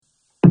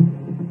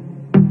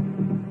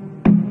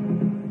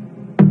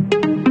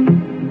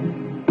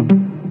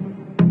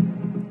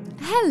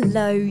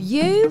Hello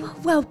you,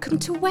 welcome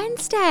to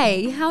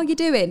Wednesday. How are you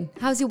doing?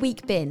 How's your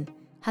week been?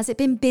 Has it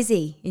been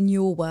busy in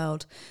your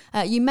world?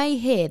 You may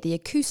hear the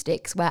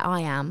acoustics where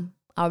I am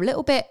are a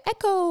little bit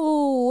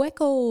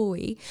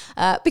echoey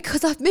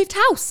because I've moved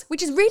house,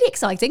 which is really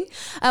exciting.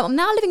 I'm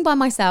now living by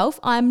myself.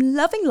 I'm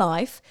loving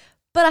life,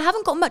 but I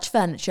haven't got much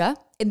furniture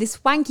in this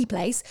swanky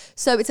place,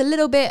 so it's a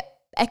little bit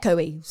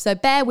echoey, so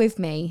bear with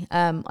me.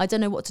 I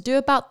don't know what to do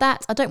about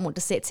that. I don't want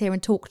to sit here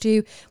and talk to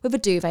you with a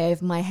duvet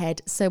over my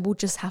head, so we'll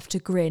just have to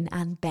grin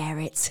and bear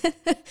it.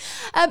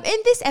 In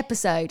this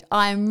episode,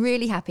 I'm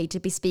really happy to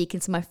be speaking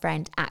to my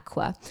friend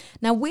Aqua.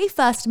 Now, we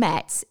first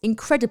met,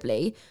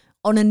 incredibly,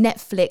 on a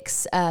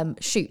Netflix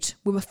shoot.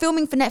 We were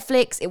filming for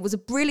Netflix. It was a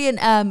brilliant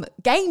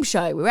game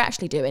show we were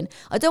actually doing.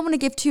 I don't want to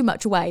give too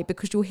much away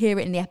because you'll hear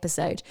it in the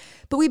episode.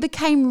 But we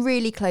became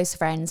really close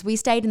friends. We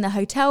stayed in the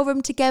hotel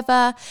room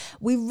together.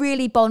 We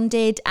really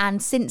bonded.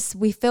 And since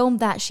we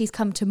filmed that, she's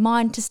come to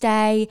mine to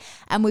stay.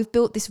 And we've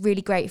built this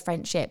really great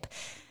friendship.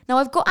 Now,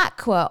 I've got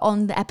Aqua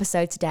on the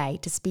episode today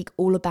to speak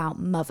all about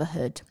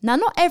motherhood. Now,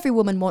 not every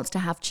woman wants to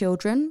have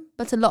children,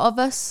 but a lot of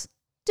us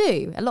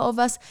do. A lot of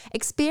us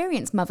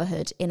experience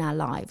motherhood in our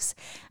lives.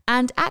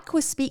 And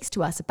Aqua speaks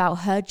to us about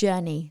her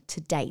journey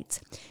to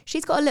date.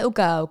 She's got a little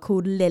girl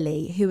called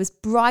Lily who is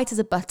bright as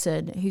a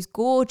button, who's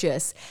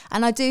gorgeous.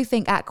 And I do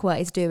think Aqua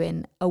is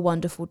doing a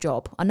wonderful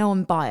job. I know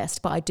I'm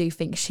biased, but I do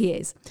think she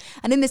is.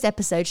 And in this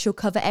episode, she'll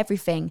cover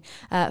everything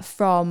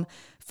from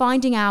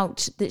finding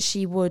out that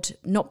she would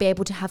not be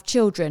able to have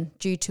children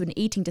due to an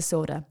eating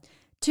disorder,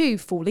 to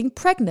falling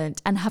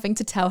pregnant and having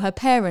to tell her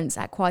parents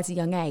at quite a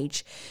young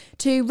age,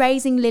 to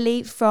raising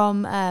Lily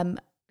from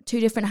two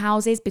different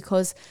houses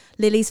because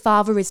Lily's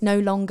father is no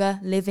longer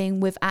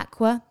living with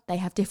Aqua. They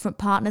have different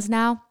partners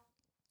now.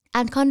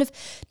 And kind of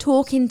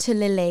talking to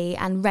Lily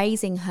and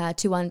raising her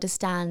to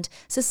understand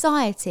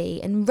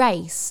society and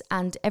race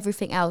and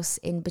everything else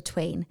in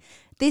between.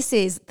 This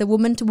is the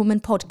Woman to Woman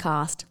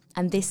podcast,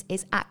 and this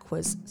is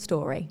Aqua's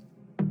story.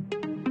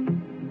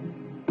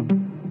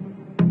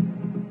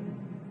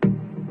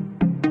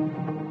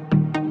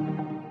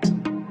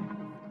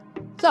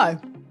 So,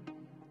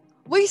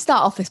 we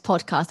start off this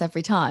podcast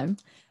every time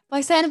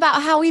by saying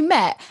about how we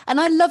met. And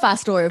I love our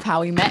story of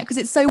how we met because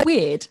it's so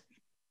weird.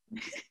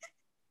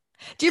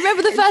 Do you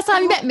remember the first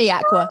time you met me,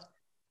 Aqua?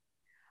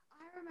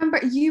 I remember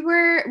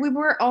we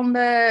were on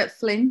the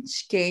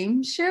Flinch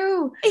game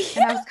show. Yeah.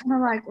 And I was kind of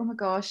like, oh my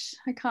gosh,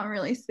 I can't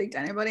really speak to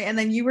anybody. And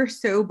then you were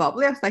so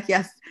bubbly. I was like,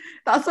 yes,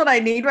 that's what I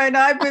need right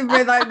now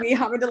without me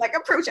having to like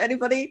approach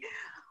anybody.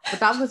 But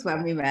that was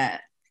when we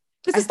met.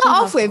 To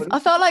start off with, I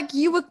felt like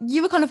you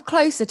were kind of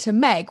closer to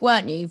Meg,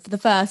 weren't you, for the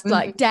first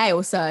like day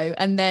or so,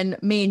 and then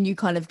me and you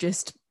kind of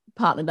just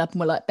partnered up and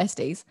were like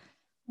besties.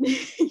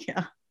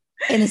 Yeah,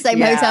 in the same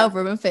hotel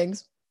room and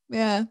things.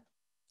 Yeah.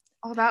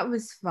 Oh, that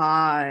was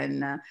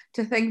fun.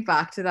 To think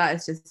back to that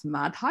is just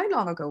mad. How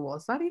long ago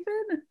was that even?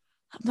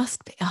 It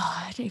must be.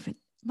 Oh, I don't even.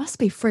 Must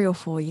be 3 or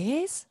 4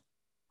 years.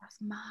 That's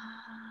mad.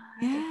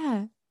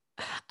 Yeah.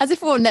 As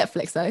if we're on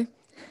Netflix though.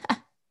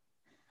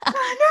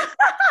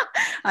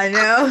 I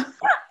know.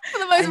 For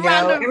the most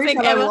random Every thing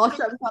time ever. I watch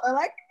it, I'm kind of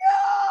like,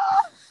 no.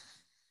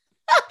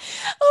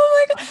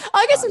 Oh my God.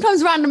 I get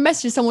sometimes random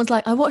messages. Someone's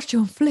like, I watched you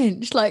on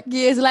Flinch like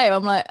years later.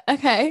 I'm like,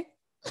 okay.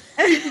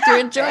 Do you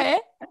enjoy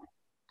it?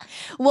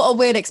 What a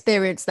weird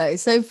experience though.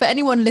 So for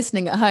anyone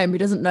listening at home who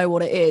doesn't know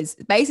what it is,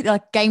 basically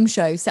like a game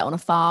show set on a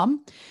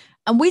farm.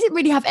 And we didn't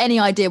really have any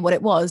idea what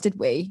it was, did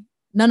we?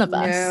 None of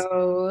us.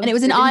 No. And it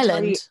was in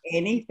Ireland.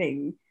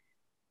 Anything.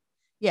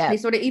 Yeah. They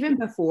sort of, even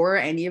before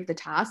any of the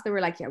tasks, they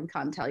were like, yeah, we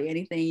can't tell you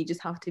anything. You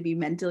just have to be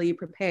mentally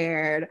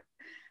prepared.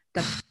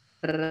 I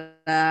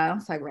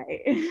was like,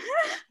 right.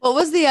 What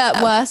was the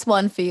worst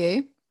one for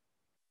you?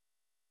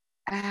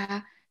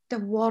 The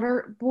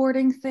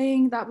waterboarding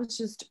thing. That was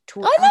just... I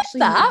love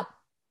that.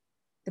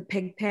 The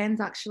pig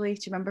pens, actually.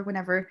 Do you remember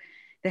whenever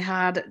they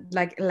had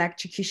like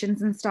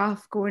electrocutions and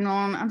stuff going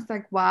on? I was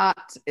like, what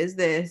is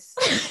this?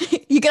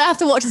 You're gonna have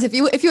to watch this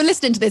if you're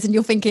listening to this and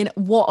you're thinking,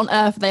 what on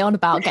earth are they on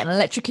about getting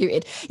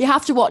electrocuted? You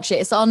have to watch it.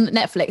 It's on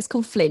Netflix. It's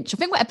called Flinch. I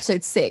think we're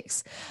episode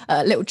 6.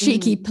 Little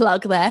cheeky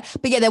plug there.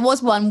 But yeah, there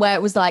was one where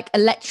it was like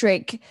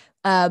electric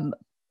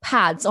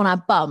pads on our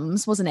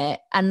bums, wasn't it?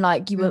 And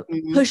like you were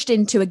pushed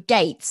into a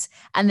gate,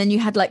 and then you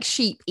had like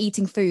sheep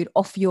eating food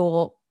off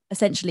your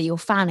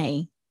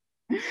fanny.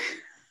 And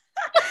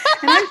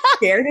I'm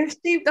scared of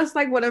sheep. That's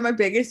like one of my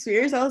biggest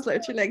fears. I was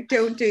literally like,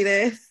 don't do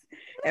this.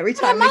 Every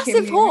time they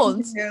massive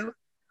horns.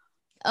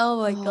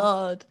 Oh my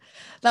God.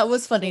 That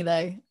was funny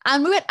though.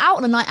 And we went out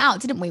on a night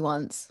out, didn't we,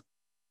 once?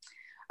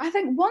 I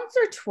think once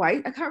or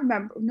twice. I can't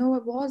remember. No,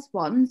 it was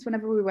once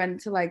whenever we went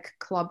to like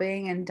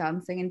clubbing and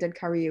dancing and did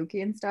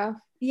karaoke and stuff.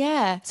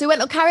 Yeah. So we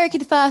went on karaoke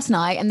the first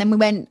night, and then we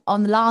went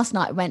on the last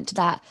night, went to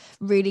that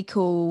really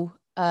cool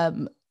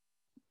pub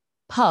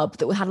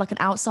that had like an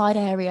outside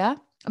area.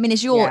 I mean,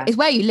 it's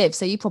where you live,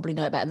 so you probably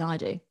know it better than I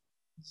do.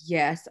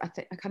 Yes, I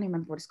can't even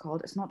remember what it's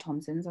called. It's not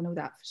Thompson's, I know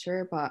that for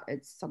sure, but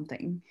it's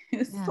something.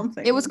 It's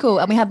something. It was cool,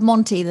 and we had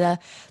Monty, the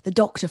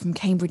doctor from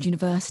Cambridge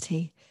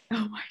University,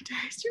 Oh my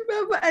days, do you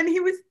remember? And he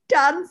was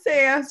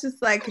dancing. I was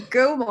just like,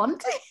 go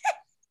Monty.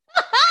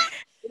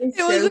 It was It was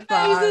so amazing.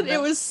 fun.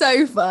 It was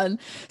so fun.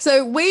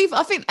 So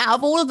I think out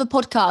of all of the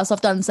podcasts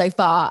I've done so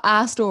far,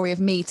 our story of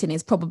meeting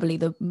is probably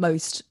the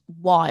most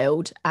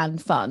wild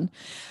and fun.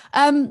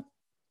 But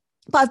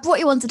I've brought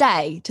you on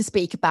today to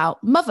speak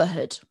about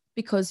motherhood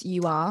because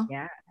you are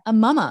Yeah. a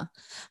mama.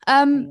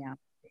 Yeah.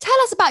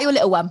 Tell us about your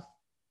little one.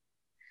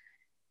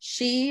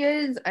 She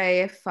is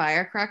a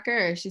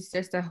firecracker. She's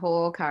just a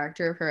whole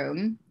character of her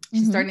own.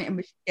 She's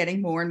starting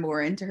getting more and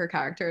more into her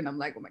character, and I'm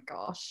like, oh my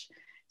gosh,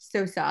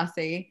 so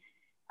sassy.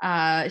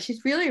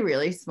 She's really,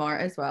 really smart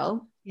as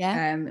well.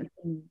 Yeah.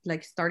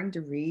 Like starting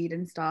to read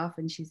and stuff,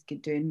 and she's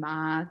doing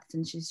maths,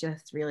 and she's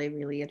just really,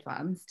 really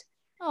advanced.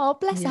 Oh,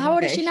 bless her. How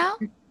old is she now?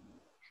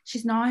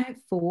 She's now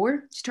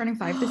 4. She's turning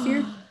 5 this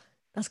year.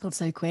 That's gone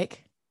so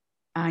quick.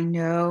 I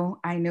know.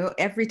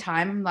 Every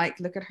time I'm like,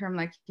 look at her, I'm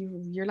like,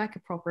 you're like a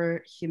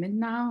proper human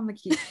now. I'm like,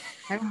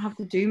 I don't have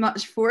to do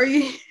much for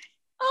you.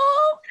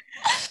 Oh,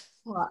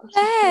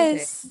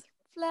 bless.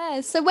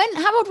 Bless. So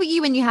how old were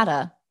you when you had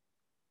her?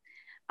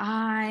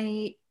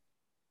 I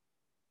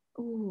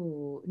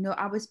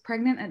was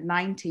pregnant at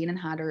 19 and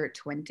had her at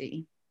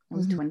 20. I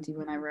was 20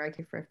 whenever I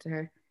gave birth to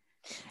her.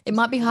 It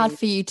might be hard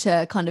for you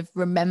to kind of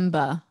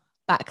remember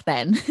back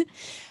then.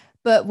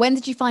 But when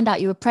did you find out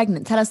you were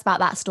pregnant? Tell us about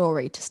that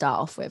story to start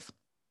off with.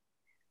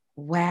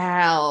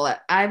 Well,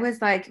 I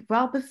was like,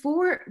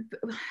 before,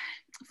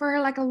 for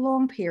like a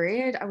long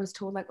period, I was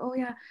told like, oh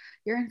yeah,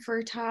 you're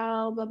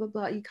infertile, blah, blah,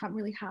 blah. You can't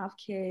really have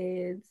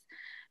kids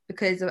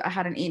because I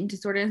had an eating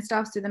disorder and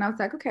stuff. So then I was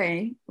like,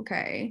 okay.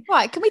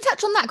 Right. Can we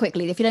touch on that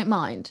quickly, if you don't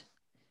mind?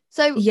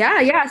 So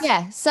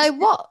yeah. So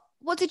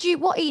what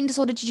eating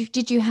disorder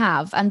did you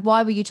have, and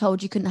why were you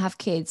told you couldn't have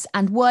kids?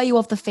 And were you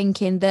of the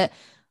thinking that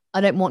I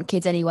don't want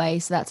kids anyway,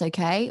 so that's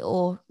okay?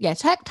 Or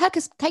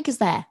take us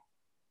there.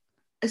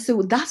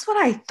 So that's what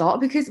I thought,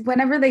 because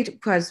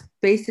because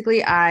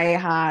basically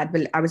I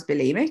was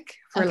bulimic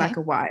for like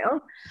a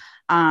while,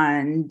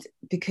 and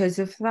because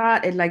of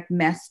that it like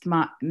messed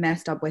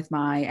up with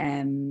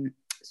my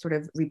sort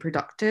of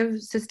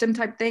reproductive system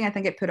type thing. I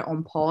think it put it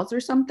on pause or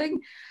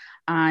something.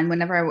 And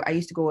whenever I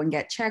used to go and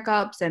get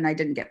checkups, and I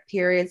didn't get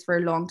periods for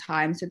a long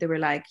time, so they were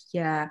like,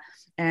 yeah,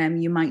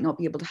 you might not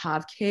be able to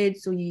have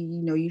kids, so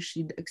you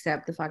should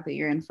accept the fact that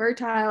you're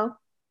infertile.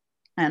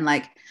 And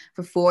like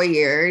for 4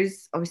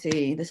 years,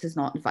 obviously this is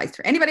not advice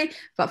for anybody,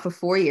 but for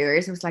 4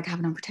 years I was like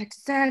having unprotected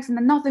sex, and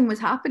then nothing was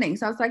happening.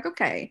 So I was like,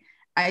 okay,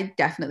 I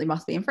definitely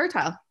must be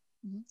infertile.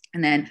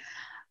 And then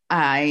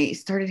I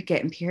started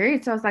getting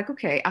periods. So I was like,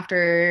 okay,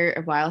 after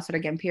a while I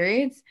started getting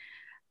periods.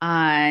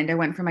 And I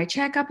went for my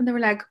checkup, and they were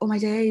like, oh my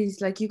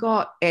days, like you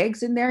got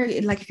eggs in there.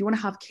 Like if you want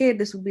to have a kid,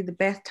 this would be the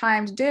best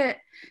time to do it.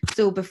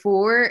 So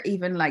before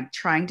even like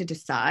trying to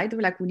decide, they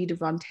were like, we need to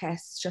run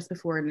tests just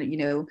before,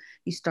 you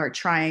start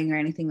trying or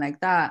anything like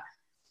that.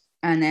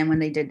 And then when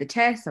they did the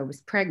test, I was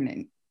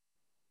pregnant.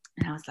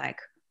 And I was like,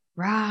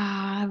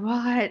 rah,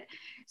 what?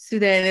 So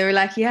then they were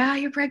like, yeah,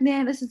 you're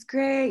pregnant. This is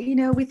great.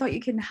 We thought you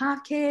couldn't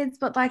have kids,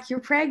 but like you're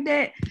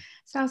pregnant.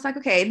 So I was like,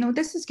 okay, no,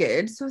 this is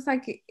good. So it's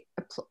like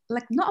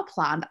not a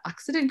planned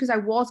accident, because I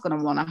was going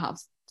to want to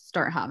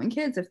start having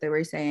kids if they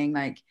were saying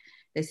like,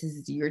 this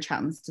is your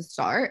chance to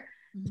start.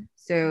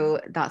 So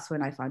that's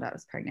when I found out I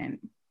was pregnant.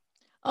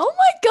 Oh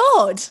my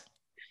God.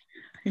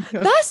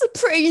 That's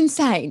pretty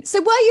insane. So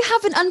were you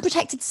having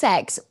unprotected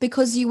sex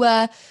because you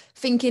were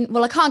thinking,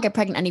 well, I can't get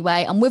pregnant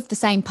anyway, I'm with the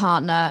same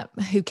partner,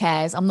 who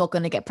cares, I'm not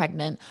going to get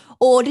pregnant?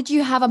 Or did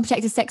you have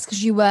unprotected sex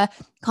because you were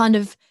kind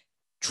of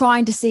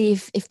trying to see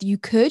if you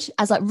could,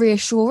 as like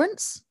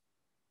reassurance?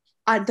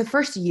 The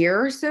first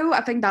year or so,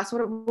 I think that's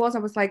what it was. I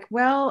was like,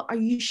 well, are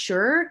you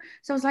sure?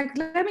 So I was like,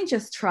 let me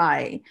just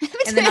try.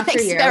 And then after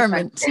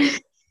experiment. A year,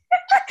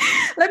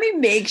 let me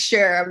make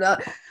sure I'm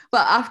not.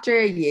 But after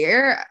a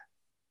year,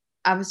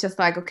 I was just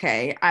like,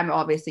 okay, I'm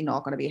obviously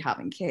not going to be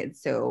having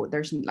kids. So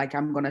there's like,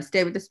 I'm going to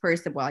stay with this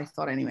person. Well, I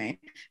thought anyway,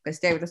 I'm going to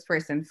stay with this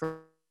person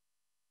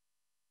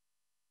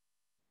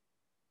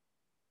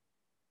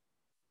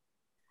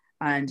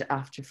and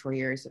after 4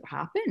 years, it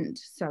happened.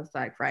 So I was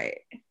like, right,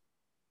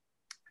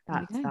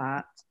 that's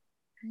that.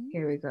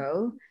 Here we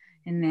go.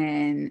 And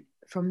then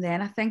from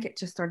then, I think it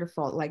just started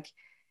felt like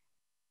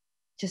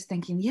just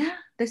thinking, yeah,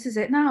 this is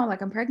it now.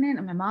 Like I'm pregnant,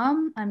 and my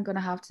mom, I'm going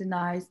to have to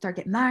now start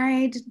getting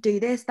married, do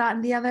this, that,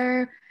 and the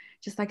other.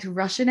 Just like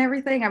rushing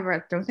everything.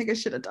 I don't think I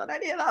should have done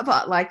any of that,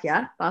 but like,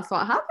 yeah, that's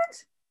what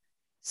happened.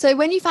 So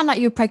when you found out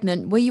you were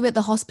pregnant, were you at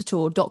the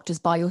hospital or doctors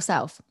by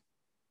yourself?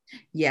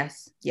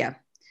 Yes. Yeah.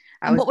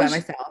 I was by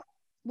myself.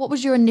 What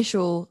was your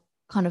initial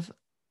kind of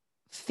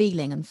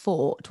feeling and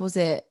thought? Was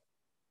it,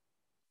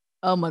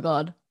 oh my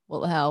God,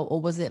 what the hell?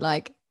 Or was it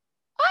like,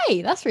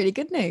 hey, that's really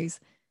good news?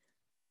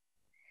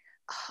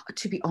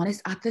 To be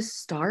honest, at the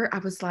start, I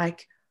was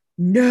like,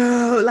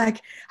 no,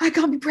 like I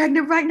can't be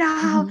pregnant right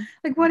now.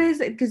 Like, what is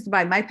it? Because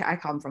I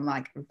come from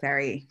like a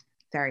very,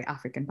 very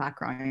African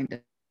background.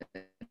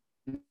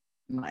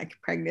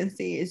 Like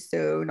pregnancy is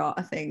so not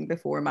a thing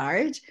before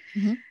marriage.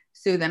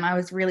 So then I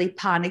was really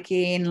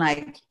panicking,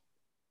 like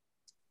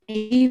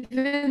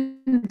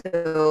even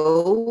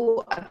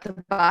though at the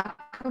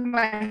back of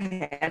my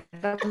head,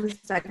 I was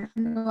like,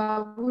 no,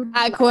 I would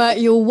Aqua, like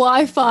your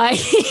Wi-Fi.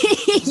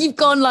 You've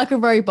gone like a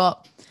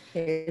robot.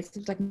 kids.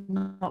 It's like,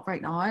 not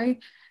right now.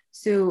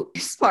 So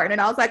smart.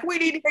 And I was like, we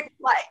need to make a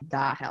flight.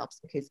 That helps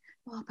because,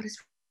 oh, but it's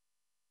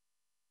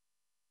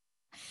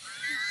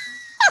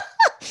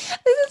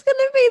This is going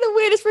to be the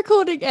weirdest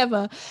recording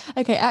ever.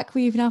 Okay,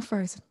 Aqua, you've now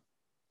frozen.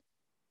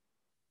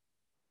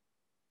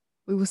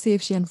 We will see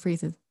if she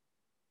unfreezes.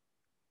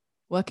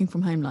 Working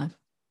from home life.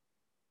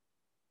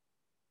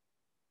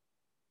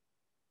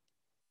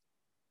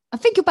 I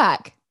think you're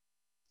back.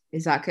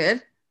 Is that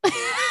good?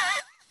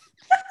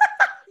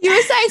 You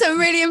were saying something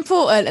really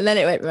important and then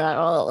it went,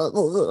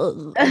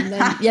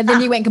 and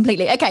then you went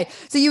completely. Okay,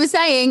 so you were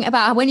saying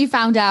about when you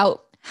found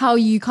out how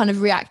you kind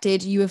of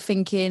reacted, you were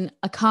thinking,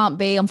 I can't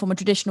be, I'm from a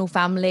traditional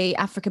family,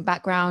 African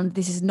background,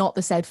 this is not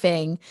the said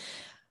thing.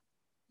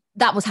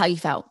 That was how you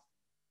felt.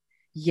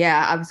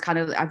 Yeah,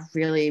 I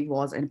really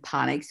was in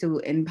panic. So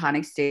in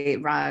panic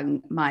state,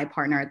 rang my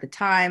partner at the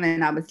time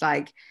and I was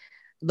like,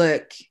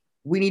 look,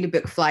 we need to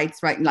book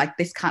flights, right? Like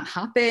this can't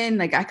happen.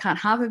 Like I can't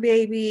have a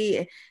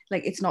baby.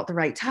 Like it's not the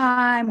right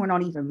time. We're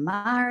not even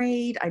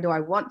married. I know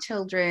I want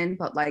children,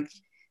 but like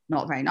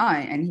not right now.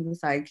 And he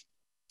was like,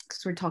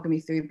 sort of talking me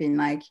through being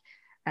like,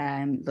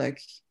 look,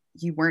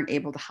 you weren't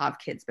able to have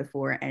kids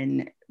before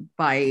and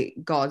by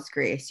God's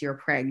grace, you're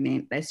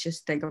pregnant. Let's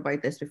just think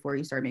about this before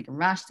you start making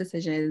rash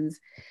decisions.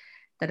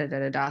 Da, da, da,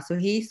 da, da. So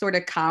he sort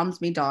of calms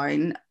me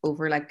down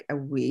over like a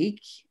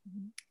week.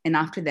 And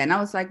after then I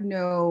was like,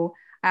 no,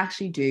 I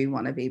actually do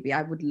want a baby.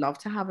 I would love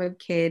to have a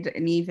kid.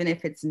 And even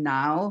if it's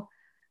now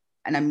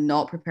and I'm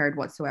not prepared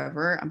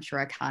whatsoever, I'm sure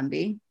I can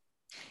be.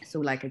 So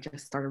like I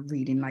just started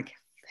reading like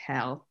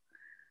hell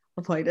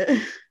about it.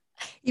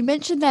 You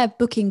mentioned they're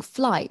booking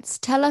flights.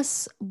 Tell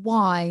us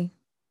why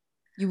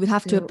you would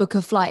have to So, book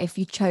a flight if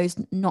you chose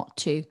not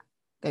to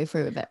go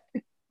through with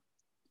it.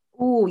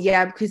 oh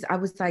yeah, because I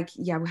was like,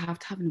 yeah, we have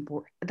to have an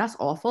abortion. That's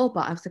awful,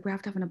 but I was like, we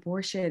have to have an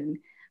abortion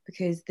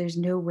because there's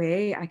no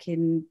way I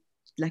can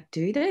like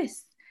do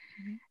this.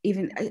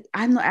 Even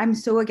I'm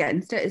so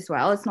against it as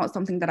well. It's not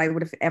something that I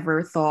would have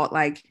ever thought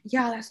like,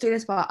 yeah, let's do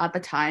this. But at the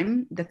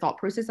time, the thought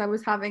process I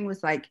was having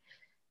was like,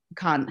 I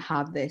can't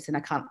have this and I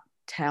can't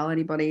tell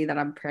anybody that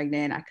I'm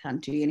pregnant. I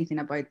can't do anything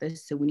about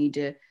this. So we need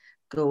to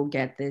go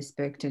get this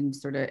booked and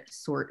sort of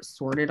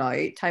sort it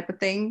out type of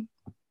thing.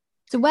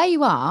 So where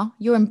you are,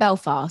 you're in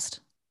Belfast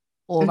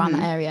or around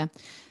that area.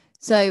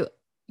 So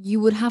you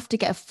would have to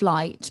get a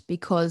flight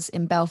because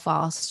in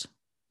Belfast,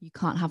 you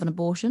can't have an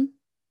abortion.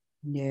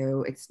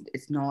 No, it's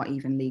not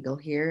even legal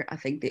here. I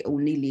think they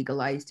only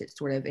legalized it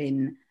sort of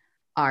in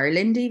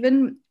Ireland,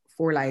 even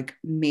for like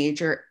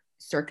major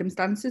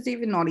circumstances,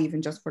 even not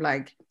even just for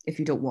like if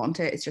you don't want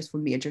it, it's just for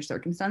major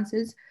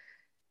circumstances.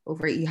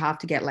 Over it, you have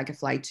to get like a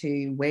flight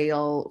to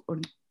Wales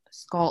or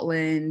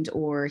Scotland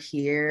or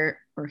here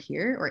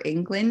or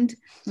England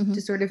to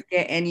sort of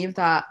get any of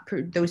that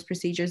those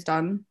procedures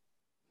done.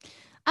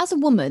 As a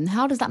woman,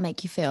 how does that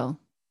make you feel?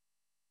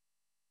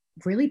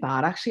 Really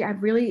bad actually.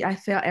 I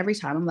felt every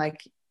time I'm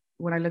like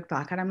when I look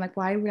back at it, I'm like,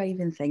 why would I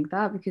even think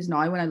that? Because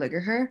now when I look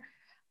at her,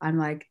 I'm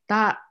like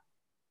that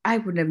I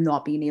would have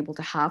not been able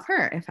to have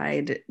her if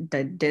I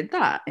did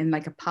that in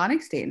like a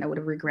panic state and I would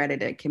have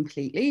regretted it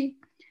completely.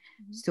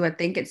 So I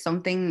think it's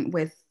something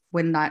with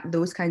when that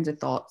those kinds of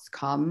thoughts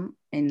come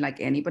in like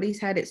anybody's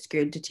head, it's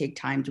good to take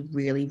time to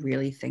really,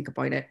 really think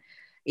about it,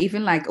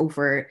 even like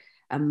over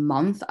a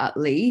month at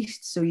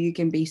least, so you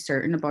can be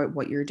certain about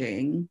what you're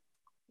doing.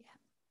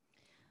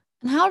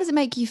 And how does it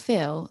make you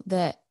feel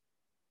that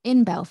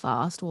in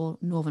Belfast or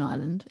Northern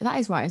Ireland, that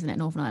is right, isn't it?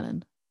 Northern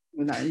Ireland.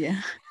 No,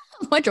 yeah.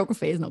 My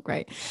geography is not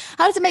great.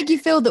 How does it make you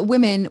feel that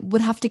women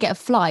would have to get a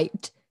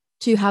flight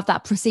to have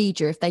that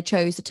procedure if they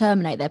chose to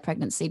terminate their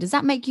pregnancy? Does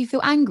that make you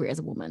feel angry as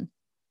a woman?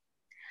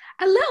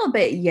 A little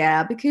bit,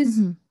 yeah, because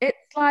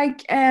it's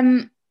like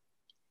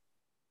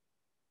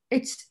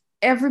it's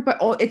everybody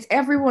it's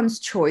everyone's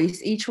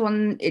choice. Each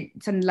one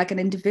it's like an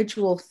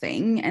individual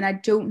thing, and I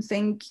don't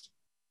think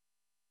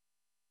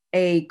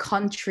a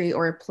country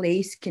or a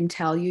place can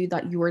tell you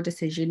that your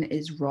decision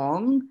is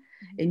wrong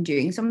in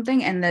doing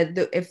something, and that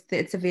if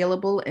it's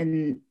available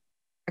in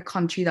a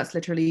country that's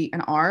literally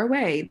an hour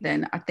away,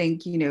 then I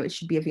think it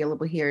should be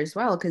available here as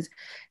well, because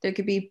there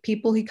could be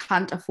people who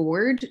can't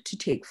afford to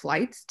take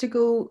flights to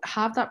go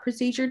have that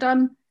procedure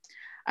done,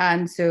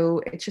 and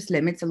so it just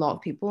limits a lot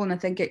of people, and I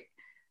think it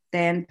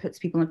then puts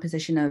people in a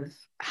position of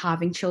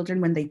having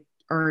children when they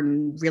are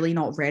really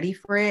not ready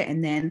for it,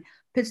 and then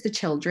puts the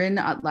children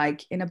at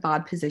like in a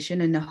bad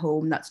position in a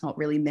home that's not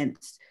really meant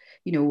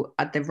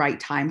at the right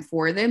time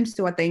for them.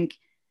 So I think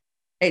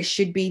it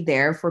should be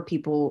there for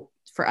people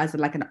for as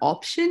like an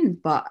option,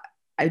 but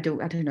I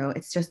don't know,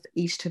 it's just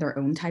each to their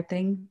own type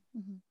thing.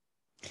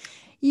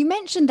 You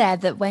mentioned there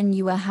that when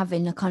you were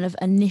having a kind of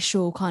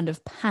initial kind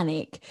of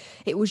panic,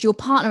 it was your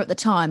partner at the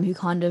time who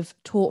kind of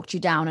talked you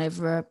down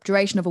over a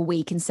duration of a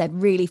week and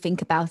said, really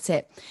think about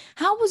it.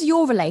 How was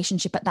your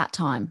relationship at that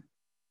time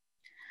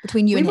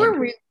between you and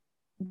him?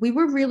 we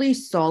were really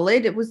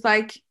solid. It was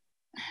like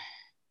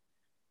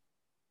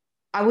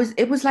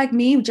it was like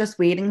me just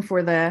waiting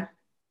for the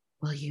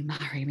will you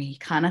marry me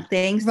kind of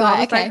thing. So I Right,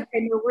 was like, okay.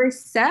 okay, no, we're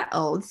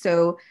settled.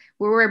 So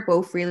we were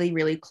both really,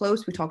 really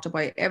close. We talked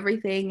about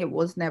everything. It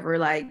was never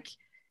like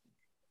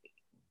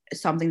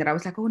something that I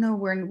was like, oh no,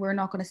 we're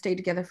not going to stay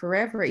together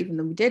forever, even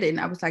though we didn't.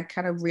 I was like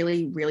kind of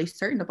really, really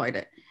certain about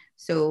it.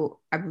 So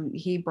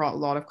he brought a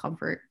lot of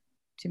comfort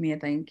to me, I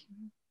think.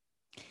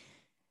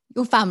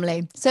 Your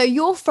family. So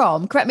you're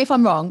from, correct me if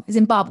I'm wrong,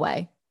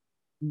 Zimbabwe.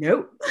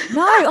 Nope.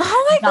 No.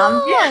 Oh Zambia. my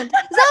God.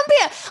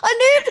 Zambia. I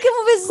knew it began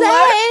with a Z.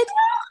 What?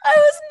 I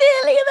was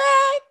nearly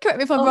there. Correct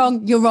me if I'm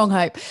wrong. You're wrong,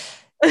 Hope.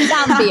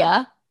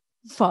 Zambia.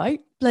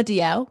 Right. Bloody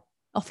hell.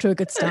 Off to a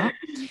good start.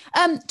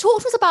 Talk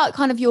to us about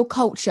kind of your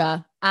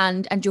culture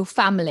and your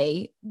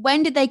family.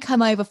 When did they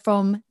come over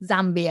from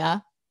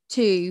Zambia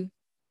to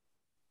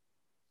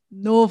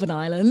Northern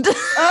Ireland?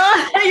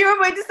 You were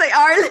going to say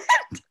Ireland.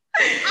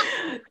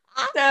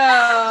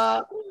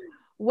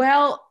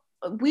 Well,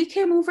 we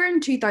came over in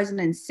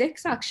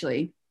 2006,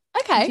 actually.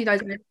 In Okay.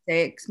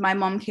 2006. My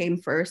mom came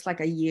first, like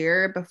a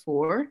year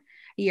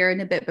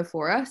and a bit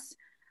before us.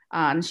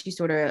 And she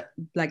sort of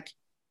like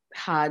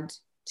had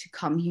to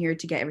come here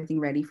to get everything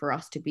ready for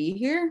us to be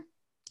here.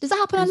 Does that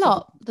happen a And so,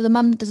 lot? Does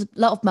a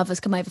lot of mothers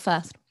come over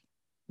first?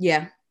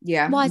 yeah,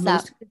 Why is that?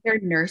 most of they're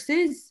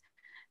nurses.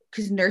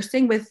 Because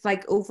nursing with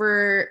like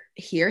over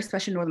here,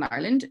 especially Northern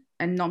Ireland,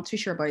 and not too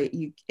sure about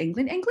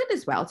England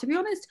as well, to be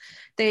honest,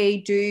 they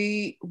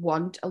do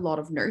want a lot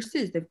of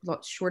nurses. They've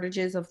got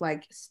shortages of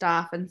like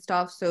staff and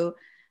stuff. So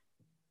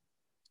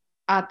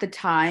at the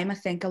time, I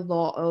think a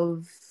lot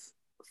of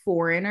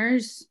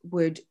foreigners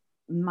would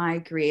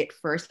migrate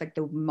first, like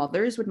the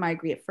mothers would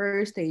migrate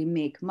first. They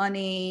make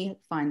money,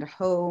 find a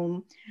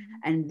home,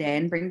 and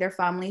then bring their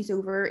families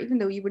over, even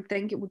though you would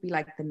think it would be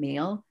like the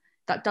male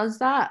that does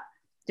that.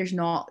 There's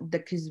not,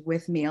 because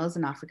with males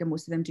in Africa,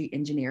 most of them do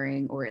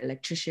engineering or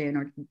electrician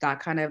or that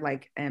kind of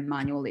like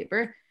manual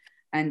labor,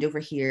 and over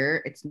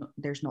here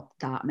there's not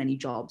that many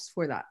jobs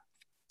for that,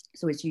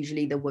 so it's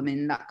usually the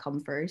women that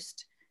come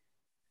first.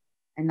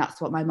 And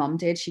that's what my mom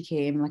did. She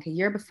came like a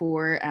year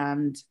before,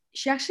 and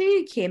she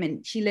actually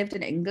she lived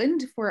in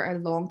England for a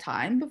long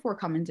time before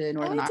coming to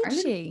Northern Oh, did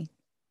Ireland. she?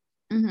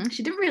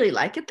 She didn't really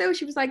like it though.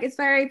 She was like, it's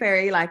very,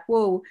 very like,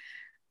 whoa,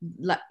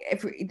 like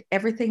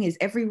everything is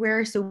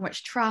everywhere, so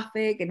much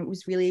traffic, and it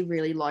was really,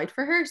 really loud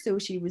for her. So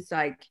she was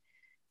like,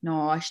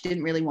 no, she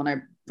didn't really want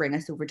to bring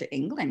us over to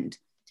England.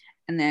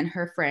 And then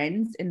her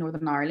friends in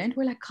Northern Ireland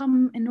were like,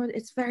 come in North,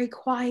 it's very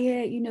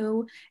quiet,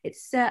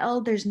 it's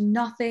settled, there's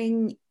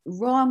nothing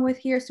wrong with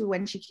here. So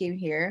when she came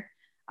here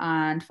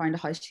and found a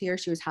house here,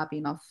 she was happy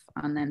enough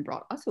and then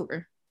brought us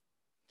over.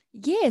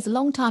 Yeah, it's a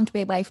long time to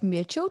be away from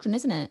your children,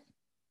 isn't it?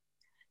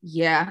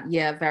 Yeah,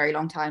 very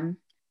long time.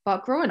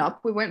 But growing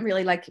up, we weren't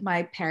really like,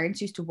 my parents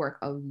used to work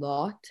a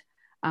lot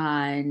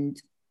and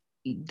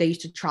they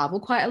used to travel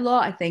quite a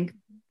lot. I think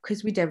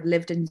because we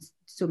lived in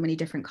so many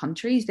different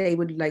countries, they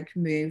would like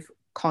move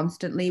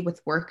constantly with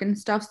work and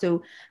stuff.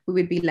 So we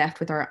would be left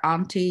with our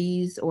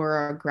aunties or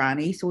our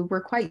granny. So we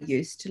were quite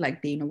used to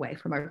like being away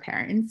from our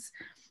parents.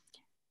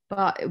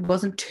 But it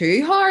wasn't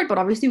too hard. But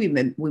obviously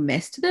we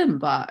missed them,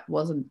 but it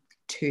wasn't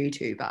too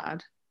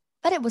bad.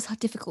 But it was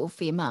difficult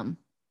for your mum.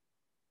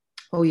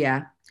 Oh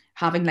yeah,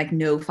 having like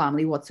no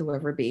family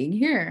whatsoever being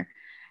here,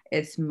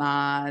 it's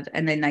mad.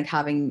 And then like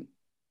having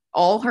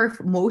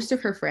most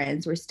of her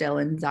friends were still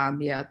in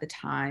Zambia at the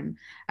time,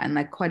 and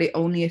like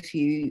only a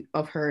few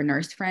of her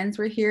nurse friends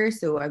were here.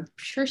 So I'm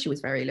sure she was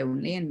very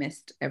lonely and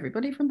missed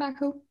everybody from back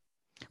home.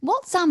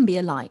 What's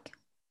Zambia like?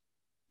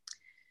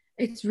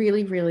 It's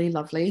really, really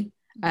lovely.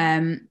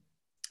 I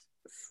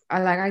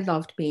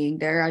loved being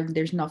there.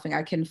 There's nothing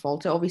I can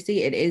fault it.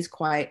 Obviously, it is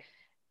quite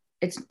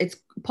it's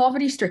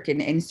poverty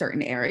stricken in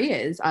certain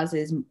areas, as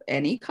is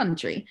any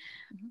country,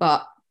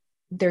 but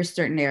there's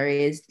certain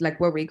areas like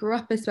where we grew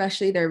up,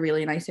 especially, they're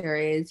really nice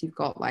areas. You've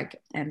got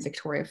like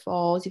Victoria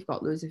Falls, you've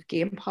got loads of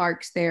game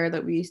parks there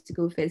that we used to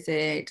go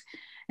visit,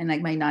 and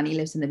like my nanny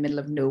lives in the middle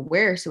of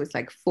nowhere, so it's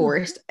like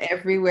forest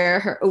everywhere,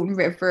 her own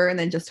river, and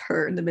then just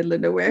her in the middle of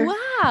nowhere.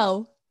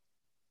 Wow.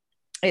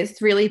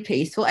 It's really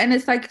peaceful, and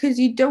it's like because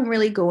you don't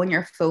really go on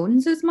your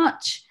phones as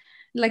much,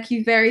 like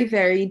you very,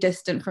 very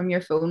distant from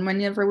your phone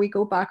whenever we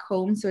go back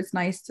home. So it's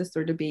nice to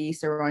sort of be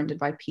surrounded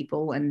by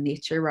people and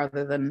nature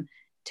rather than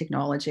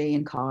technology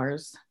and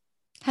cars.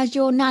 Has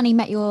your nanny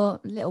met your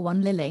little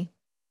one, Lily?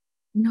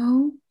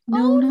 No,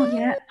 Oh not no.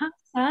 yet.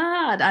 That's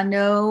sad. I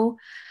know.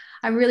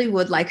 I really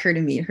would like her to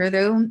meet her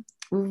though.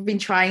 We've been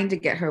trying to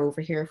get her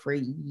over here for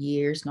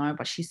years now,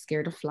 but she's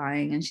scared of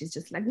flying and she's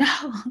just like,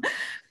 no,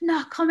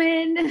 not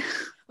coming.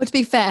 Well, to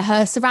be fair,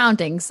 her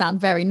surroundings sound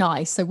very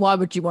nice. So why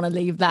would you want to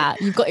leave that?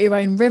 You've got your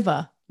own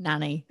river,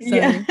 nanny. So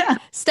Yeah.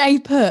 stay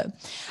put.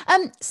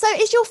 So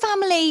is your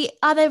family,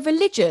 are they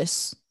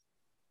religious?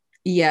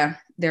 Yeah,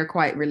 they're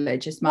quite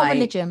religious. What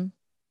religion?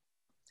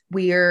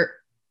 We're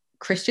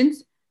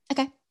Christians.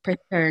 Okay.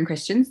 Presbyterian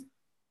Christians.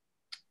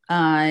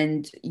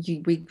 And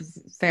we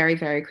very,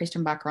 very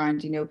Christian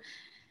background.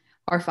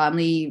 our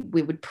family,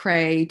 we would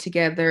pray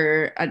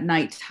together at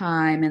night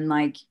time, and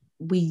like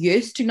we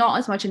used to, not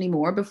as much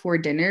anymore. Before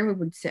dinner we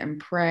would sit and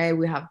pray,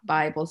 we have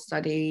Bible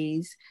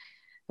studies.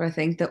 But I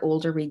think the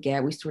older we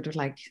get, we sort of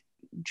like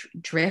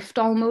drift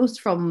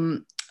almost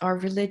from our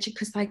religion,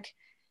 because like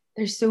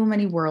there's so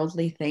many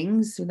worldly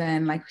things, so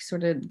then like we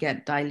sort of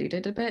get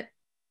diluted a bit.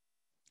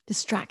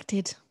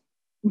 Distracted.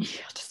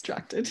 Yeah,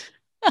 distracted.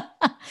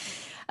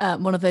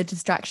 One of the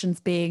distractions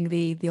being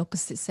the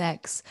opposite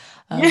sex.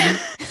 Yeah.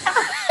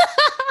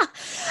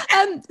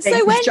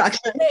 So when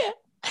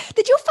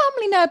did your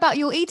family know about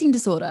your eating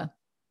disorder?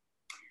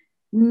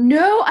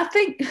 No, I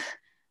think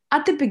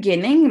at the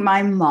beginning,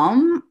 my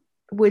mom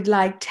would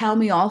like tell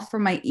me off for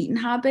my eating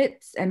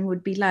habits and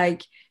would be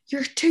like,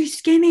 "You're too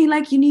skinny,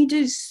 like you need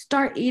to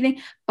start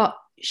eating." But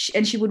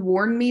and she would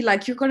warn me,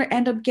 like, "You're going to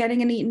end up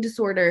getting an eating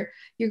disorder.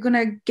 You're going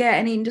to get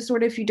an eating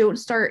disorder if you don't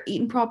start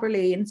eating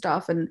properly and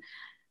stuff." And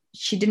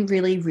she didn't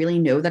really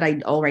know that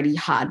I already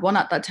had one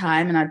at that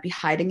time, and I'd be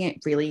hiding it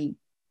really.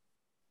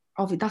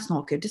 Obviously, that's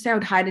not good to say. I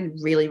would hide it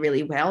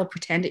really well,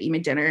 pretend to eat my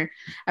dinner.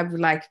 I would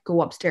like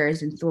go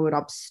upstairs and throw it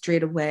up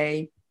straight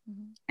away,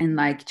 and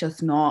like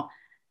just not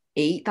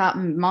eat that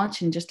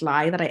much and just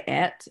lie that I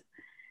ate.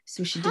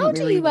 So she didn't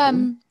really How do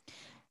you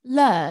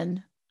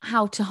learn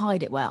how to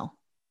hide it well?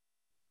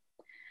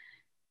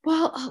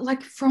 Well,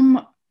 like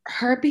from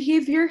her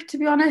behavior, to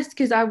be honest,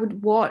 because I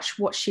would watch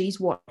what she's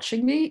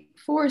watching me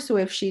for. So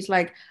if she's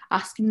like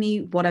asking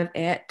me what I've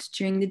ate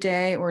during the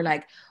day, or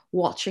like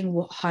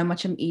watching how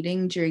much I'm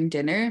eating during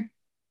dinner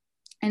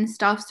and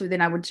stuff, so then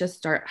I would just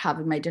start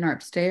having my dinner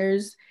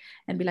upstairs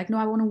and be like, "No,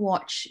 I want to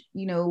watch,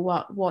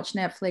 watch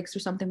Netflix or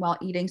something while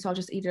eating, so I'll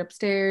just eat it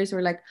upstairs."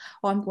 Or like,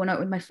 "Oh, I'm going out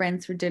with my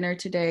friends for dinner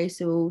today,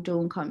 so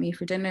don't cut me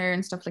for dinner,"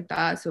 and stuff like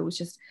that. So it was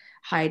just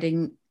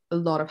hiding a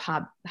lot of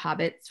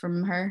habits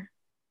from her.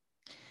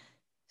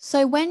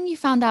 So when you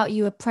found out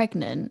you were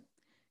pregnant,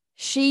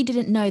 she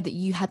didn't know that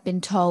you had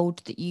been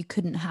told that you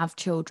couldn't have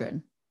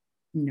children.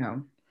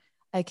 No.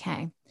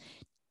 Okay.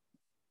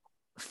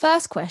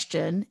 First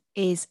question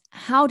is,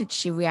 how did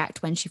she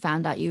react when she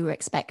found out you were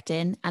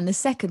expecting? And the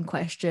second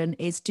question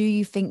is, do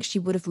you think she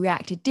would have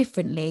reacted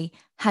differently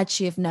had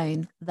she have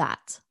known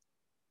that?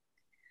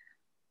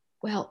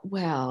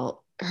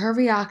 Well, her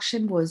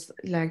reaction was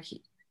like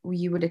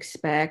you would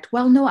expect.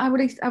 Well, no, I would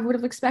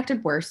have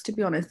expected worse, to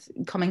be honest,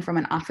 coming from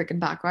an African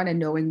background and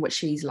knowing what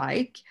she's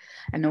like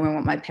and knowing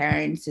what my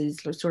parents'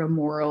 sort of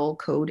moral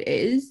code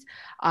is.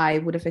 I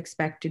would have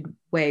expected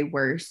way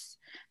worse.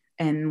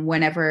 And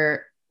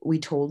whenever we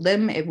told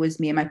them, it was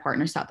me and my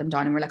partner sat them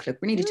down and we're like, "Look,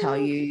 we need to tell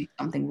you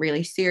something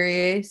really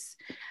serious."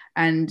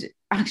 And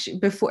actually,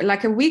 before,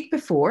 like a week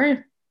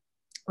before,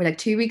 or like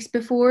 2 weeks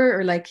before,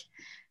 or like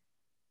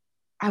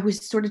I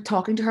was sort of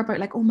talking to her about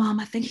like, "Oh, mom,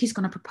 I think he's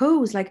going to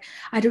propose. Like,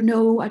 I don't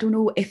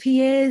know if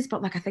he is,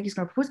 but like, I think he's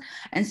going to propose."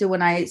 And so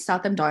when I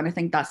sat them down, I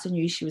think that's the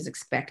news she was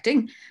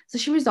expecting. So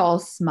she was all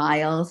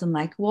smiles and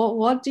like,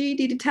 what do you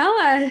need to tell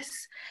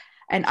us?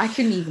 And I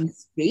couldn't even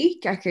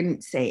speak. I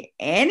couldn't say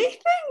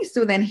anything.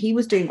 So then he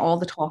was doing all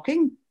the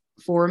talking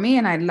for me,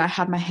 and I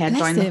had my head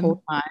Bless down the him.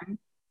 whole time.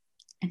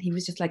 And he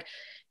was just like,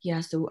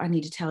 "Yeah, so I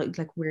need to tell you,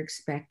 like, we're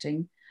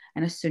expecting."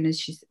 And as soon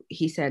as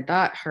he said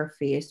that, her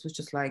face was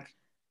just like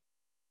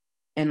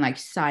in like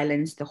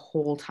silence the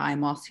whole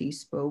time whilst he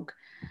spoke.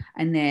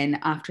 And then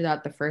after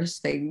that, the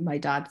first thing my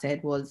dad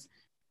said was,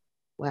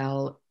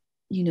 "Well,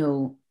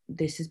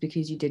 this is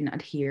because you didn't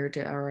adhere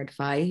to our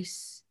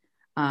advice.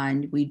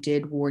 And we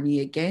did warn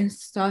you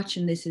against such.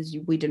 And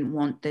we didn't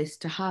want this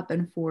to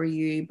happen for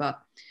you, but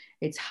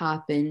it's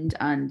happened.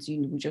 And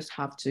we just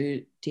have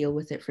to deal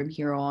with it from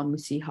here on. We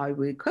see how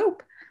we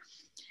cope."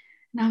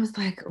 And I was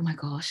like, "Oh my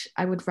gosh,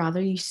 I would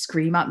rather you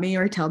scream at me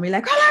or tell me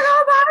like, 'Oh my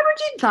God, why would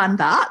you plan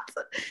that?'"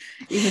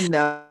 Even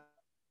though,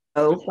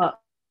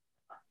 but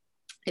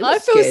it I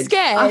was feel good.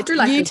 scared. After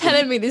like You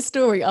telling me this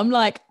story, I'm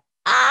like,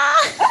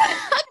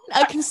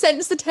 I can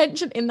sense the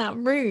tension in that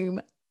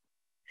room.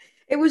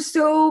 it was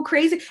so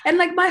crazy. And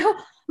like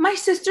my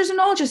sisters and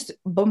all just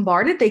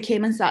bombarded. They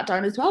came and sat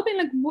down as well, being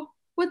like,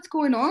 "What's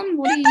going on?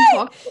 What are you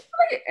talking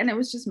about?" And it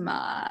was just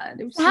mad.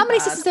 It was How so many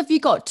bad. sisters have you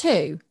got?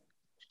 Two?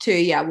 Two,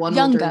 yeah, one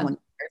older and Younger. one.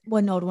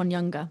 One older, one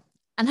younger.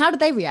 And how did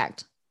they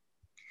react?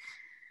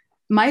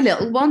 My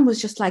little one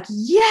was just like,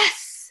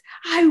 "Yes,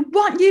 I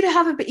want you to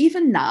have it." But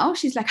even now,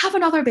 she's like, "Have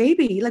another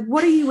baby. Like,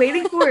 what are you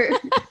waiting for?"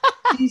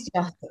 She's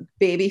just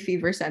baby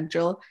fever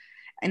central.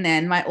 And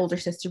then my older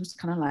sister was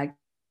kind of like,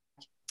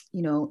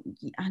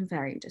 "I'm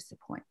very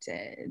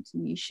disappointed.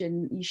 You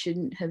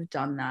shouldn't have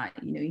done that.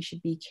 You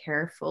should be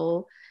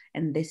careful.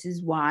 And this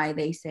is why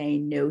they say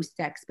no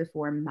sex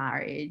before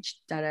marriage.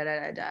 Da da da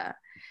da da."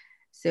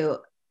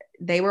 So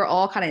they were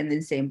all kind of in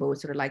the same boat,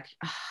 sort of like,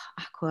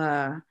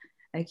 "Aqua,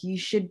 like you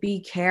should be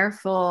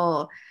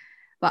careful."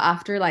 But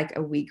after like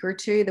a week or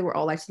two, they were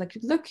all like,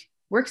 "Look,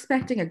 we're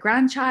expecting a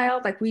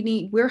grandchild. Like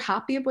we're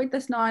happy about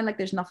this now. Like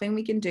there's nothing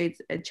we can do.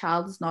 A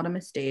child is not a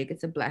mistake.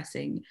 It's a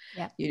blessing."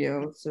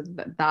 Yeah. So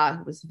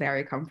that was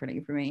very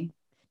comforting for me.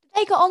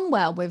 They got on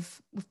well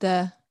with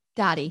the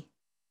daddy.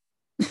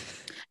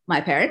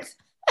 My parents.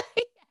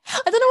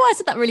 I don't know why I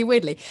said that really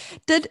weirdly.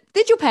 Did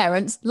your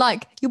parents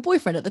like your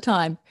boyfriend at the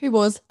time, who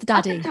was the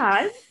At the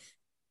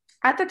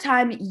daddy?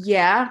 time,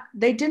 yeah,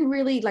 they didn't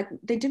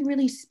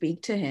really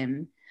speak to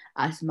him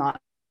as much.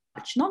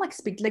 Not like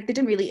speak, like they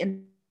didn't really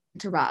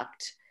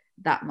interact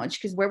that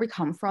much because where we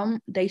come from,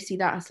 they see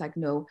that as like,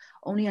 no,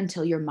 only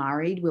until you're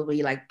married will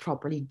we like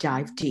properly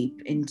dive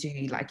deep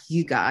into like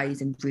you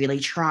guys and really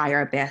try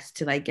our best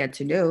to like get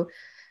to know.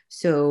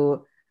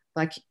 So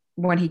like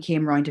when he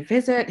came around to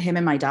visit, him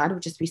and my dad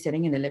would just be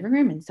sitting in the living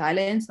room in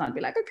silence, and I'd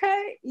be like,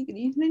 okay,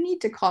 you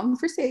need to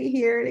conversate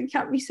here. They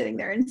can't be sitting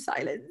there in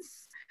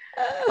silence.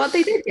 But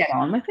they did get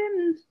on with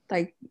him,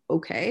 like,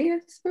 okay, I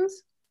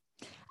suppose.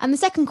 And the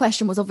second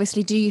question was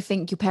obviously, do you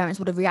think your parents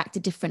would have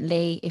reacted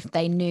differently if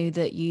they knew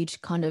that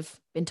you'd kind of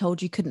been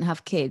told you couldn't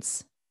have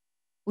kids?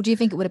 Or do you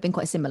think it would have been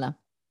quite similar?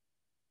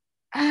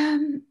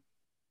 Um,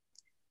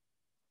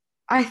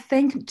 I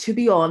think, to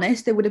be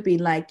honest, it would have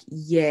been like,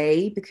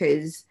 yay,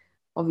 because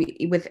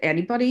obviously with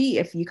anybody,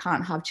 if you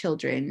can't have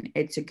children,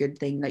 it's a good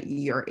thing that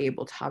you're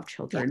able to have Yeah.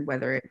 children,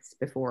 whether it's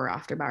before or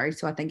after marriage.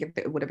 So I think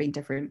it would have been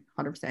different,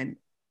 100%.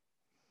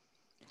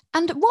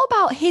 And what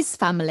about his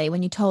family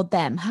when you told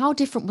them? How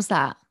different was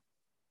that?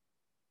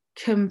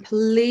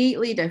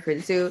 Completely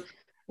different. So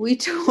we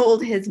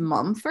told his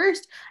mum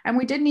first, and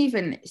we didn't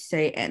even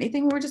say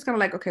anything. We were just kind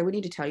of like, okay, we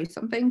need to tell you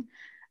something.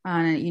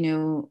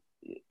 And,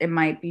 it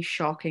might be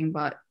shocking,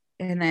 but,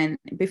 and then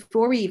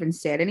before we even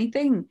said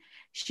anything,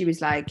 she was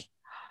like,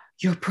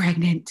 you're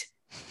pregnant.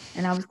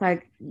 And I was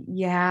like,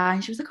 yeah.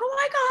 And she was like, oh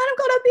my God, I'm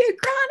going to be a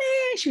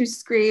granny. She was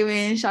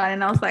screaming, shouting.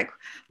 And I was like,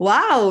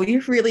 wow,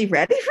 you're really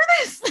ready for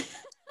this?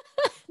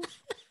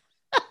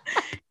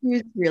 He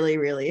was really,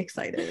 really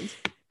excited.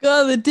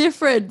 God, the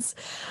difference.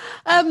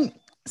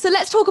 So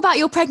let's talk about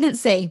your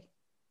pregnancy.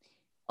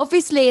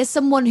 Obviously, as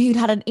someone who'd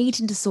had an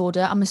eating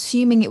disorder, I'm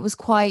assuming it was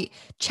quite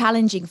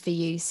challenging for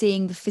you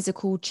seeing the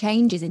physical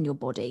changes in your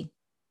body.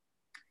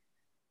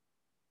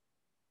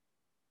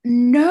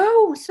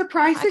 No, Okay.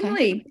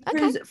 surprisingly, Okay.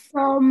 because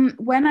from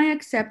when I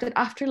accepted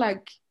after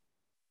like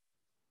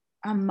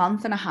a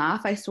month and a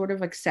half, I sort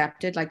of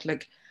accepted like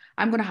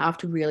I'm gonna have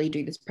to really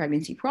do this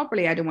pregnancy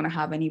properly. I don't want to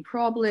have any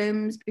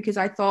problems because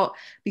I thought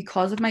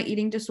because of my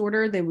eating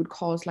disorder, they would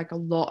cause like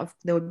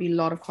there would be a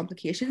lot of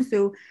complications.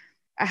 So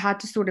I had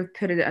to sort of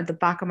put it at the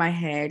back of my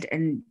head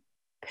and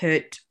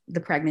put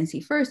the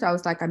pregnancy first. I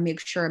was like, I make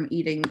sure I'm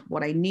eating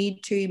what I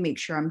need to, make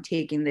sure I'm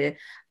taking the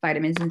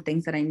vitamins and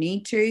things that I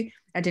need to.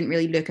 I didn't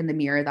really look in the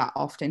mirror that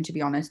often, to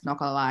be honest, not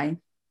gonna lie,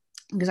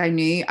 because I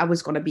knew I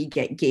was going to be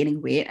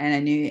gaining weight and I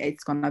knew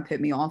it's going to put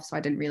me off. So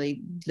I didn't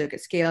really look at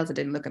scales. I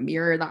didn't look at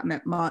mirror that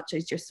much. I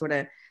just sort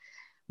of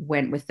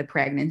went with the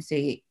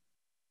pregnancy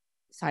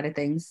side of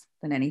things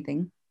than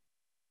anything.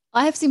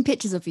 I have seen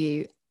pictures of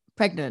you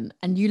pregnant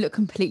and you look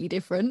completely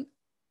different.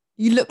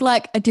 You look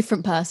like a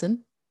different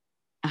person.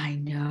 I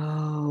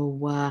know.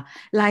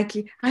 Like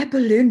I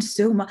ballooned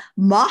so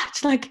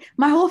much. Like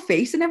my whole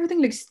face and everything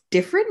looks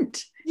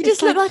different. You It's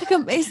just look like,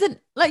 like isn't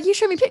like you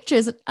showed me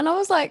pictures and I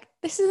was like,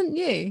 this isn't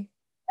you.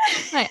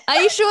 Like,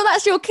 are you sure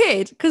that's your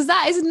kid? Because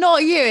that is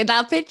not you in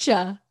that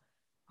picture.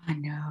 I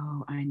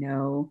know. I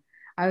know.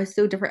 I was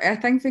so different. I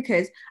think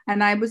because,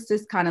 and I was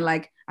just kind of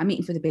like, I'm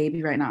eating for the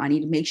baby right now. I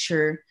need to make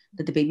sure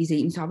that the baby's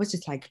eating. So I was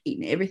just like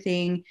eating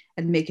everything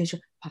and making sure.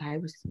 But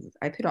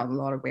I put on a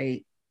lot of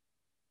weight.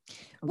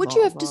 Would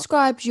you have A lot.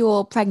 described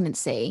your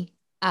pregnancy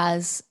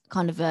as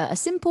kind of a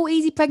simple,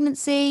 easy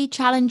pregnancy,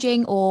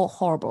 challenging, or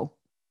horrible?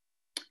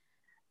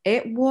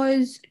 It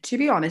was, to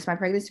be honest, my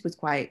pregnancy was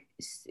quite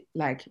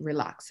like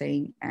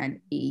relaxing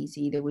and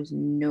easy. There was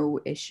no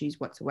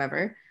issues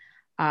whatsoever.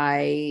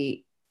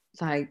 I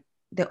like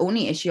the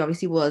only issue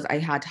obviously was I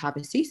had to have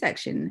a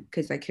C-section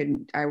because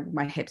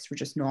my hips were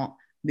just not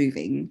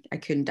moving. I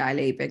couldn't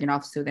dilate big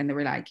enough. So then they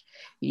were like,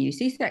 you need a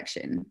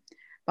C-section.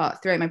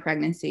 But throughout my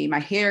pregnancy, my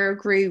hair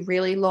grew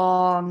really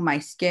long, my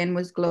skin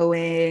was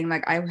glowing,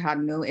 like I had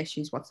no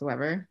issues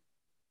whatsoever.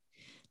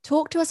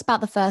 Talk to us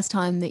about the first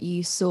time that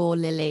you saw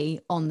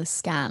Lily on the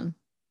scan.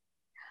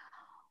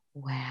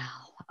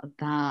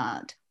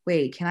 Well,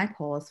 wait, can I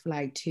pause for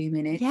like 2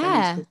 minutes? I need to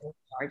Yeah. go to the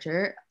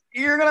charger.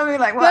 You're gonna be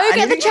like, what? Go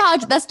get the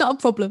charge. That's not a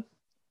problem.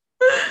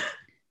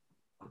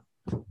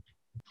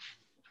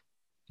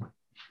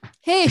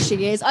 Here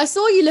she is. I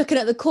saw you looking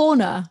at the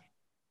corner.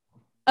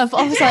 I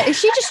was like, is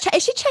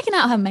she checking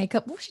out her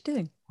makeup? What's she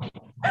doing?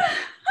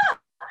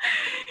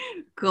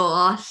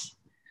 Gosh.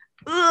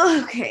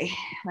 Okay,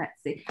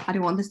 let's see. I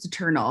don't want this to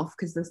turn off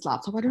because this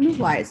laptop, I don't know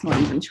why it's not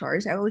even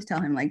charged. I always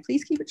tell him, like,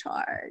 please keep it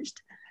charged.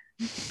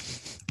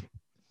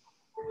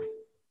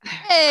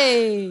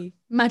 Hey,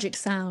 magic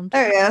sound.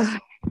 There we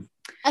go.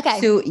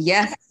 Okay. So,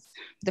 yes,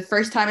 the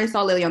first time I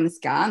saw Lily on the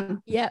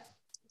scan, Yep.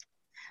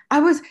 I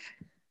wasn't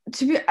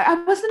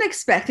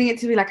expecting it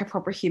to be like a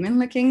proper human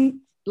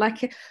looking,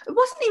 like it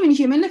wasn't even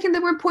human looking. They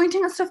were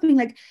pointing at stuff being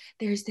like,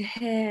 there's the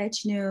head,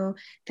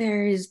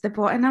 there's the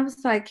body. And I was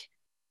like,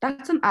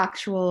 that's an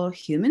actual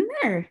human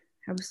there.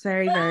 I was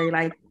very, very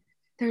like,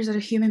 there's a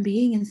human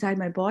being inside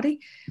my body.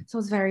 So I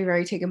was very,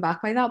 very taken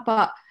back by that.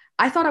 But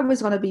I thought I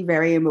was going to be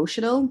very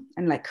emotional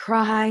and like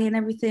cry and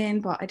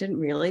everything, but I didn't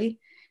really.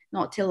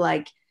 Not till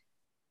like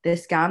the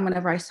scan,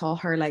 whenever I saw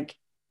her like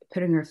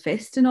putting her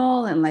fist and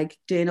all and like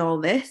doing all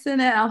this in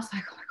it, I was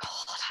like, oh my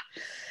God.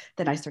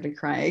 Then I started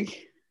crying.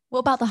 What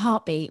about the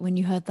heartbeat when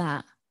you heard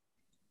that?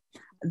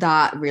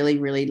 That really,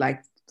 really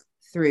like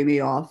threw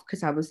me off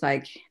because I was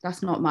like,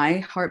 that's not my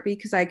heartbeat,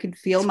 because I could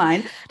feel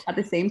mine at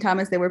the same time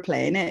as they were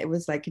playing it. It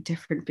was like a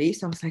different beat.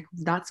 So I was like,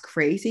 that's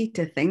crazy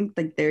to think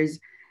like there's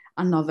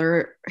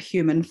another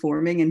human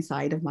forming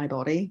inside of my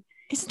body.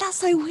 Isn't that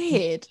so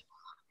weird?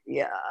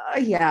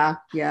 Yeah.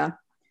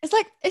 It's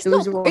like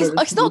Those are one of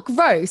the it's not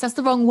gross. That's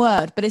the wrong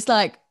word, but it's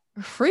like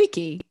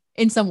freaky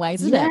in some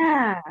ways, isn't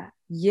it?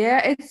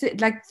 Yeah, it's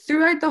like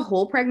throughout the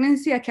whole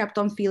pregnancy, I kept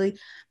on feeling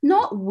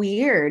not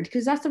weird,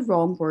 because that's the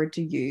wrong word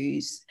to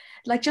use.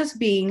 Like just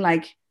being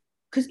like,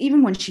 because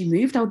even when she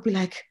moved, I would be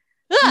like,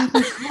 oh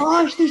my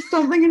gosh, there's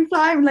something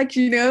inside, like,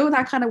 you know,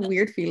 that kind of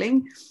weird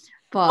feeling.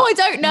 But Oh, I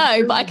don't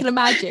know, but I can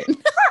imagine.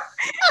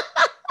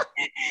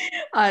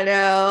 I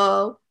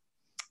know.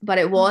 But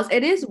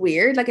it is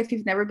weird. Like if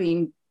you've never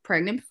been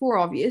pregnant before,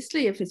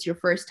 obviously, if it's your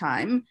first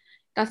time,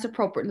 that's a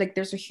proper, like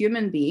there's a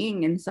human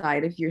being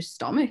inside of your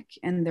stomach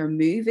and they're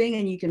moving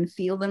and you can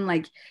feel them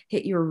like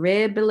hit your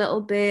rib a little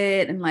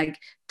bit and like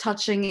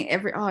touching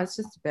it's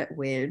just a bit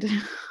weird.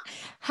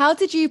 How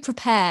did you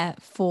prepare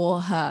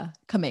for her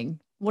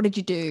coming? What did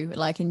you do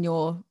like in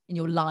your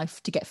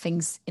life to get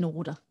things in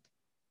order?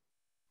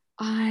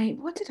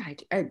 What did I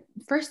do?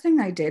 First thing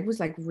I did was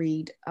like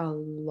read a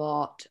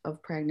lot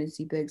of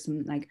pregnancy books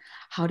and like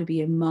how to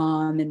be a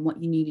mom and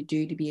what you need to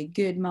do to be a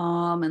good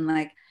mom, and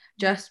like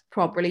just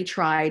properly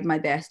tried my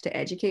best to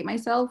educate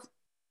myself,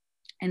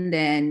 and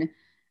then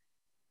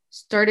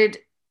started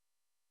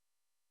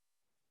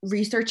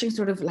researching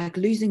sort of like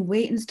losing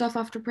weight and stuff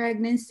after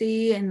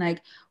pregnancy and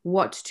like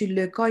what to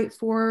look out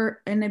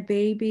for in a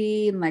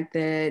baby and like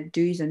the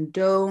do's and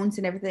don'ts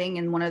and everything.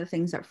 And one of the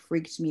things that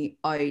freaked me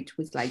out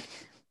was like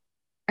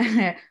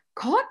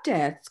cot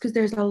deaths, because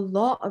there's a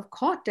lot of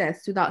cot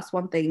deaths. So that's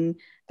one thing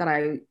that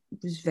I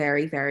was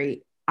very,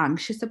 very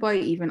anxious about.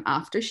 Even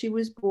after she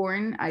was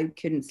born, I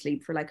couldn't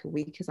sleep for like a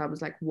week because I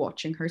was like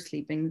watching her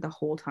sleeping the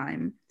whole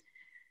time.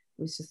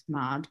 It was just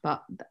mad.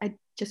 But I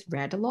just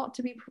read a lot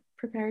to be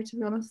prepared, to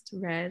be honest.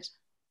 Read.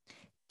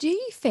 Do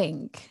you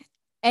think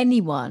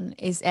anyone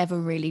is ever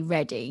really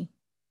ready?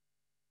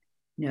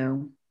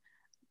 No,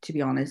 to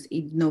be honest,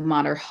 no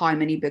matter how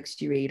many books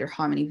you read or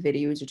how many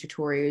videos or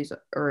tutorials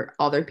or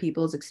other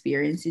people's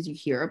experiences you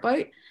hear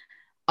about,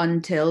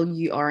 until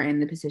you are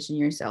in the position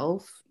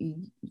yourself,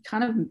 you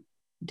kind of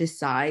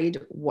decide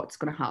what's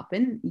going to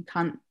happen. You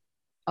can't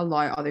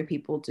allow other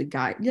people to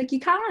guide, like you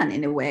can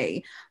in a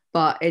way,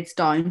 but it's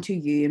down to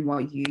you and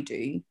what you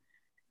do.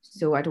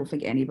 So I don't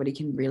think anybody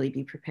can really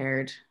be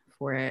prepared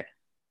for it.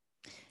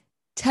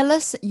 Tell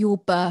us your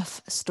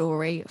birth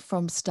story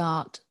from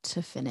start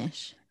to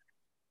finish.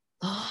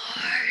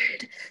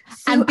 Lord.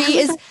 So And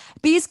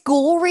be as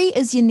gory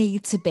as you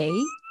need to be.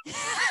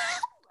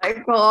 My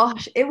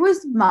gosh, it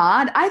was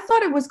mad. I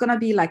thought it was gonna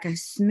be like a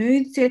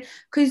smooth,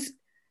 because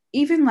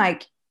even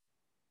like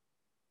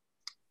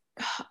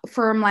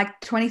from like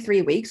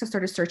 23 weeks, I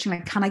started searching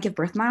like, can I give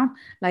birth now?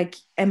 Like,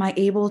 am I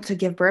able to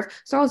give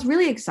birth? So I was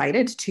really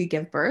excited to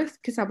give birth,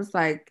 because I was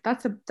like,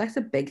 that's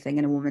a big thing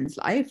in a woman's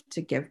life,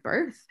 to give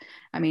birth.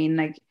 I mean,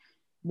 like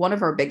one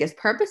of our biggest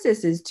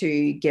purposes is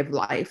to give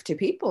life to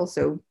people.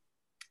 So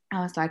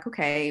I was like,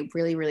 okay,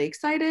 really, really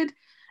excited.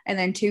 And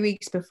then 2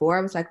 weeks before,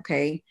 I was like,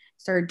 okay,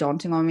 started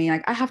daunting on me.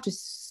 Like, I have to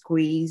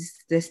squeeze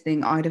this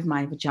thing out of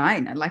my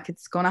vagina. Like,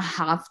 it's going to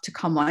have to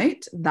come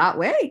out that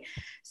way.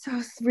 So I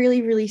was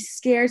really, really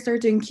scared.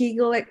 Started doing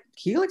Kegel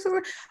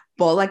exercises,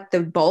 but like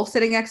the ball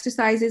sitting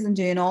exercises and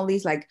doing all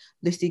these like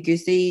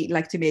loosey-goosey,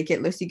 like to make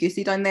it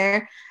loosey-goosey down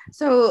there.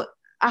 So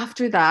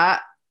after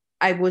that,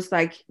 I was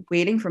like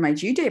waiting for my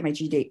due date. My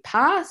due date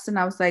passed. And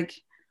I was like,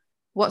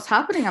 what's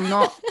happening? I'm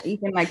not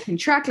even like in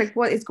track. Like,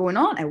 what is going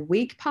on? A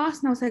week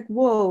passed and I was like,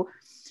 whoa.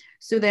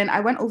 So then I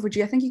went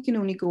overdue. I think you can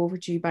only go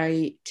overdue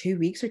by 2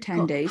 weeks or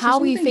 10 days. How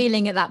were you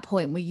feeling at that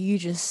point? Were you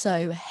just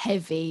so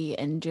heavy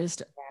and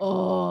just,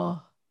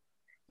 oh.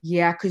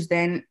 Yeah, because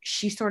then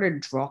she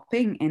started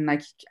dropping and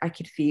like I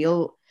could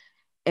feel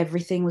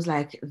everything was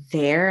like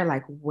there,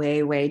 like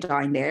way, way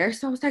down there.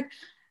 So I was like,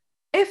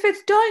 if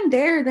it's down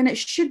there, then it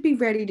should be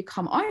ready to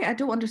come out. I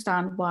don't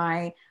understand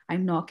why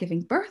I'm not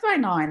giving birth right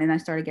now. And then I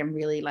started getting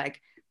really like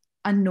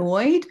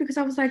annoyed, because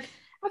I was like,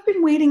 I've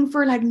been waiting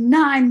for like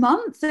 9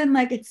 months and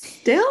like it's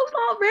still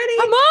not ready.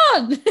 Come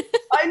on.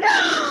 I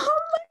know.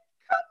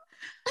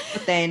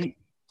 But then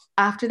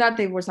after that,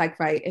 they was like,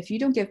 right, if you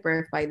don't give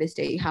birth by this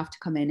day, you have to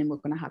come in and we're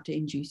going to have to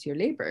induce your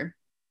labor.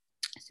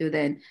 So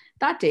then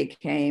that day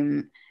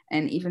came.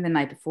 And even the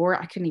night before,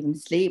 I couldn't even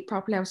sleep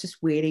properly. I was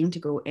just waiting to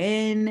go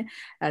in.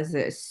 As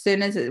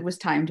soon as it was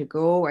time to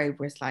go, I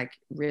was like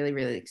really,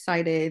 really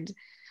excited.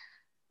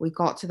 We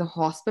got to the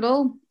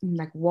hospital, and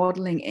like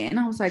waddling in.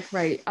 I was like,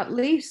 right, at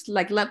least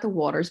like let the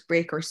waters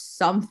break or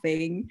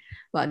something.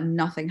 But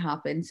nothing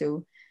happened.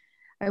 So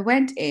I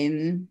went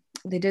in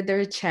they did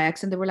their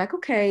checks and they were like,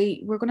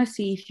 okay, we're gonna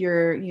see if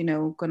you're,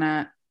 we're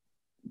gonna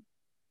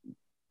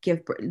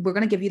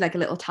give you like a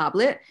little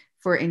tablet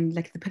for in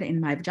like to put it in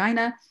my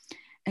vagina,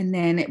 and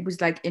then it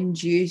was like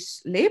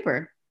induce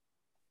labor.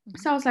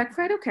 So I was like,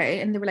 right,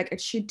 okay. And they were like,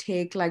 it should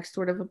take like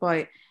sort of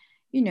about,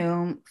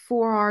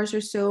 4 hours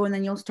or so, and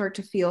then you'll start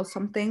to feel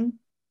something.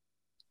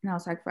 And I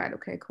was like, right,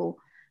 okay, cool.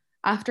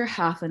 After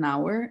half an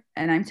hour,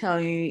 and I'm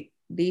telling you,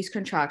 these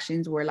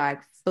contractions were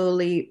like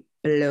fully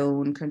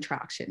blown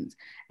contractions.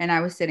 And I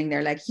was sitting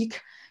there like,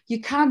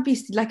 you can't be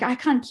like, I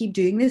can't keep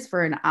doing this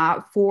for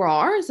 4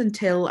 hours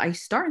until I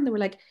start. And they were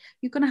like,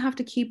 you're gonna have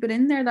to keep it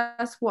in there.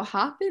 That's what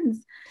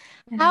happens.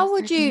 And How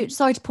would you,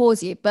 sorry to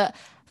pause you, but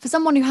for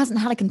someone who hasn't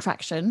had a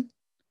contraction,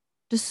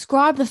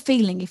 describe the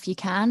feeling if you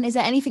can. Is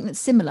there anything that's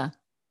similar?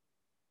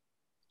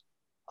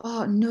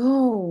 Oh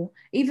no.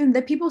 Even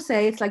the people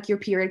say it's like your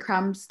period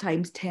cramps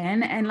times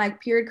 10, and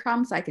like period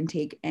cramps I can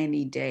take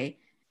any day.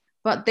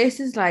 But this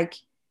is like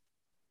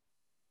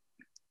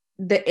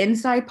the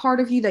inside part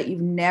of you that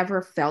you've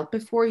never felt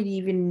before, you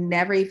even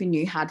never even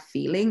knew had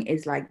feeling,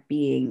 is like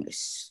being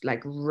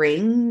like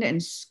ringed and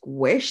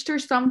squished or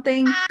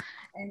something.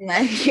 And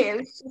like it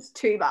was just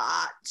too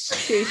much.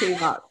 Too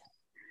much.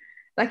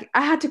 Like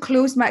I had to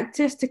close my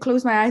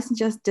eyes and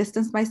just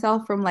distance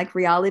myself from like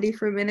reality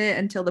for a minute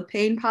until the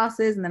pain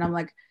passes, and then I'm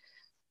like,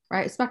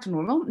 right, it's back to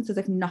normal. It's as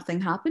if nothing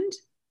happened.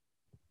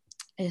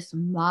 It's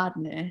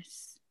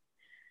madness.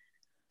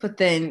 But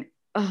then,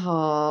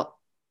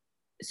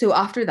 so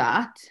after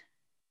that,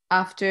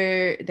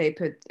 after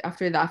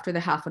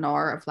the half an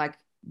hour of like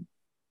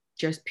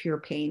just pure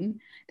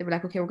pain, they were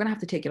like, okay, we're gonna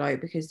have to take it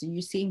out because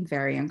you seem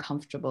very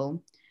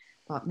uncomfortable.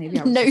 But maybe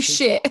I was no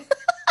shit.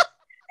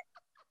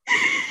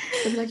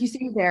 They were like, you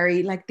seem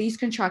very like these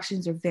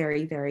contractions are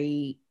very,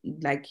 very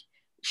like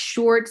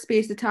short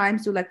space of time.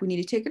 So like we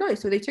need to take it out.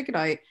 So they took it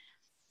out,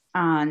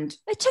 and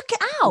they took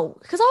it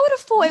out because I would have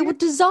thought it would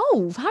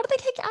dissolve. How did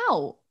they take it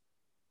out?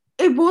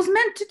 It was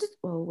meant to.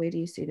 Wait do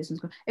you see this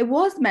one's going? It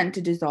was meant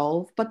to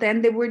dissolve, but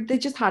then they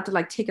just had to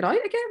like take it out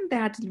again. They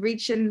had to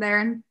reach in there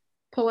and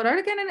pull it out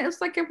again, and it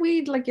was like a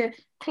weird, like a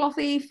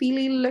clothy,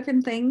 feely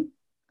looking thing.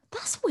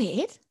 That's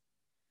weird.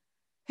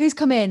 Who's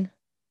come in?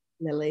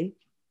 Lily.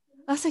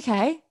 That's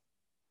okay.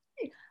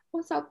 Hey,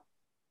 what's up?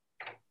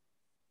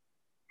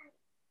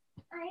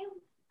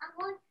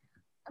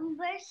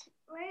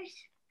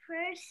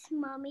 Where's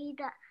mommy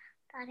that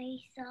I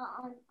saw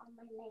on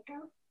my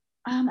Lego?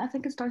 I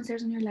think it's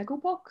downstairs in your Lego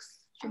box.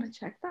 Do you want to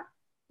check that?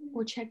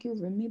 Or check your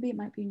room? Maybe it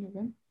might be in your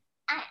room.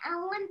 I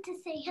want to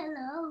say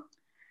hello.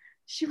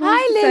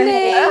 Hi,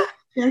 Lily.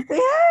 Say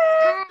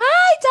hi.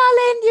 Hi,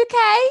 darling. You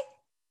okay?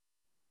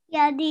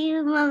 Yeah, do you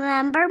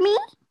remember me?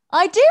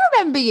 I do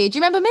remember you. Do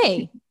you remember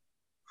me?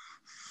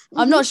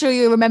 I'm not sure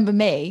you remember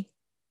me.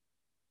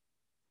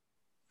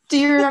 Do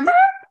you remember?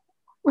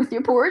 With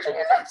your porridge on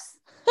your lips?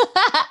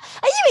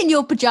 Are you in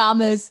your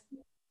pajamas?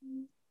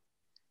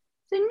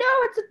 So no,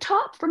 it's a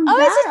top from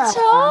Zara. It's a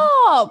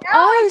top.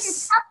 No,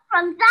 it's a top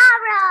from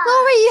Zara.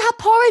 Sorry, you had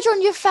porridge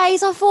on your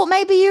face. I thought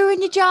maybe you were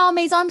in your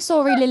jammies. I'm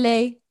sorry,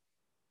 Lily.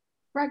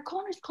 Right,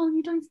 Connor's calling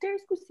you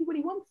downstairs. Go see what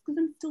he wants because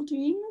I'm still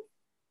doing this.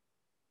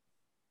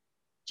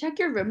 Check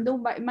your room,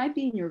 though. It might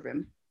be in your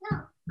room. No,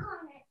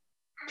 Connor.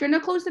 Do you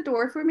want to close the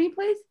door for me,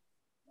 please?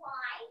 Why?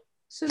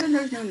 So then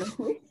there's no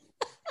noise.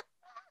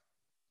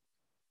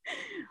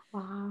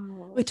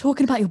 Wow. We're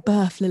talking about your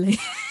birth, Lily.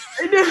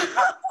 I know.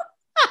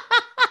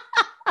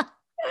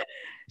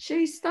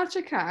 She's such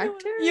a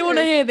character. You want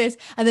to hear this?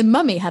 And then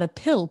Mummy had a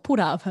pill pulled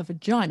out of her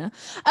vagina.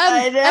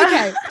 I know.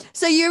 Okay,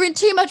 so you're in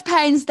too much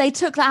pain. So they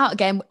took that out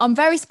again. I'm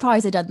very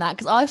surprised they done that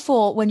because I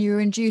thought when you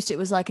were induced, it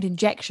was like an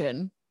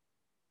injection.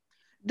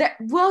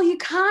 Well, you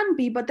can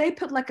be, but they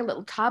put like a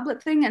little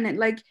tablet thing, and it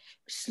like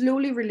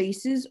slowly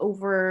releases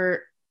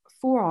over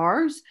 4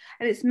 hours,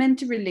 and it's meant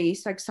to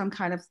release like some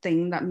kind of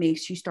thing that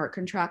makes you start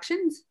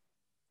contractions.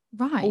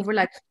 Right. Over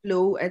like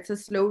slow. It's a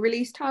slow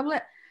release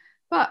tablet,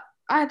 but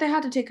they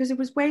had to take because it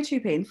was way too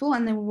painful.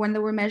 And then when they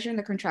were measuring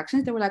the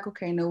contractions, they were like,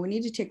 okay, no, we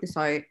need to take this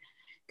out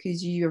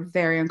because you're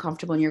very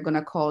uncomfortable and you're going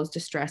to cause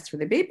distress for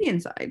the baby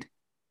inside.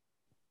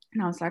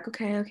 And I was like,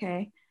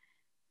 okay.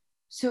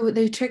 So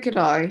they took it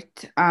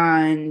out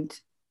and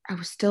I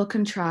was still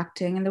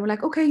contracting, and they were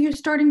like, okay, you're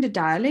starting to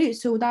dilate.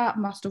 So that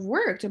must have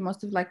worked. It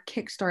must have like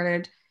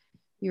kickstarted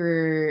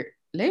your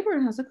labor.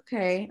 And I was like,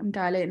 okay, I'm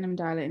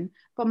dilating.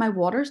 But my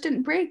waters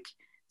didn't break.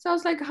 So I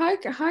was like, how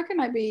can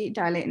I be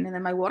dilating? And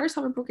then my waters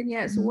haven't broken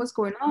yet. So what's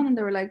going on? And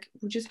they were like,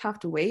 we just have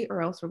to wait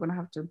or else we're going to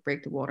have to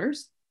break the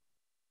waters.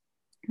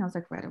 And I was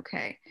like, right,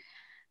 okay.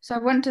 So I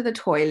went to the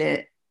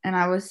toilet and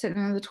I was sitting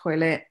in the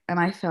toilet and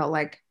I felt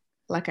like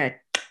a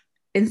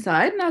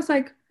inside. And I was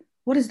like,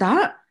 what is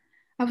that?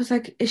 I was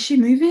like, is she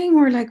moving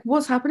or like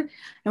what's happening?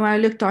 And when I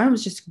looked down, it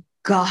was just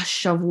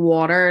gush of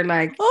water.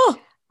 Like, I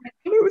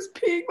was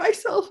peeing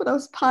myself and I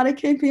was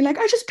panicking, being like,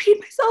 I just peed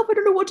myself. I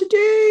don't know what to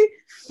do.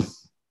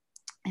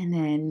 And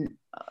then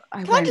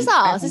Can I just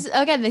ask?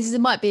 This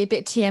might be a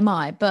bit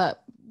TMI,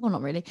 but well,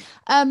 not really.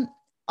 I've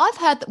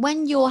heard that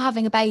when you're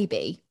having a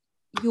baby,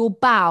 your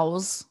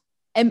bowels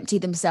empty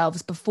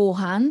themselves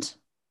beforehand.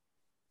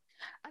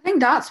 I think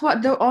that's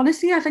what, though,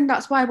 honestly, I think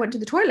that's why I went to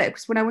the toilet.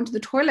 Because when I went to the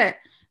toilet,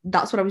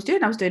 that's what I was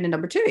doing. I was doing a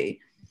number two.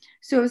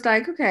 So I was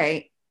like,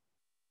 okay,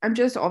 I'm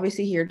just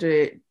obviously here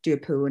to do a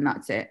poo and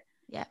that's it.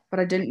 Yeah. But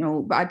I didn't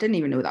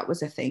even know that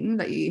was a thing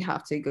that you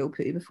have to go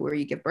poo before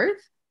you give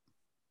birth.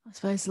 I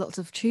suppose lots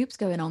of tubes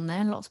going on there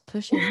and lots of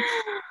pushing.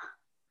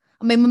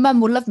 I mean, my mum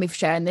will love me for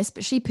sharing this,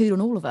 but she pooed on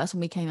all of us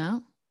when we came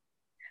out.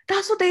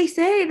 That's what they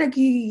say. Like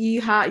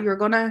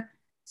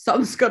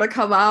something's gonna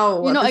come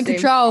out. You're not in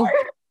control.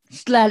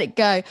 Just let it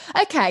go.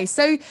 Okay,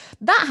 so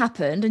that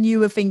happened and you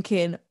were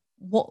thinking,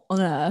 what on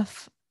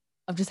earth?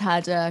 I've just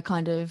had a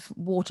kind of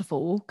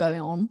waterfall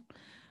going on.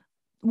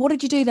 What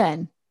did you do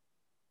then?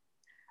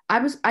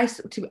 I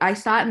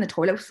sat in the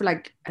toilet for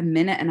like a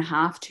minute and a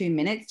half, 2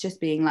 minutes,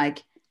 just being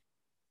like,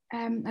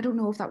 I don't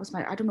know if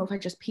I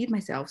just peed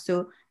myself.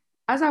 So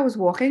as I was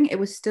walking, it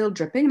was still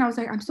dripping and I was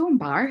like, I'm so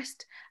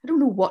embarrassed. I don't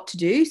know what to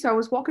do. So I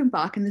was walking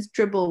back and this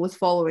dribble was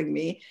following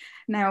me.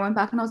 Now I went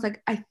back and I was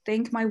like, I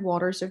think my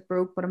waters have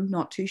broke, but I'm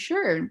not too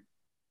sure. And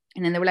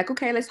then they were like,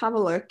 okay, let's have a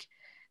look.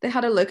 They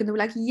had a look and they were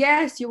like,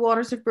 yes, your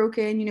waters have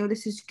broken.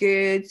 This is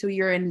good. So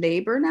you're in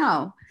labor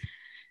now.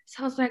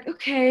 So I was like,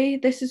 okay,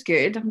 this is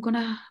good. I'm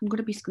gonna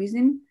be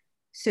squeezing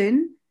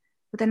soon.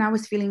 But then I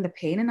was feeling the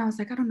pain and I was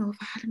like, I don't know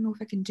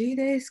if I can do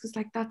this, because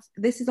like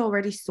this is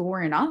already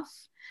sore enough.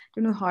 I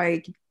don't know how I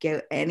could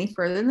get any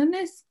further than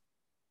this.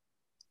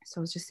 So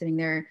I was just sitting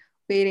there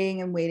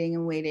waiting and waiting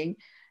and waiting,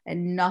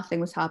 and nothing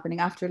was happening.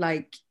 After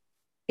like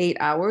 8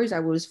 hours, I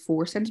was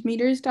 4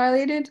 centimeters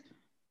dilated.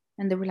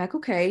 And they were like,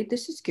 okay,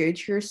 this is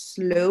good. You're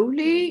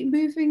slowly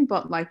moving,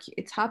 but like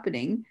it's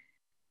happening.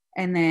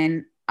 And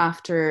then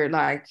after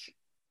like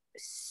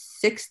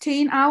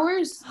 16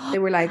 hours, they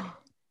were like,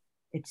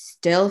 it's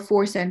still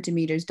 4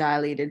 centimeters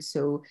dilated.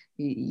 So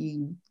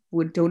you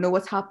don't know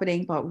what's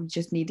happening, but we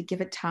just need to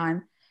give it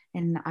time.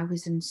 And I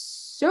was in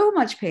so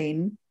much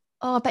pain.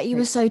 Oh, I bet you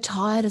were so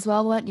tired as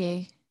well, weren't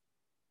you?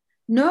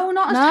 No,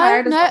 not as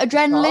tired as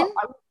adrenaline.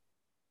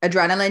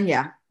 Adrenaline,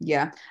 yeah.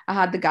 Yeah. I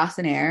had the gas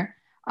and air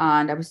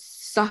and I was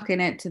sucking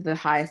it to the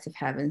highest of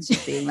heavens,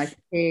 just being like,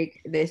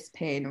 take this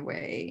pain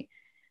away.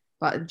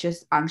 But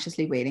just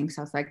anxiously waiting.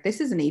 So I was like,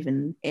 this isn't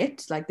even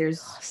it. Like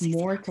there's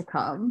more to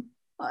come.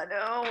 I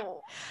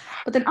know.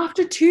 But then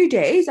after 2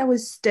 days, I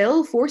was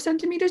still 4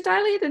 centimeters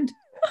dilated.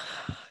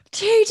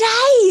 2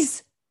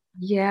 days?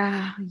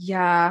 Yeah.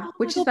 Oh,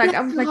 which is like, I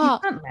was like, you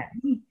can't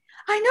let me.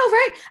 I know,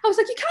 right? I was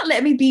like, you can't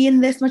let me be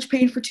in this much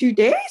pain for 2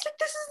 days. Like,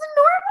 this isn't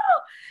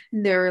normal.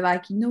 And they were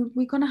like, no,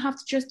 we're going to have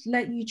to just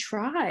let you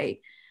try.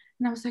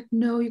 And I was like,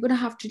 no, you're going to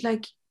have to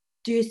like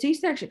do a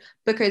C-section.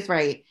 Because,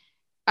 right,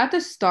 at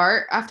the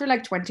start, after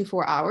like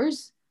 24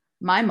 hours,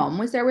 my mom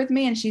was there with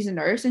me and she's a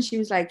nurse. And she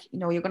was like,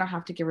 you're going to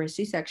have to give her a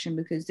C-section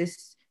because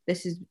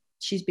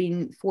she's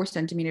been 4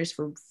 centimeters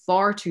for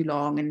far too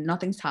long and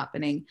nothing's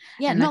happening.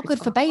 Yeah, and not good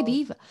for baby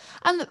either.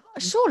 And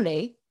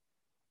surely,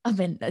 I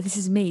mean, this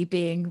is me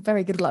being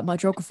very good at like my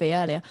geography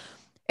earlier.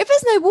 If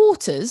there's no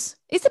waters,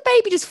 is the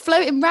baby just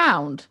floating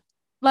round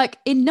like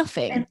in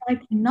nothing? And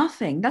like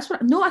nothing. That's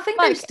what. No, I think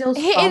like, there's still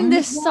hitting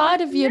the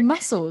side of your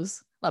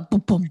muscles, like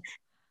boom, boom.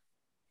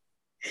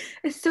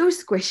 It's so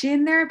squishy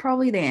in there.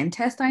 Probably the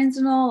intestines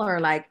and all are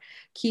like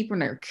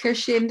keeping her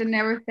cushioned and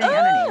everything. I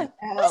don't even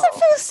know. It doesn't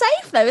feel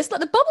safe though. It's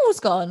like the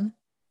bubble's gone.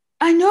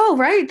 I know,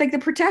 right? Like the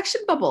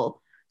protection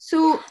bubble.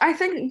 So I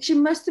think she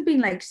must have been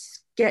like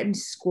getting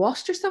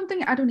squashed or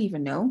something. I don't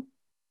even know.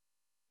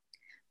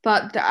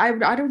 But I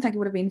don't think it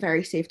would have been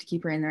very safe to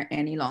keep her in there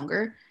any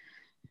longer.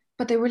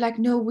 But they were like,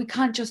 no, we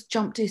can't just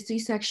jump to a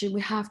C-section.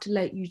 We have to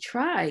let you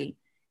try.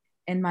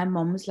 And my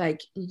mom was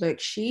like, look,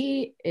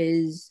 she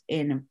is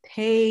in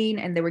pain.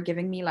 And they were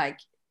giving me like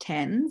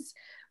TENS,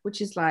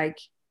 which is like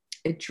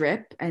a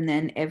drip. And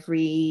then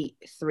every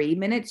 3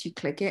 minutes you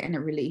click it and it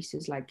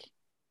releases like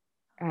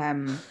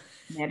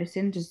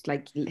medicine, just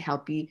like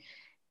help you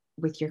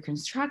with your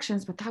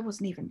contractions. But that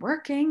wasn't even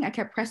working. I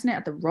kept pressing it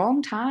at the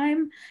wrong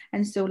time.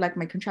 And so like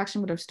my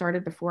contraction would have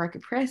started before I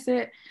could press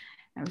it.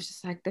 I was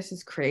just like, this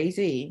is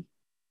crazy.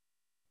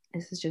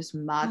 This is just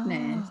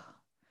madness.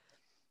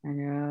 I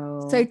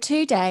know. So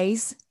 2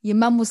 days, your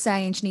mum was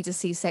saying she needs a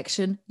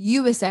C-section.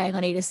 You were saying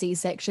I need a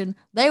C-section.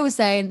 They were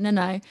saying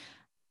no.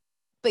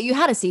 But you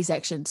had a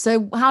C-section.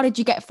 So how did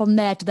you get from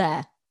there to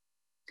there?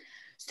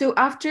 So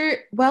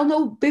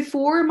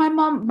before my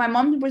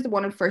mom was the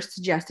one who first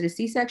suggested a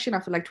C-section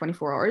after like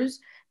 24 hours.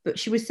 But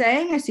she was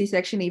saying a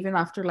C-section even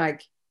after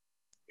like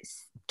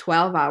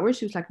 12 hours.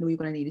 She was like, no, you're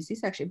going to need a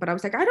C-section. But I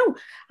was like, I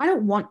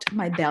don't want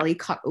my belly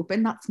cut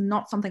open. That's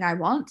not something I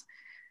want.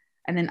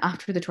 And then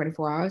after the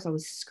 24 hours, I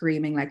was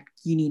screaming like,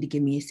 you need to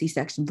give me a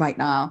C-section right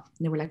now.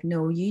 And they were like,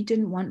 no, you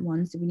didn't want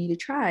one, so we need to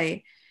try.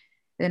 And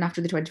then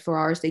after the 24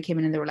 hours, they came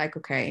in and they were like,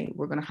 okay,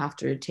 we're going to have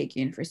to take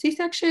you in for a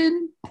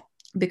C-section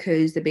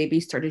because the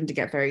baby's starting to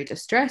get very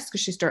distressed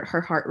because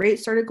her heart rate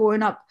started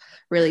going up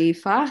really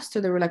fast.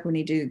 So they were like, we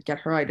need to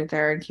get her out of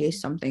there in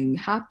case something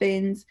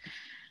happens.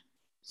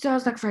 So I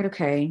was like, right,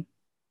 okay.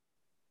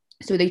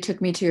 So they took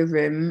me to a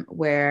room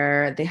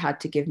where they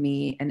had to give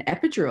me an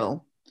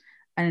epidural.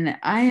 And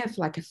I have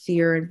like a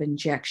fear of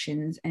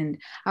injections,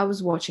 and I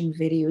was watching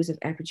videos of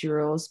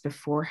epidurals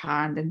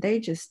beforehand, and they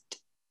just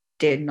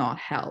did not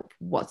help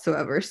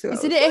whatsoever. So I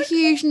Isn't was it a like,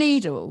 huge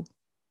needle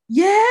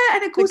yeah,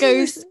 and it that goes in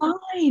your goes?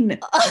 spine.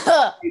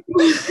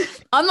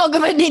 I'm not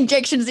giving any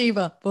injections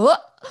either.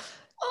 What?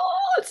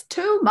 Oh, it's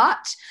too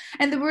much.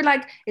 And they were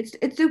like, it's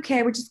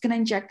okay, we're just gonna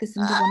inject this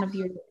into one of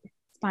your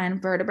spine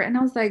vertebrae. And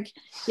I was like,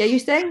 yeah, you're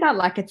saying that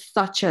like it's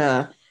such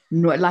a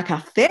like a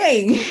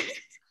thing.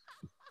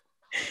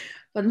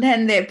 But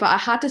I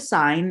had to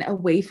sign a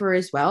waiver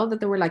as well that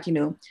they were like,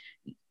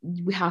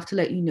 we have to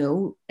let you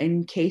know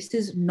in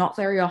cases, not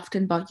very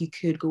often, but you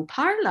could go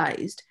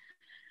paralyzed.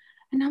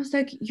 And I was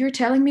like, you're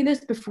telling me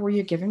this before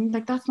you're giving,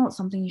 like, that's not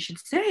something you should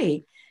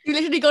say. You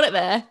literally got it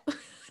there,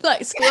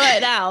 like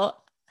squirted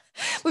out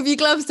with your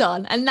gloves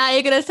on, and now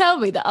you're going to tell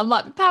me that I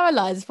might be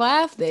paralysed if I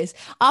have this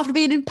after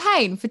being in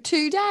pain for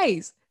 2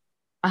 days.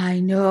 I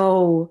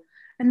know.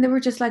 And they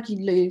were just like,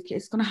 Luke,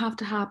 it's going to have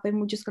to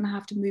happen. We're just going to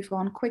have to move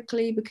on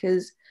quickly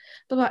because,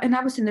 and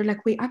I was in there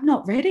like, wait, I'm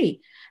not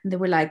ready. And they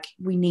were like,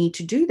 we need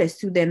to do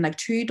this. So then like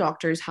 2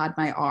 doctors had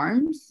my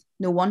arms.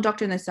 No, one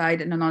doctor on this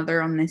side and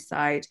another on this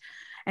side.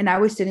 And I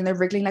was sitting there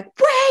wriggling like,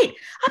 wait,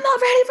 I'm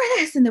not ready for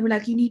this. And they were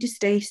like, you need to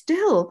stay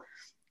still.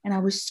 And I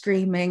was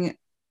screaming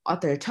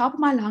at the top of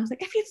my lungs,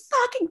 like, if you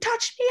fucking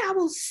touch me, I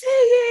will sue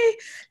you.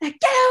 Like,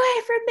 get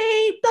away from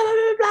me, blah, blah,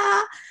 blah,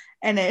 blah.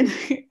 And then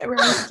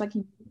everyone was just like,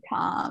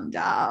 calm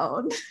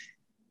down.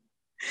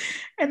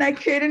 And I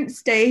couldn't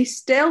stay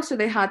still. So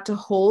they had to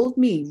hold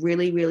me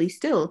really, really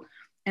still.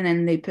 And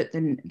then they put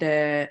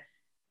the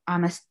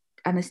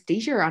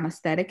anesthesia or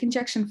anesthetic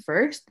injection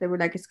first. They were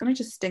like, it's going to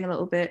just sting a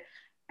little bit.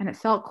 And it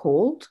felt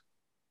cold.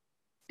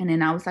 And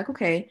then I was like,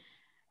 okay.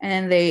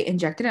 And they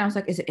injected it. I was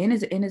like, is it in?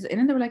 Is it in? Is it in?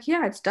 And they were like,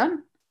 yeah, it's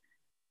done.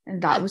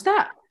 And that was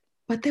that.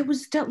 But there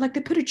was still, like, they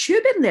put a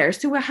tube in there.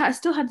 So I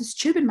still had this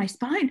tube in my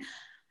spine.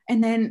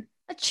 And then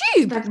a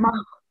tube? Like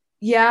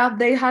yeah,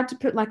 they had to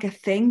put like a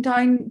thing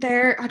down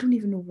there. I don't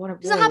even know what it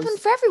was. Does that happen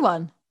for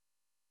everyone?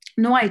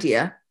 No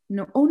idea.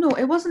 No. Oh, no,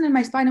 it wasn't in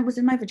my spine. It was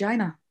in my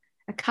vagina.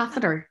 A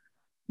catheter,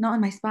 not in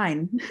my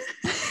spine.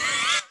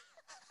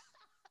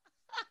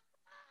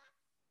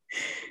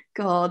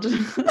 God.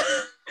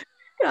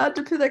 I had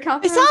to put the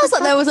catheter. It sounds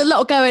like there was a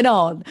lot going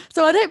on.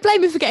 So I don't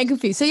blame you for getting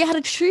confused. So you had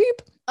a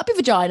tube up your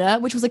vagina,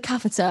 which was a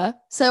catheter.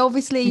 So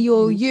obviously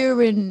your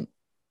urinary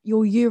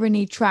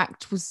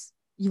tract,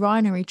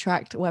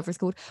 or whatever it's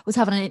called, was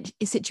having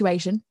a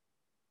situation.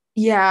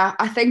 Yeah,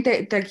 I think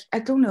that I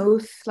don't know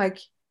if I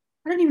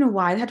don't even know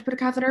why they had to put a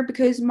catheter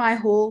because my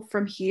hole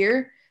from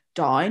here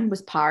down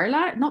was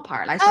paralyzed. Not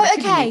paralyzed. Oh,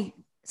 okay.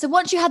 So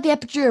once you had the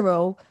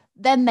epidural,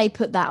 then they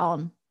put that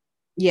on.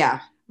 Yeah.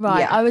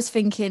 Right. Yeah. I was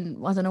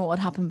thinking, I don't know what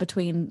had happened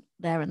between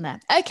there and there.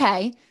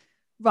 Okay.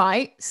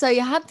 Right. So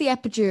you had the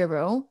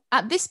epidural.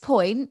 At this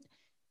point,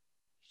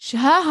 her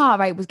heart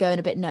rate was going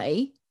a bit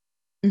nutty.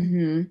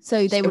 Mm-hmm.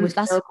 So they were. Did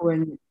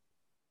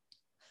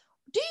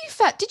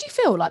you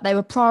feel like they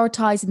were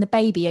prioritizing the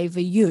baby over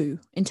you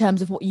in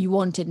terms of what you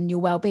wanted and your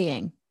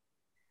well-being?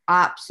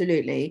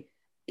 Absolutely.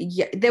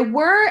 Yeah, they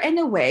were in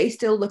a way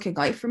still looking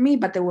out for me,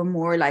 but they were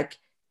more like,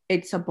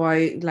 it's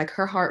about like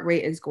her heart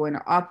rate is going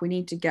up. We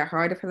need to get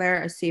her out of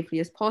there as safely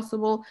as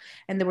possible.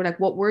 And they were like,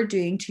 what we're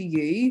doing to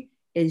you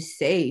is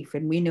safe,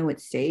 and we know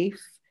it's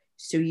safe.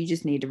 So you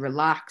just need to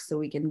relax so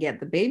we can get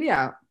the baby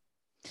out.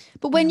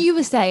 But when you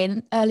were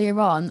saying earlier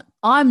on,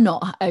 I'm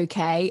not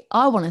okay,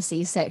 I want a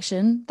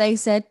C-section, they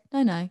said,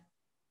 no.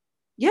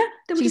 Yeah,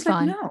 they were She's just like,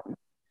 fine. no.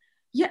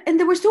 Yeah, and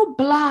they were so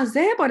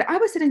blasé about it. I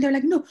was sitting there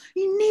like, no,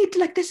 you need,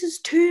 like, this is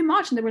too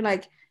much. And they were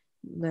like,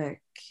 look,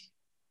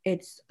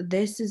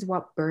 this is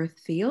what birth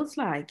feels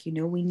like.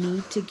 We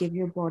need to give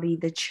your body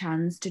the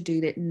chance to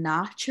do that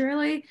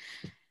naturally.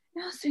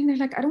 And I was sitting there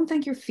like, I don't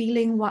think you're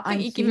feeling what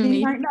I'm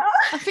feeling right now.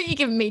 I think you're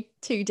giving me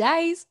 2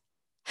 days.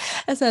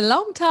 That's a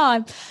long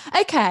time.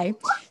 Okay.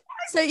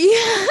 So you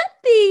had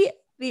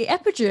the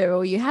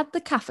epidural, you had the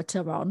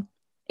catheter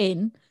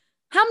in.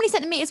 How many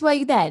centimeters were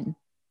you then?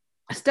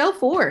 Still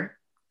 4.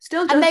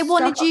 Still just and they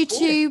wanted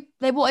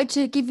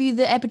to give you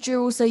the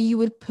epidural so you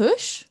would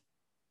push?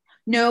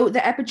 No, the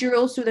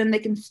epidural so then they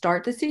can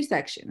start the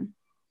C-section.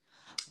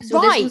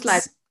 So right. This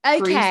was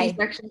like okay.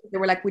 C-section. They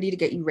were like, we need to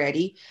get you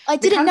ready. I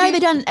didn't know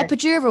they'd done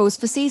epidurals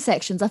for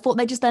C-sections. I thought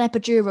they just done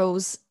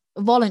epidurals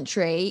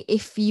voluntary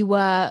if you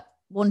were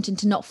wanting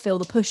to not feel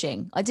the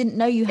pushing. I didn't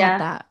know you had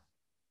that.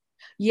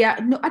 Yeah,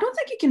 no, I don't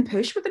think you can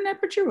push with an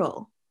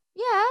epidural.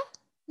 Yeah.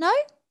 No?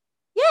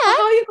 Yeah.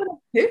 How are you gonna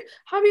push?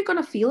 How are you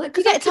gonna feel it?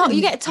 You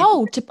get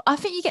told to. I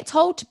think you get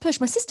told to push.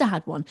 My sister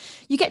had one.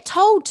 You get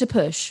told to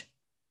push,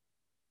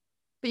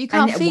 but you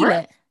can't feel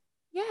it.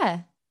 Yeah.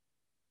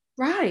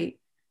 Right.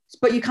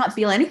 But you can't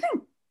feel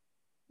anything.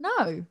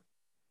 No.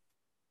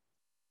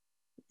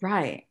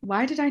 Right.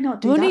 Why did I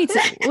not do that?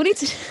 We'll need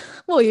to.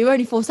 Well, you're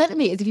only 4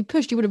 centimeters. If you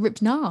pushed, you would have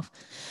ripped in half.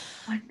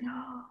 I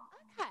know.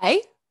 Okay.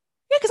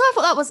 Yeah, because I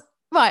thought that was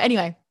right.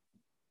 Anyway.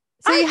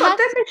 So I thought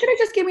that they should have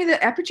just given me the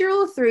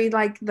epidural through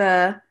like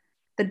the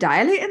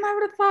dilating. I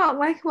would have thought,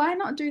 like, why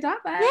not do that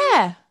then?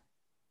 Yeah.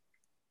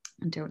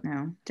 I don't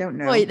know. Don't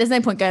know. Well, there's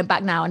no point going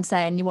back now and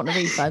saying you want a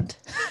refund.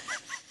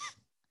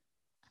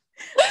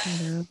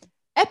 No.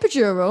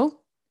 Epidural,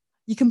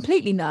 you're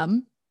completely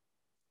numb.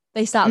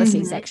 They start the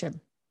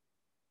C-section.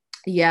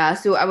 Yeah,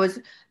 so I was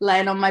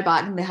laying on my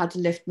back and they had to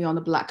lift me on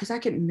the back because I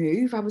couldn't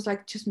move. I was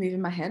like just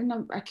moving my head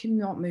and I could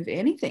not move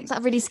anything. Is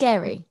that really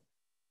scary?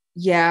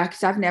 Yeah,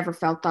 because I've never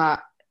felt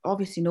that.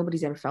 Obviously,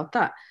 nobody's ever felt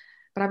that.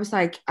 But I was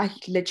like, I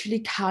literally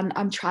can't.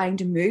 I'm trying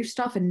to move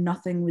stuff and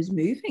nothing was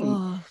moving.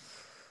 Oh.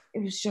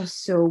 It was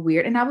just so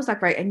weird. And I was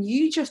like, right, and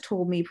you just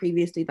told me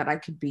previously that I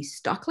could be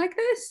stuck like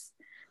this.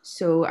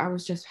 So I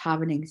was just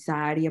having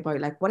anxiety about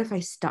like, what if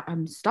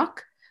I'm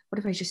stuck? What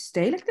if I just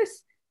stay like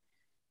this?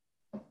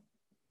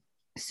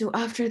 So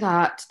after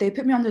that, they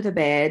put me under the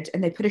bed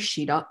and they put a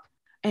sheet up.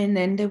 And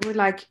then they were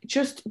like,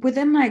 just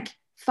within like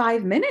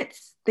 5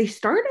 minutes, they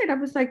started. I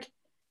was like,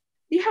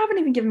 you haven't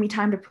even given me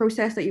time to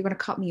process that you're going to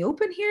cut me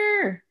open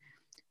here.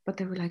 But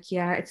they were like,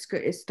 yeah, it's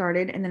good. It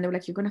started. And then they were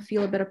like, you're going to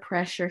feel a bit of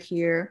pressure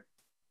here.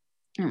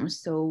 And it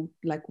was so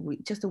like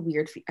just a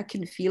weird, I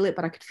couldn't feel it,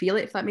 but I could feel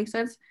it, if that makes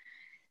sense.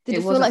 Did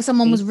it feel like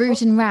someone was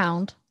rooting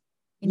round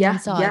in your Yeah,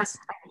 insides?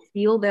 I could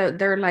feel that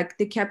they're like,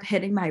 they kept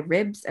hitting my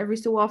ribs every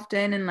so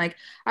often. And like,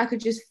 I could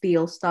just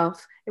feel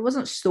stuff. It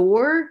wasn't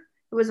sore.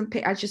 It wasn't,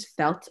 I just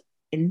felt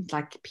in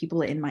like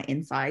people in my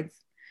insides.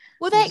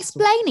 Were they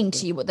explaining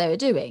to you what they were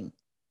doing?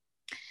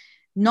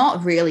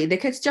 Not really. They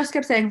just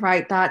kept saying,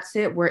 right, that's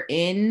it, we're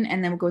in.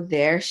 And then we'll go,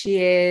 there she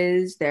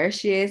is.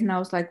 And I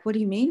was like, what do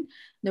you mean?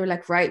 They were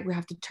like, right, we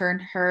have to turn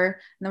her.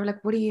 And they were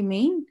like, what do you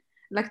mean?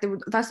 Like,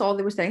 that's all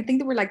they were saying. I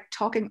think they were like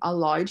talking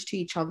aloud to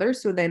each other.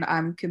 So then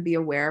I could be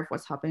aware of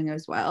what's happening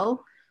as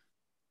well.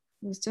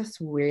 It was just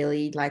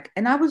really like,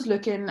 and I was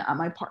looking at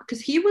my part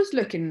because he was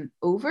looking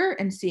over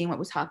and seeing what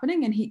was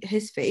happening. And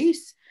his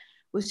face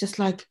was just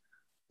like,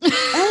 why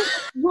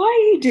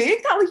are you doing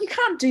that? Like, you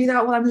can't do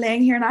that while I'm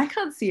laying here and I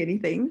can't see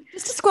anything.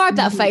 Just describe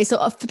that face.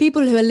 So for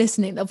people who are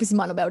listening, obviously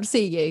might not be able to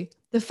see you.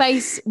 The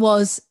face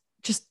was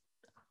just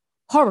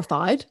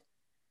horrified.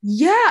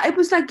 Yeah, it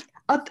was like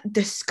a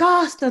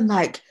disgust and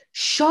like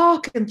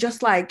shock and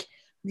just like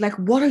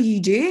what are you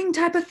doing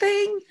type of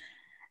thing.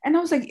 And I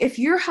was like, if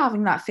you're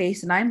having that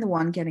face and I'm the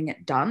one getting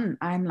it done,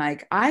 I'm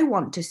like, I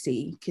want to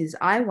see, because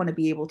I want to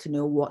be able to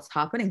know what's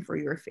happening for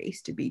your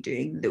face to be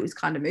doing those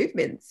kind of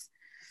movements.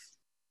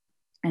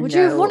 And would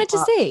you have wanted to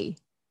see?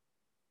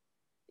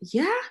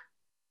 Yeah.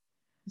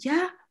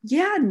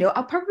 No,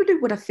 I probably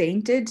would have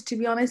fainted, to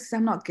be honest, because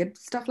I'm not good at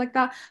stuff like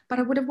that. But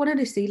I would have wanted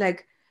to see,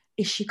 like,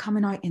 is she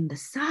coming out in the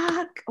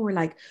sack? Or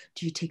like,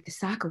 do you take the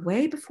sack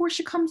away before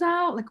she comes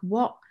out? Like,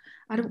 what?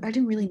 I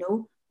didn't really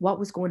know what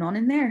was going on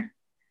in there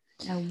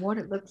and what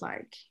it looked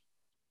like.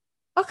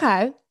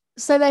 Okay.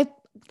 So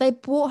they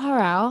brought her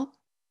out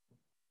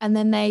and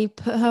then they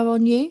put her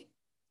on you?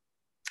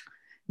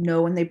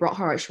 No, when they brought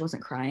her out, she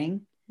wasn't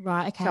crying.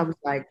 Right, okay. So I was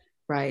like,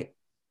 right,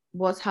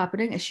 what's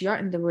happening? Is she out?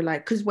 And they were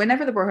like, because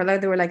whenever they brought her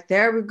out, they were like,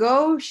 there we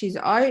go, she's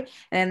out. And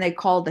then they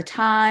called the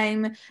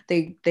time.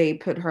 They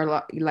put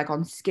her like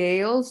on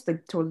scales. They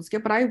told the scale,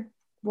 but I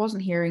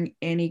wasn't hearing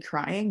any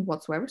crying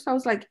whatsoever. So I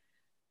was like,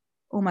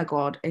 oh my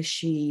God, is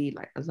she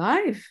like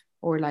alive?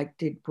 Or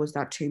like, was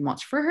that too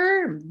much for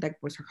her? Like,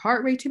 was her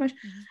heart rate too much?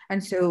 Mm-hmm.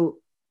 And so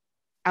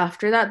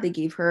after that, they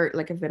gave her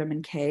like a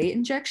vitamin K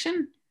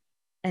injection.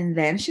 And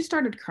then she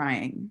started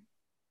crying.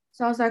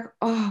 So I was like,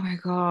 oh my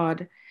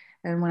God.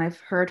 And when I've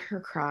heard her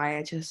cry,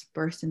 I just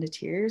burst into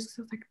tears.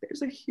 So I was like,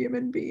 there's a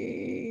human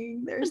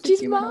being.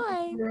 She's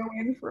mine.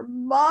 Growing for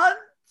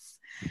months.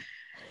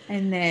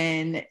 And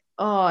then,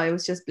 oh, it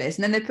was just bliss.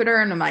 And then they put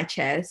her on my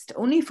chest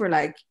only for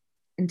like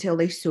until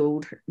they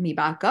sewed me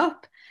back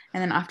up.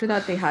 And then after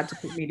that, they had to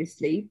put me to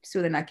sleep.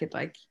 So then I could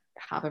like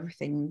have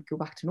everything go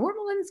back to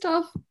normal and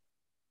stuff.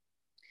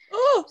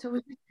 Oh, so it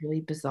was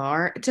really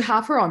bizarre to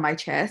have her on my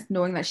chest,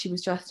 knowing that she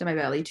was just in my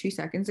belly 2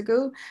 seconds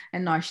ago,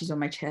 and now she's on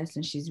my chest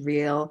and she's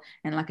real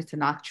and like it's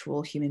an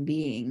actual human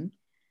being.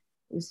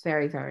 It was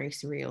very, very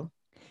surreal.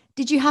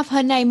 Did you have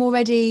her name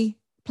already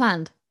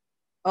planned?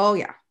 Oh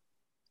yeah.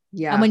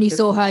 And when you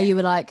saw her, you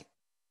were like,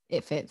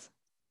 it fits.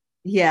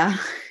 Yeah.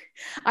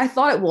 I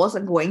thought it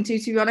wasn't going to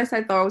be honest.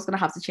 I thought I was going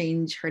to have to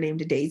change her name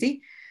to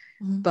Daisy.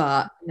 Mm-hmm.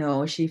 But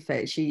no, she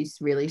fit. She's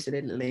really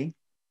suited Lily.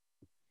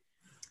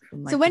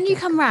 So when you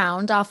come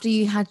round after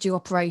you had your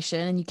operation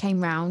and you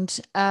came round,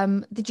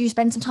 did you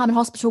spend some time in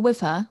hospital with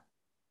her?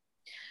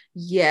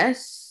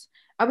 Yes.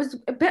 I was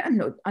a bit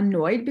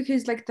annoyed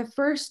because like the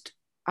first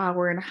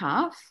hour and a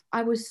half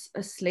I was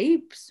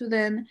asleep. So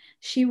then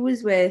she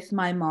was with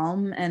my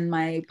mom and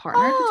my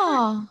partner at the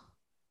time.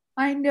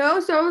 I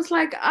know. So I was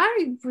like,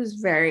 I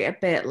was a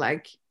bit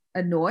like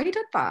annoyed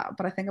at that.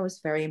 But I think I was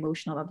very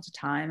emotional at the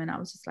time. And I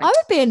was just like, I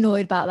would be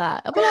annoyed about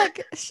that. I'd be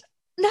like,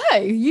 no,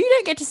 you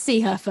don't get to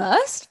see her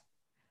first.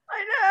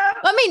 I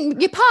know. I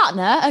mean, your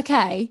partner,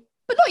 okay,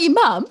 but not your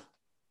mum.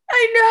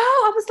 I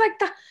know. I was like,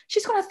 that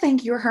she's gonna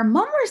think you're her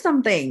mum or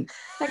something.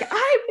 Like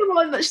I'm the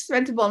one that she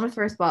went to Bournemouth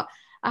first, but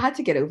I had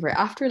to get over it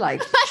after like.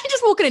 Imagine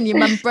just walking in, your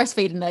mum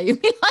breastfeeding her.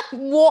 You'd be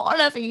like, what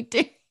on earth are you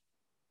doing?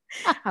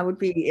 I would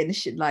be in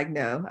shit like,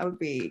 no, I would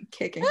be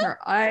kicking her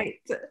out.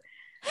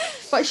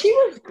 But she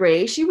was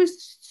great. She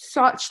was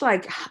such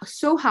like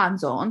so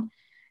hands-on.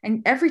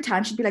 And every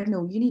time she'd be like,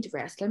 no, you need to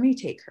rest. Let me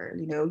take her,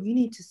 you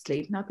need to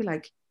sleep. And I'd be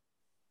like,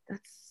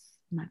 that's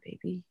my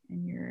baby.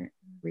 And you're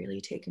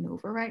really taking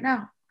over right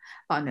now.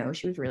 But no,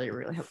 she was really,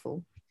 really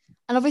helpful.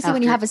 And obviously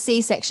when you have a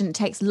C-section, it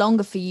takes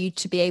longer for you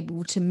to be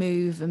able to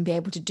move and be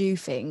able to do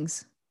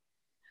things.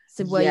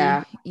 So was it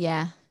a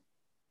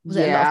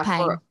lot of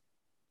pain?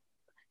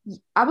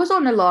 I was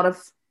on a lot of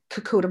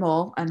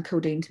cocodamol and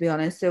codeine, to be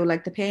honest. So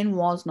like the pain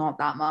was not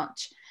that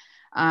much.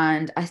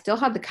 And I still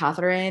had the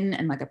catheter in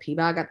and like a pee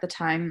bag at the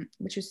time,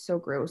 which was so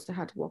gross. I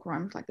had to walk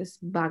around with like this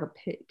bag of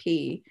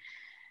pee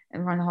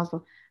around the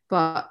hospital.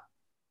 But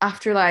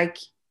after like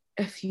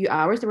a few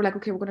hours, they were like,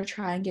 okay, we're going to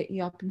try and get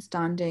you up and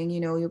standing.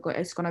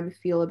 It's going to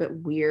feel a bit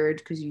weird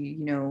because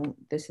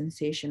the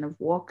sensation of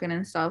walking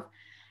and stuff.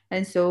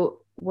 And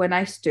so when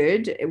I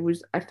stood,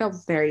 I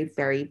felt very,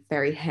 very,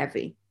 very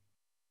heavy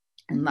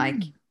and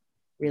like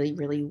really,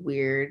 really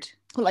weird.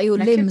 Well, like your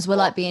limbs were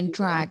like being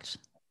dragged.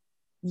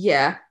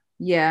 Yeah.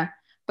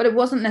 But it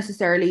wasn't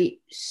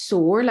necessarily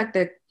sore. Like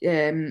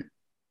the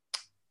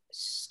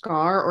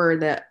scar or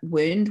the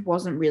wound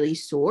wasn't really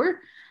sore.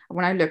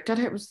 When I looked at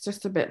it, it was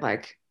just a bit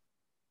like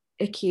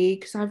icky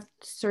because I have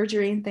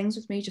surgery and things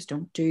with me just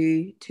don't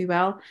do too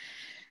well.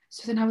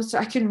 So then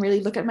I couldn't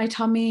really look at my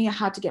tummy. I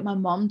had to get my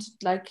mom to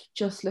like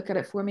just look at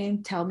it for me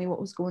and tell me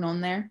what was going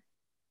on there.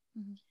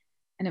 Mm-hmm.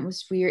 And it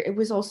was weird. It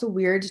was also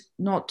weird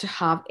not to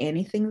have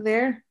anything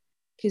there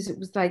because it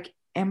was like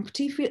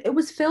empty. It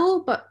was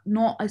filled, but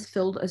not as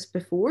filled as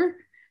before.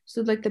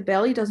 So like the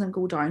belly doesn't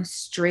go down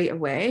straight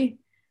away,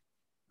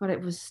 but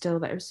it was still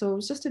there. So it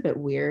was just a bit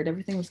weird.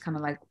 Everything was kind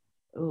of like,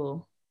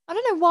 oh. I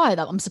don't know why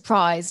I'm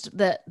surprised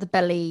that the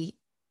belly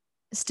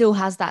still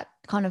has that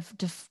kind of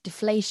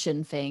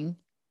deflation thing,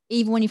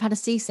 even when you've had a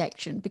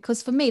C-section,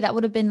 because for me, that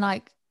would have been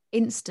like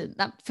instant.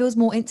 That feels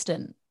more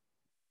instant.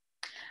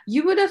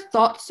 You would have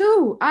thought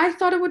so. I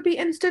thought it would be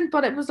instant,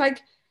 but it was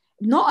like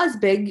not as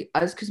big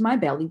as, because my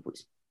belly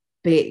was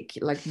big,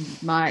 like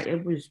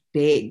it was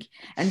big,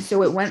 and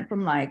so it went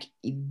from like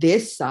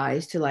this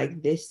size to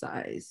like this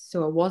size,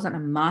 so it wasn't a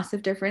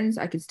massive difference.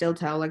 I could still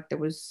tell like there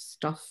was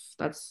stuff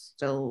that's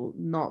still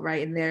not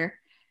right in there.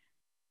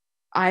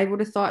 I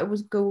would have thought it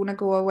was gonna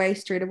go away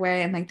straight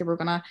away, and like they were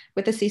gonna,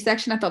 with the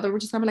C-section, I thought they were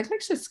just gonna be like,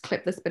 let's just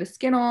clip this bit of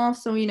skin off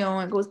so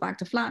it goes back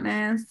to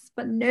flatness,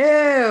 but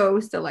no, it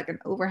was still like an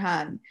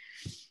overhang.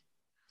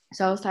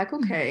 So I was like,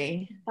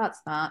 okay, that's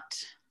that.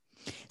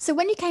 So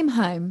when you came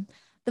home,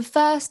 the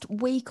first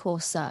week or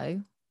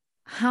so,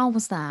 how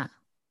was that?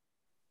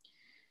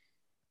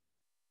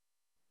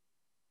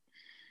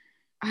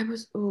 It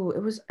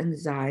was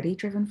anxiety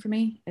driven for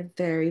me.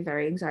 Very,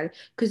 very anxiety.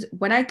 Because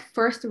when I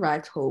first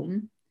arrived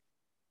home,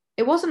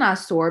 it wasn't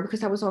as sore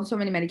because I was on so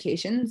many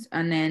medications,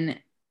 and then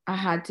I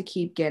had to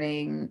keep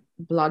getting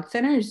blood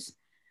thinners,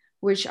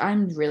 which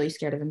I'm really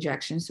scared of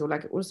injections. So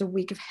like it was a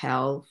week of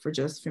hell for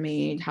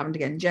me having to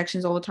get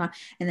injections all the time.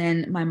 And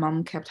then my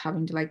mom kept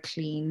having to like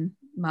clean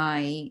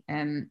my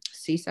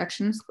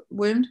C-section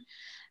wound.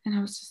 And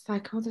I was just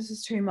like, oh, this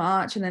is too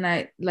much. And then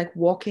I like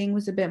walking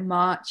was a bit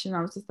much. And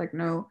I was just like,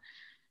 no.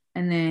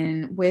 And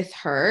then with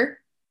her,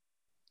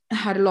 I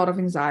had a lot of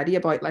anxiety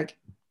about like,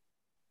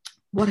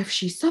 what if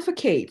she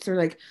suffocates, or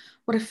like,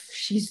 what if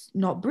she's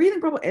not breathing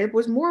properly? It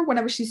was more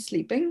whenever she's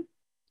sleeping.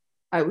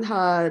 I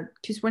had,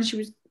 because when she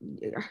was,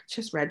 I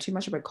just read too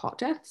much about cot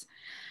deaths.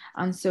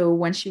 And so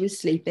when she was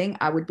sleeping,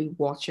 I would be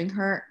watching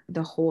her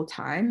the whole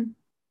time.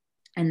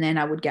 And then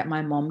I would get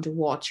my mom to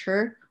watch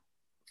her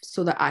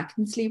so that I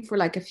can sleep for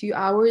like a few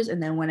hours.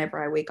 And then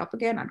whenever I wake up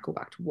again, I'd go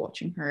back to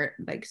watching her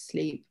like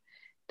sleep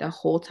the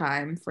whole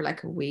time for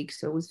like a week.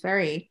 So it was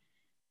very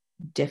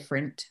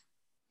different.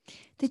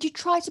 Did you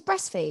try to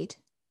breastfeed?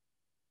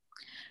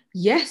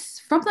 Yes,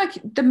 from like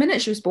the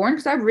minute she was born,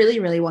 because I really,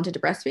 really wanted to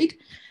breastfeed,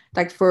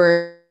 like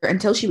for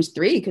until she was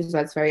 3, because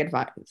that's very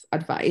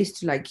advised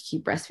to like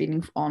keep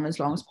breastfeeding on as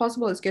long as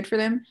possible. It's good for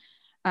them.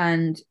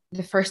 And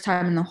the first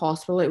time in the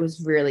hospital, it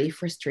was really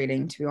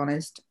frustrating, to be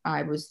honest.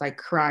 I was like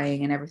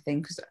crying and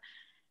everything because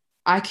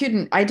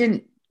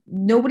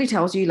nobody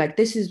tells you like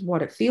this is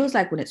what it feels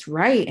like when it's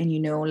right.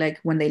 And like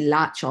when they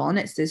latch on,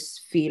 it's this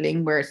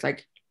feeling where it's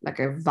like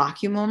a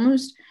vacuum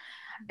almost.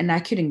 And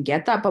I couldn't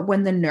get that. But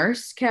when the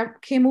nurse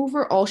came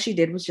over, all she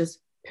did was just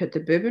put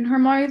the boob in her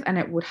mouth and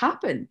it would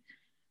happen.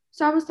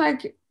 So I was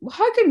like, well,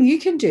 how come you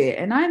can do it?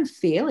 And I'm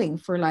failing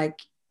for like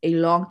a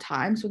long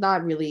time. So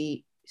that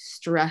really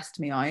stressed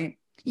me out.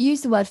 You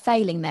used the word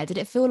failing there. Did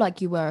it feel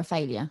like you were a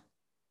failure?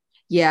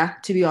 Yeah,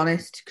 to be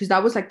honest, because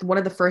that was like one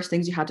of the first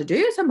things you had to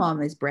do as a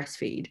mom is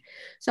breastfeed.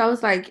 So I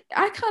was like,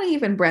 I can't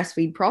even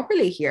breastfeed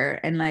properly here.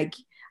 And like,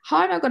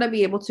 how am I going to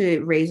be able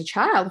to raise a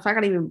child if I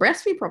can't even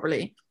breastfeed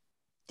properly?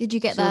 Did you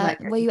get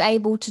that? Were you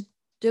able to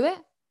do it?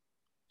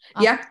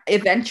 Yeah,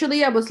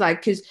 eventually I was like,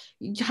 because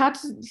you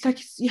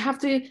have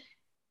to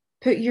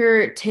put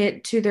your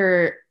tit to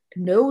their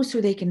nose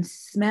so they can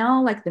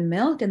smell like the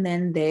milk, and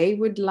then they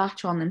would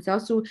latch on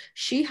themselves. So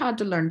she had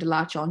to learn to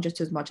latch on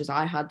just as much as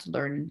I had to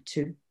learn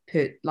to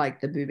put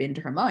like the boob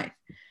into her mouth.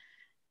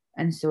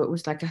 And so it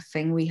was like a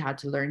thing we had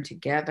to learn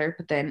together.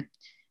 But then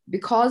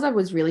because I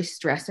was really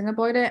stressing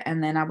about it,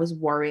 and then I was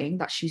worrying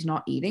that she's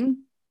not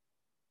eating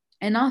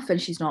enough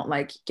and she's not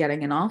like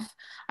getting enough,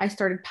 I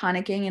started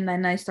panicking, and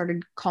then I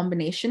started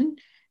combination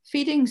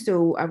feeding.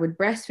 So I would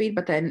breastfeed,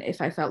 but then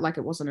if I felt like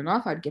it wasn't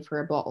enough, I'd give her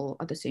a bottle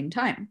at the same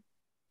time.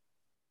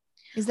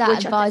 Is that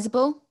Which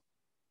advisable?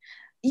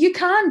 you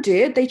can do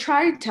it. They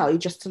try to tell you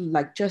just to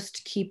like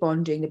just keep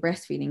on doing the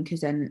breastfeeding,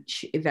 because then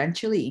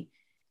eventually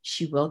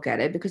she will get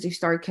it, because if you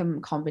start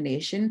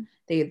combination,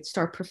 they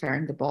start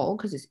preferring the bottle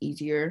because it's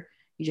easier.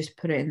 You just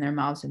put it in their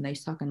mouths and they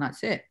suck, and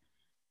that's it.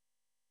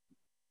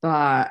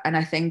 But and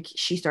I think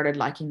she started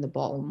liking the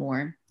bottle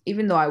more.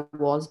 Even though I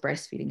was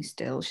breastfeeding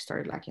still, she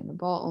started liking the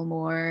bottle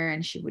more,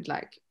 and she would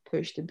like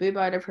push the boob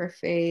out of her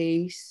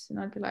face, and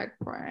I'd be like,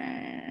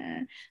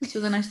 "Brah." So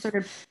then I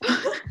started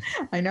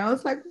I know,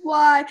 it's like,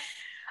 why?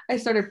 I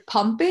started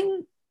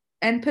pumping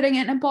and putting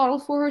it in a bottle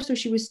for her, so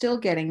she was still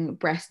getting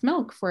breast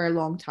milk for a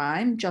long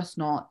time, just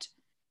not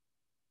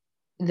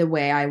the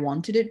way I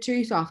wanted it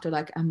to. So after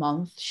like a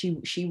month,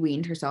 she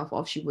weaned herself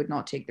off. She would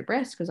not take the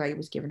breast because I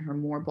was giving her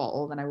more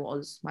bottle than I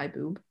was my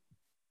boob.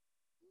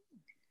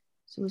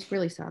 So it was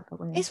really sad that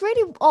way. It's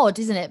really odd,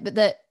 isn't it? But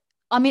that,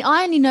 I mean,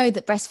 I only know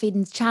that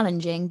breastfeeding is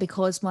challenging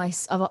because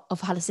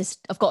I've had a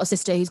sister, I've got a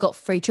sister who's got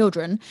 3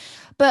 children,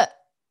 but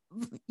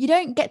you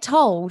don't get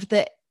told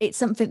that it's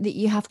something that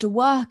you have to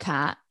work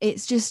at.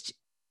 It's just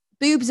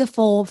boobs are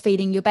for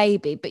feeding your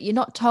baby, but you're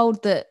not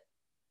told that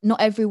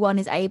not everyone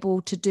is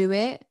able to do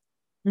it,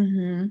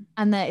 Mm-hmm.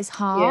 and that it's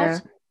hard. Yeah.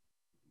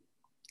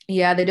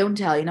 Yeah, they don't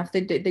tell you enough.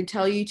 They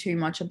tell you too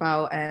much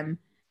about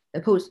the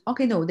post.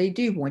 Okay, no, they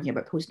do warn you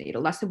about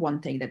postnatal. That's the one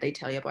thing that they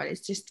tell you about.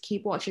 It's just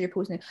keep watching your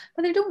postnatal,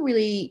 but they don't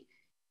really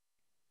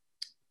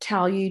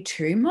tell you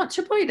too much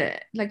about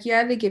it. Like,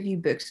 yeah, they give you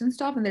books and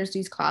stuff, and there's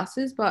these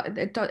classes, but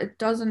it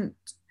doesn't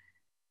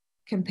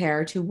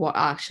compare to what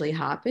actually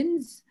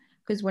happens.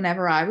 Because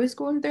whenever I was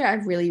going through, I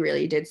really,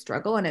 really did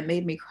struggle, and it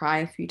made me cry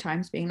a few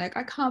times, being like,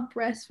 I can't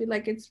breastfeed.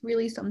 Like, it's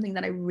really something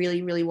that I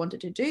really, really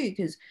wanted to do,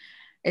 because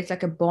it's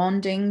like a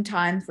bonding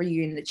time for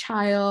you and the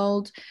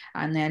child,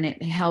 and then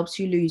it helps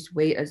you lose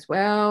weight as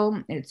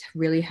well. It's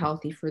really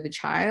healthy for the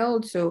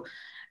child. So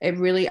it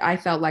really, I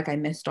felt like I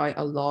missed out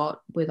a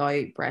lot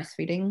without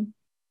breastfeeding,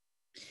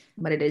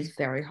 but it is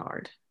very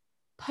hard.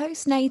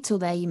 Postnatal,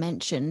 there you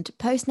mentioned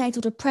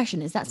postnatal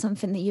depression. Is that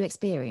something that you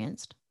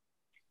experienced?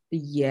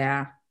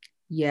 Yeah,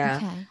 yeah.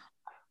 Okay.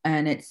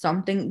 And it's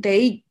something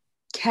they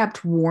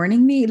kept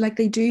warning me, like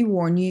they do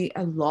warn you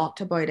a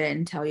lot about it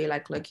and tell you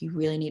like, look, you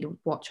really need to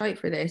watch out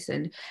for this,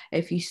 and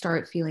if you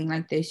start feeling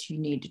like this, you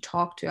need to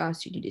talk to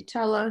us, you need to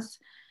tell us.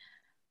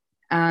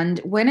 And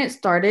when it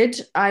started,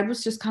 I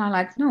was just kind of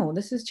like, no,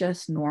 this is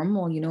just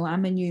normal.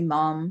 I'm a new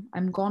mom.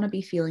 I'm going to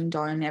be feeling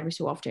down every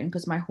so often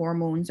because my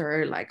hormones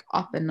are like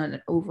up and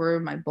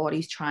over. My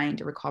body's trying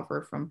to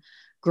recover from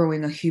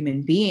growing a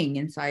human being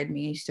inside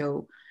me.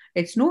 So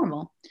it's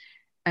normal.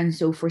 And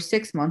so for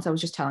 6 months, I was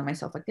just telling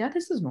myself, like, yeah,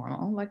 this is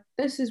normal. Like,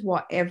 this is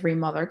what every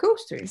mother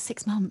goes through.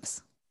 6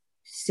 months.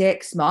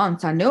 6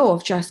 months, I know,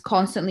 of just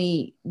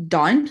constantly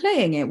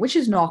downplaying it, which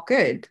is not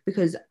good,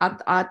 because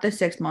at the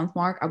 6 month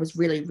mark, I was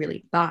really,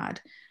 really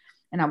bad.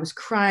 And I was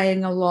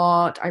crying a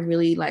lot. I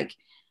really like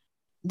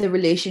the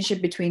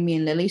relationship between me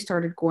and Lily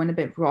started going a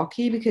bit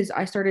rocky, because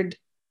I started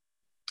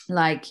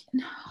like,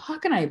 how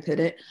can I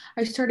put it?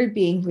 I started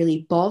being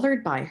really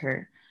bothered by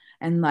her.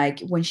 And like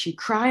when she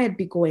cried, I'd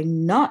be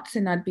going nuts,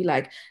 and I'd be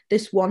like,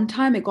 this one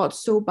time it got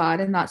so bad.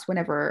 And that's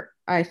whenever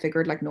I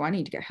figured, like, no, I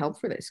need to get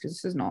help for this because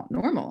this is not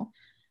normal.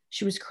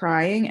 She was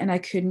crying and I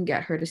couldn't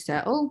get her to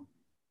settle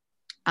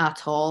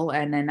at all.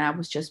 And then I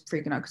was just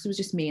freaking out because it was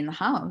just me in the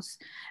house.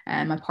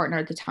 And my partner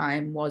at the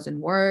time was in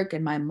work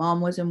and my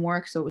mom was in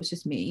work. So it was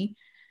just me,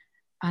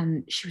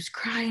 and she was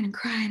crying and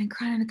crying and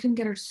crying, and I couldn't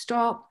get her to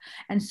stop.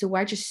 And so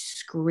I just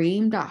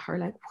screamed at her,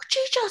 like, would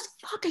you just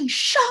fucking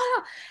shut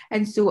up?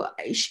 And so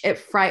it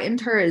frightened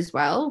her as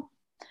well.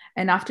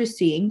 And after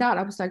seeing that,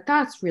 I was like,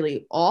 that's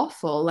really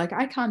awful. Like,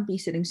 I can't be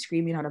sitting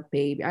screaming at a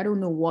baby. I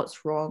don't know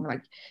what's wrong.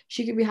 Like,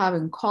 she could be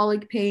having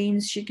colic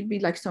pains. She could be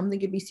like, something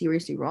could be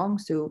seriously wrong.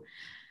 So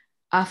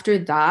after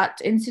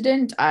that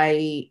incident,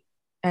 I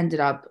ended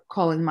up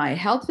calling my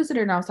health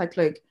visitor, and I was like,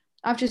 look,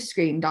 I've just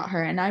screamed at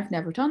her and I've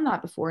never done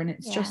that before, and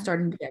it's just Yeah.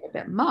 starting to get a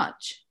bit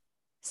much.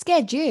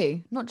 Scared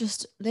you, not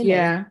just Lily.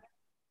 Yeah.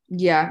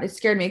 Yeah. It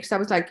scared me because I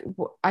was like,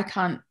 I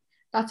can't,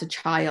 that's a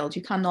child.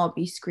 You cannot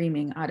be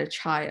screaming at a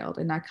child,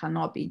 and I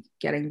cannot be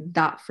getting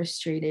that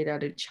frustrated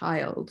at a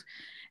child,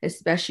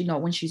 especially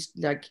not when she's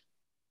like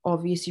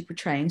obviously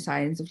portraying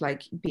signs of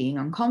like being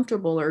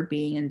uncomfortable or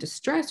being in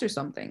distress or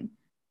something.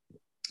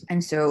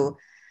 And so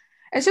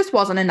it just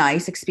wasn't a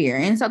nice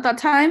experience at that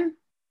time.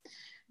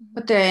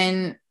 But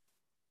then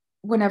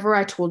whenever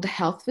I told the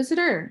health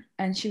visitor,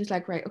 and she was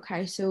like, right,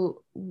 okay,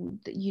 so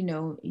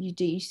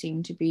you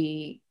seem to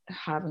be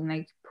having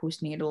like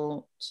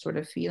postnatal sort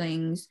of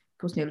feelings,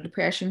 postnatal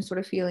depression sort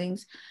of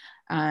feelings.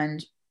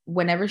 And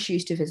whenever she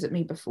used to visit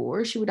me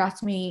before, she would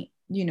ask me,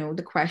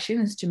 the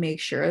questions to make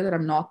sure that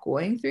I'm not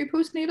going through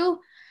postnatal.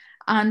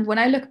 And when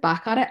I look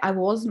back at it, I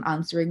wasn't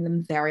answering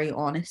them very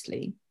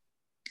honestly.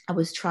 I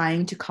was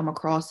trying to come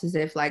across as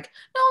if like,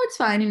 no, it's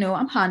fine,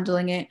 I'm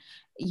handling it.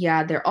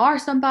 Yeah, there are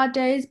some bad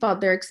days,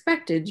 but they're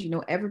expected.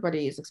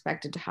 Everybody is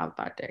expected to have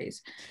bad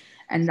days.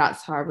 And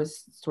that's how I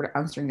was sort of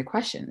answering the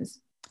questions.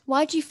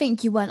 Why do you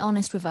think you weren't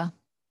honest with her?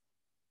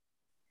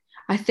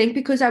 I think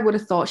because I would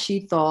have thought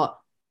she thought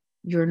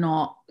you're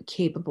not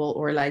capable,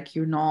 or like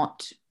you're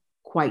not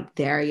quite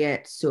there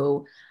yet.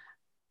 So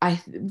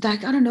I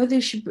don't know,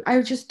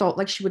 I just thought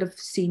like she would have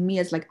seen me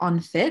as like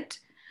unfit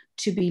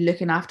to be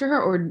looking after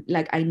her, or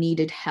like I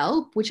needed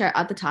help, which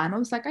at the time I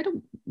was like, I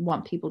don't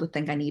want people to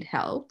think I need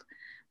help,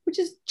 which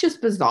is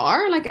just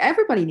bizarre. Like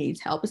everybody needs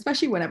help,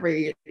 especially whenever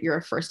you're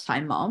a first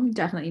time mom. You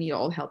definitely need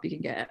all the help you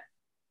can get.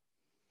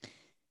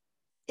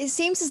 It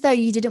seems as though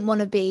you didn't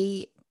want to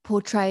be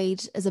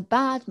portrayed as a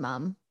bad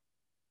mum.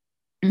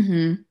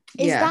 Mm-hmm.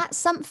 Is that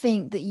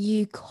something that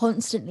you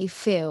constantly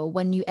feel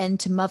when you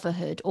enter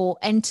motherhood or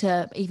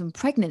enter even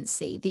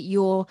pregnancy, that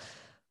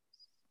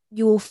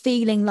you're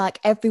feeling like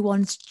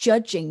everyone's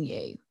judging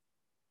you?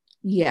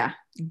 Yeah,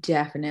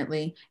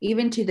 definitely.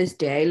 Even to this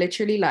day,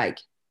 literally like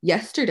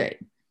yesterday,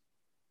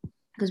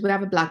 because we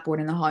have a blackboard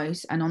in the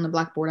house, and on the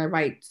blackboard I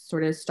write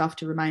sort of stuff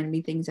to remind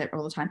me things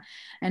all the time.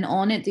 And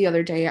on it the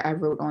other day I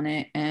wrote on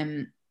it,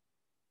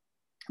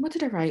 what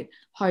did I write?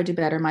 How to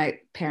better my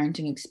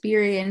parenting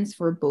experience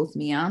for both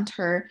me and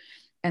her.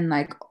 And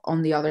like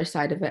on the other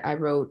side of it, I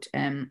wrote,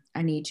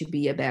 I need to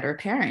be a better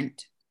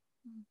parent.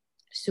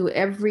 So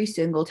every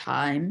single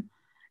time,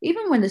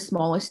 even when the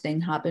smallest thing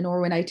happened,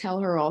 or when I tell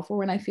her off, or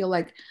when I feel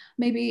like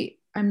maybe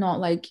I'm not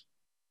like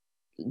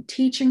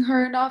teaching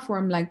her enough, or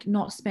I'm like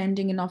not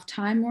spending enough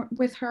time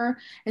with her,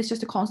 it's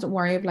just a constant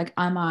worry of like,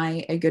 am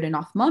I a good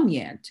enough mom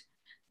yet?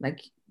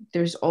 Like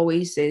there's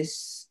always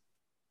this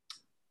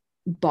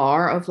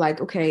bar of like,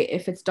 okay,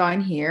 if it's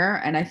down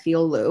here and I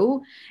feel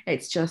low,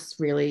 it's just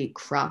really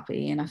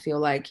crappy. And I feel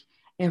like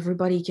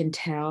everybody can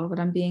tell that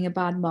I'm being a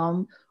bad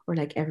mom, or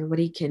like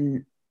everybody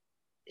can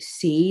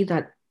see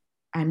that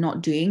I'm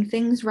not doing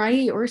things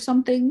right or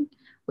something,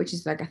 which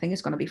is like, I think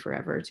it's going to be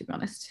forever, to be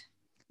honest.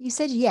 You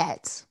said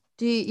yet.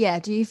 Do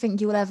you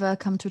think you will ever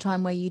come to a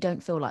time where you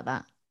don't feel like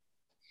that?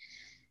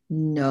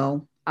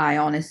 No, I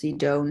honestly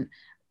don't.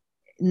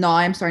 Now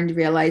I'm starting to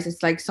realize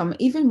it's like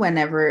even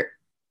whenever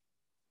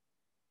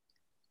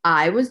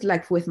I was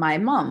like with my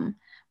mom,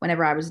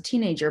 whenever I was a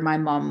teenager, my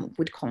mom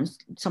would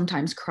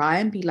sometimes cry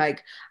and be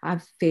like,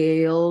 I've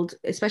failed,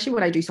 especially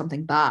when I do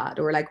something bad,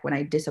 or like when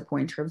I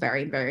disappoint her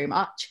very, very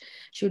much.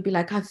 She would be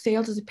like, I've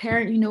failed as a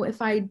parent.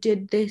 If I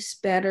did this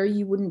better,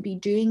 you wouldn't be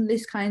doing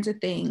these kinds of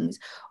things.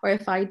 Or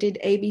if I did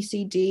A, B,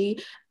 C,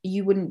 D,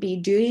 you wouldn't be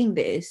doing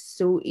this.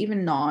 So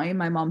even now,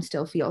 my mom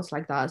still feels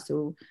like that.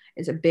 So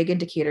it's a big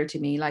indicator to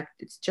me, like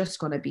it's just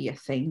going to be a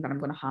thing that I'm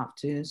going to have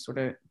to sort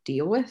of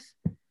deal with.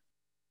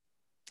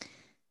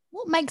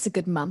 What makes a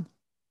good mum?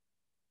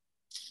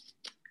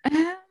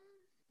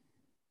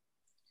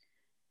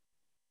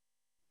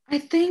 I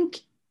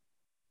think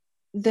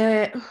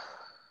that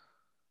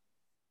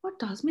what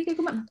does make a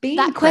good mum?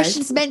 That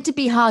question's meant to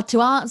be hard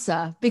to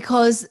answer,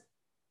 because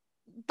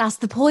that's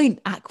the point,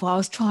 Aqua, I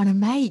was trying to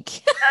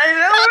make. I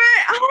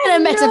know it.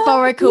 In a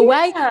metaphorical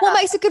way. What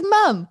makes a good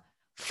mum?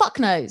 Fuck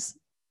knows.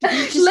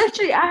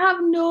 Literally, I have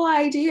no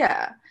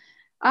idea.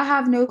 I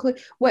have no clue.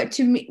 What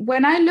to me,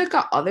 when I look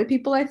at other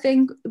people, I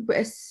think,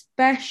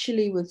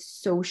 especially with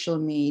social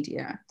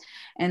media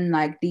and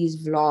like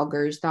these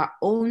vloggers that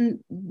own,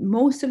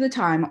 most of the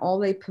time, all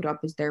they put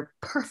up is their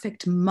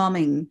perfect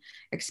mumming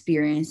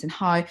experience and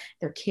how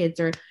their kids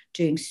are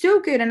doing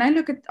so good. And I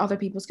look at other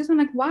people's kids and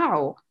I'm like,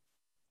 wow,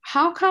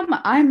 how come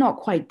I'm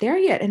not quite there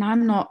yet? And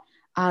I'm not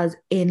as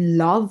in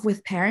love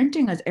with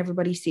parenting as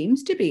everybody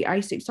seems to be.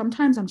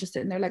 Sometimes I'm just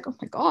sitting there like, oh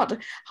my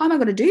God, how am I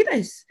going to do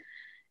this?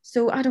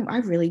 So I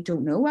really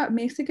don't know what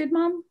makes a good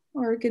mom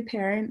or a good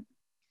parent.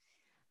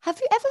 Have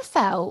you ever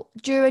felt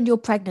during your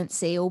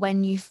pregnancy, or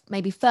when you've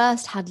maybe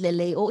first had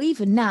Lily, or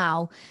even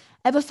now,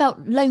 ever felt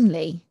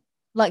lonely?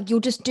 Like you're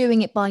just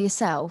doing it by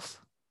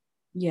yourself?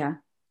 Yeah.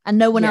 And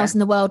no one else in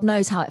the world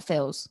knows how it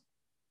feels?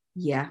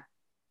 Yeah.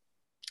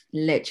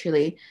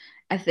 Literally.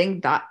 I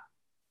think that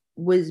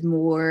was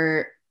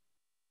more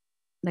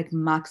like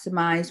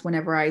maximized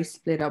whenever I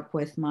split up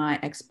with my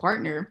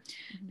ex-partner,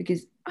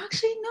 because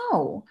actually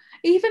no,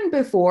 even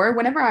before,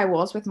 whenever I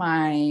was with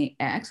my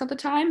ex at the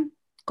time,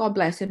 God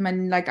bless him,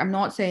 and like I'm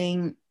not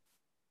saying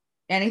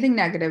anything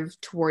negative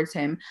towards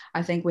him.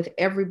 I think with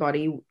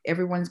everybody,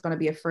 everyone's going to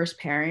be a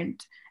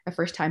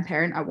first-time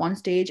parent at one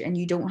stage, and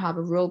you don't have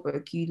a rule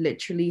book. You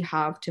literally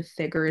have to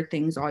figure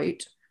things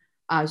out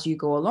as you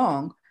go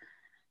along.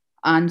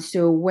 And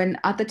so when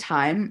at the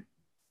time,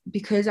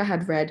 because I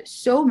had read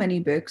so many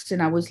books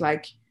and I was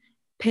like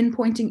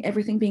pinpointing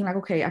everything, being like,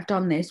 okay, I've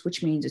done this,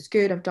 which means it's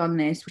good. I've done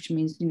this, which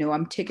means,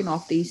 I'm ticking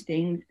off these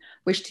things,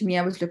 which to me,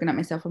 I was looking at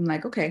myself. I'm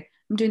like, okay,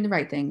 I'm doing the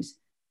right things.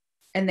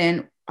 And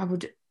then I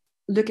would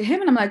look at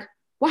him and I'm like,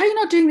 why are you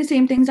not doing the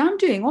same things I'm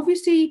doing?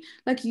 Obviously,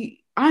 like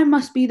I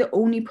must be the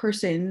only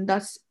person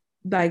that's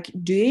like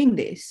doing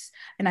this.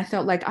 And I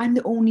felt like I'm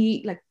the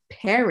only like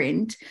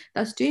parent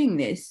that's doing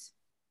this,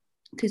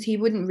 because he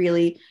would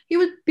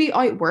be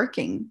out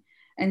working.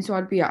 And so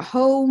I'd be at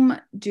home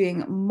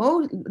doing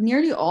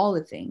nearly all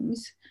the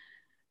things.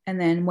 And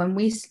then when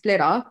we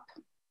split up,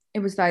 it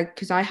was like,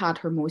 because I had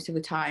her most of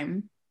the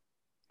time.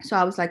 So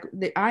I was like,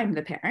 I'm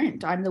the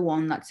parent. I'm the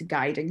one that's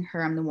guiding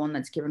her. I'm the one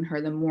that's giving her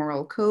the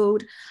moral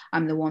code.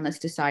 I'm the one that's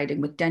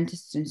deciding with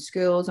dentists and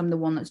schools. I'm the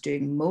one that's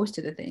doing most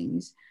of the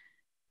things.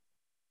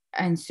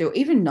 And so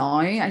even now,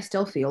 I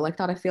still feel like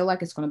that. I feel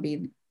like it's going to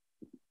be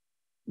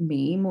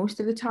me most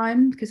of the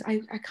time, because I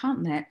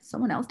can't let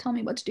someone else tell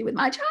me what to do with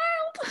my child.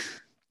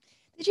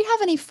 Did you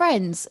have any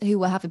friends who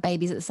were having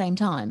babies at the same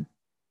time?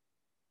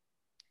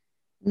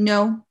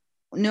 No,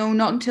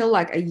 not until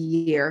like a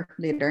year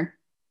later.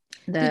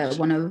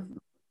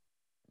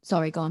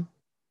 Sorry, go on.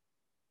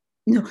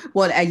 No,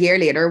 well, a year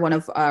later, one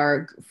of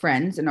our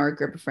friends in our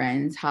group of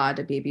friends had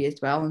a baby as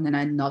well. And then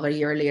another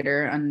year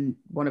later, and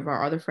one of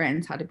our other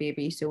friends had a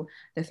baby. So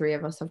the three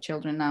of us have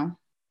children now.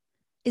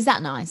 Is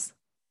that nice?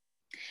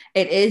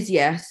 It is,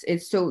 yes.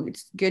 It's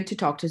good to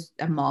talk to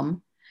a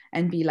mom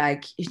and be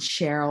like,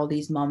 share all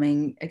these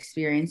momming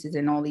experiences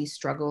and all these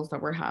struggles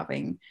that we're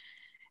having.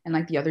 And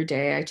like the other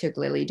day, I took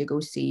Lily to go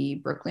see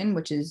Brooklyn,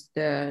 which is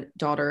the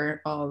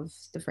daughter of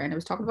the friend I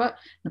was talking about,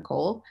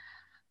 Nicole.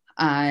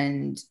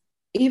 And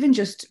even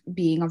just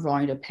being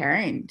around a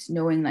parent,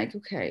 knowing like,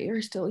 okay,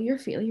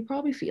 you're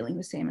probably feeling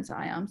the same as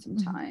I am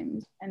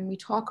sometimes. Mm-hmm. And we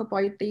talk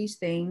about these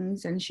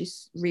things, and she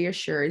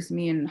reassures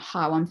me in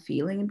how I'm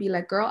feeling, and be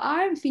like, girl,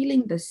 I'm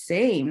feeling the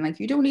same. Like,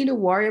 you don't need to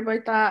worry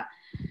about that.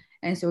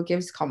 And so it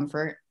gives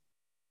comfort.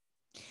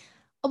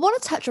 I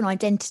want to touch on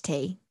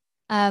identity.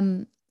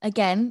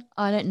 Again,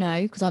 I don't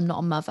know, because I'm not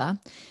a mother,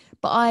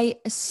 but I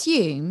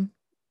assume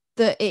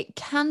that it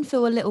can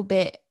feel a little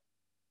bit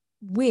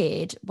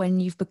weird when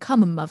you've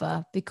become a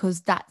mother, because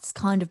that's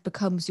kind of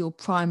becomes your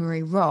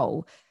primary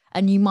role,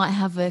 and you might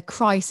have a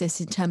crisis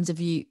in terms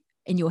of you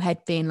in your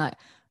head being like,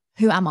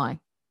 who am I?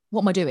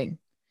 What am I doing?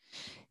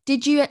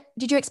 Did you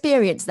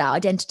experience that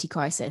identity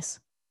crisis?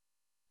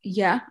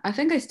 Yeah, I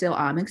think I still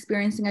am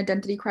experiencing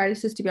identity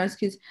crisis, to be honest,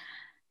 because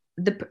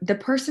the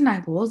person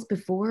I was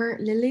before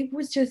Lily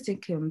was just a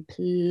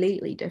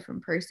completely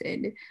different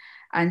person.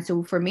 And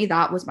so for me,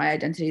 that was my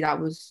identity.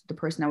 That was the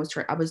person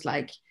I was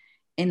like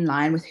in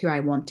line with who I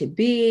want to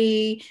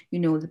be,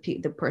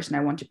 the person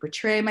I want to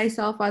portray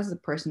myself as, the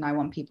person I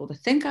want people to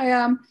think I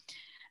am.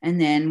 And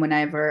then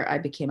whenever I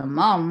became a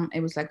mom,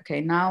 it was like,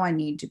 okay, now I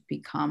need to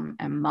become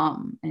a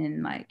mom,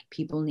 and like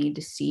people need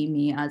to see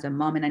me as a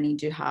mom, and I need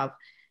to have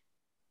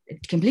a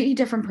completely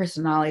different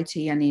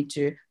personality. I need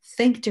to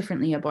think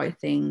differently about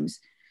things.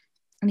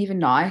 And even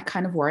now I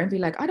kind of worry and be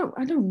like, I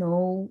don't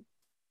know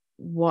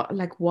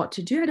what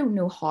to do. I don't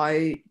know how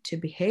to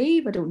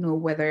behave. I don't know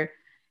whether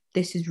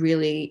this is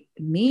really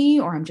me,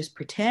 or I'm just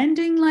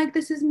pretending like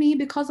this is me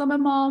because I'm a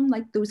mom,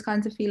 like those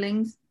kinds of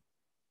feelings.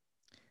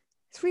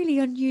 It's really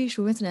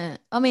unusual, isn't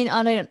it? I mean,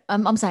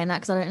 I'm saying that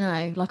because I don't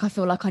know. Like, I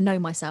feel like I know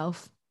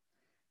myself,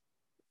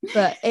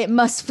 but it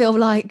must feel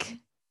like,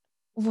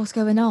 what's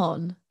going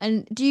on?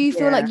 And do you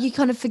feel like you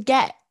kind of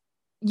forget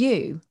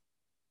you?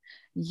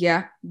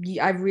 Yeah,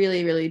 I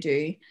really, really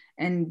do.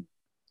 And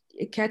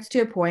it gets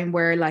to a point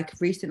where, like,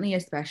 recently,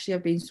 especially,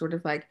 I've been sort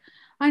of like,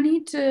 I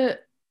need to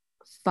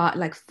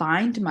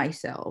find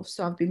myself.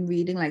 So I've been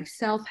reading like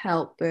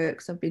self-help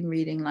books. I've been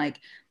reading like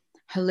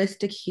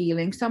holistic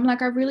healing. So I'm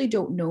like, I really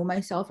don't know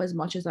myself as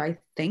much as I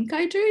think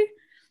I do.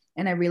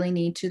 And I really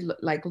need to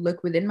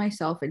look within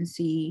myself and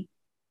see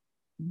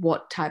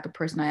what type of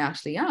person I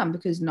actually am.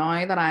 Because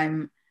now that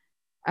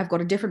I've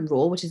got a different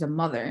role, which is a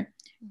mother,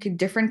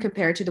 different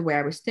compared to the way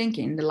I was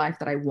thinking. The life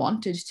that I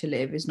wanted to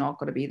live is not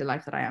going to be the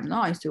life that I am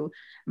now. So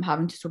I'm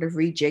having to sort of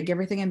rejig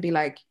everything and be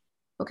like,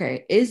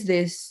 okay, is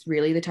this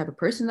really the type of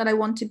person that I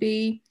want to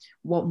be?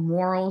 What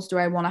morals do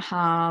I want to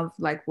have?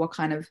 Like,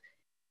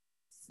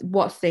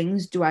 what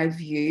things do I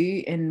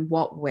view in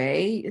what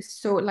way?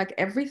 So like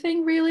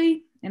everything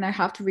really. And I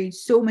have to read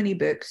so many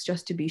books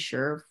just to be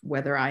sure of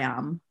whether I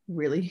am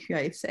really who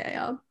I say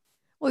I am.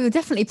 Well, you're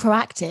definitely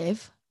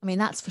proactive. I mean,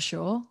 that's for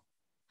sure.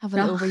 Have a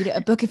little read at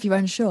a book if you're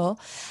unsure.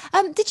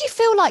 Did you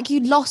feel like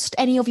you lost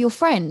any of your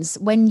friends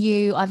when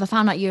you either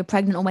found out you were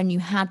pregnant or when you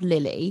had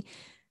Lily?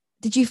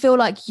 Did you feel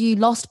like you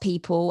lost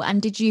people,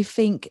 and did you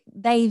think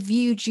they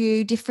viewed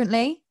you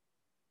differently?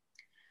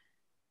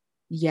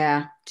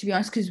 Yeah, to be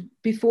honest, because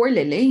before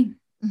Lily,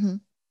 mm-hmm.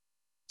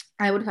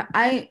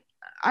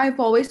 I've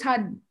always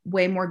had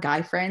way more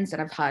guy friends than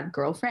I've had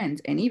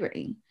girlfriends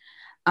anyway.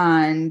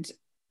 And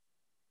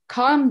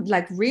come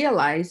like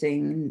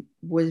realizing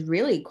was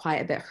really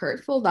quite a bit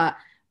hurtful that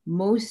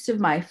most of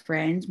my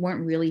friends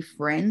weren't really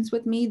friends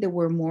with me. They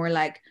were more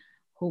like,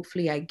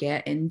 hopefully I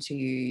get into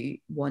you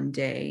one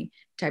day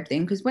type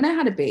thing. Because when I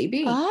had a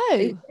baby,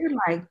 they were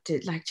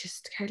like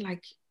just kind of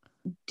like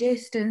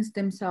distance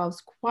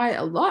themselves quite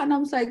a lot. And I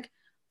was like,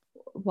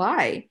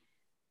 why?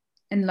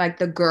 And like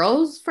the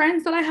girls'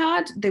 friends that I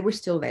had, they were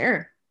still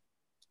there.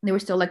 They were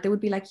still like, they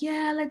would be like,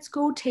 yeah, let's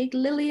go take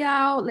Lily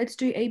out. Let's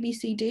do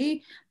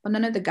ABCD. But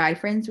none of the guy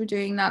friends were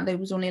doing that. There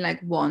was only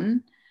like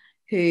one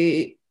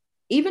who,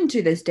 even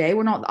to this day,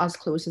 we're not as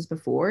close as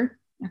before.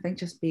 I think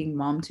just being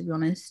mom, to be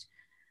honest.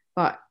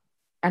 But,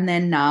 and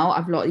then now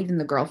I've lost even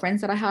the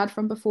girlfriends that I had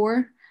from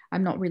before,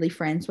 I'm not really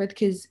friends with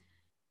because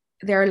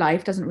their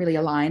life doesn't really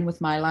align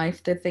with my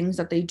life. The things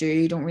that they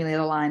do don't really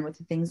align with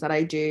the things that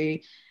I do.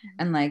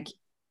 And like,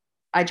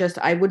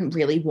 I wouldn't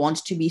really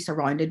want to be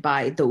surrounded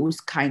by those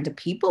kind of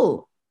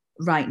people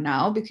right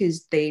now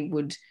because they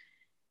would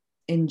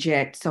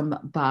inject some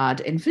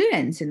bad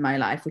influence in my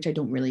life, which I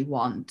don't really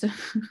want.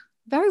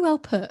 Very well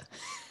put.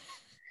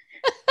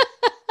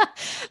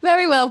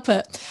 Very well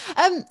put.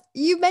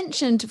 You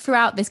mentioned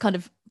throughout this kind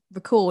of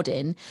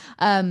recording,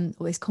 or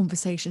this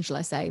conversation, shall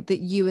I say,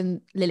 that you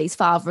and Lily's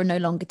father are no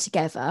longer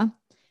together.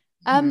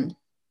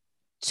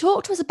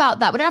 Talk to us about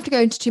that. We don't have to go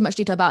into too much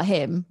detail about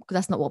him because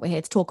that's not what we're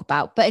here to talk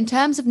about. But in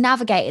terms of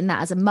navigating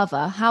that as a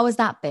mother, how has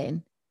that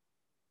been?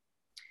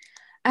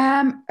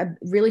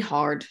 Really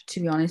hard,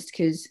 to be honest,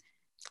 because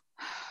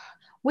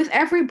with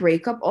every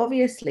breakup,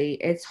 obviously,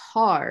 it's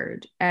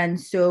hard. And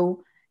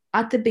so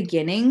at the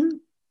beginning,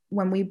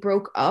 when we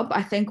broke up,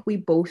 I think we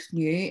both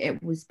knew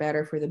it was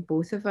better for the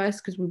both of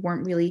us because we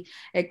weren't really,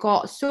 it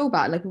got so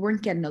bad. Like we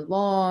weren't getting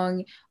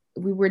along.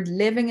 We were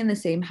living in the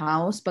same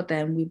house, but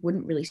then we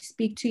wouldn't really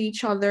speak to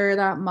each other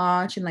that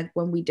much. And like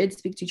when we did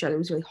speak to each other, it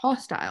was really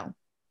hostile.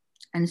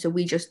 And so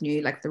we just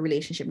knew like the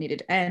relationship needed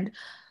to end.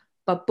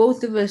 But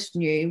both of us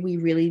knew we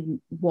really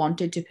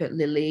wanted to put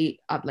Lily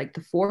at like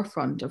the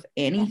forefront of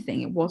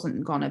anything. It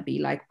wasn't gonna be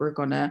like we're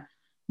gonna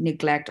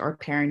neglect our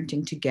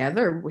parenting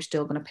together. We're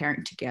still gonna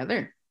parent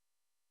together.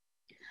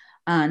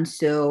 And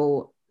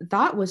so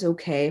that was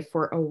okay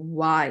for a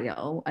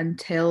while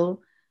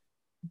until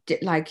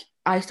like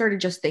I started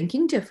just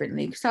thinking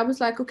differently because I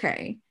was like,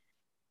 okay,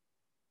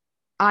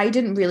 I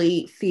didn't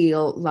really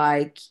feel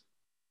like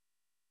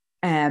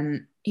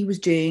he was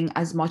doing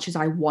as much as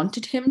I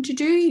wanted him to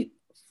do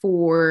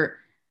for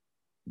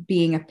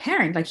being a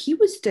parent. Like he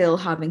was still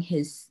having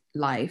his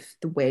life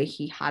the way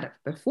he had it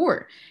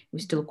before. He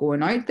was still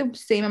going out the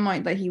same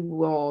amount that he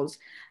was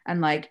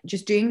and like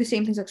just doing the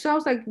same things. Like, so I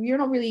was like, you're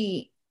not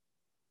really,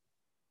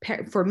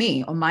 for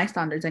me, on my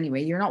standards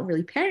anyway, you're not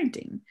really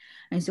parenting.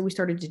 And so we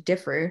started to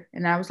differ.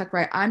 And I was like,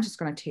 right, I'm just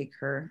going to take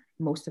her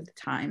most of the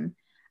time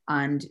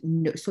and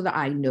so that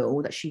I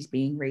know that she's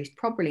being raised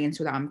properly and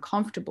so that I'm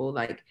comfortable,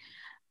 like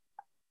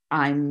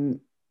I'm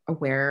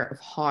aware of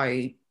how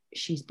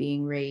she's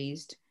being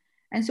raised.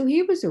 And so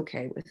he was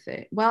okay with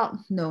it.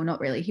 Well, no, not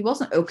really. He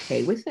wasn't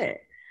okay with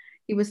it.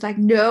 He was like,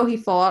 no, he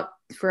fought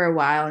for a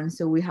while. And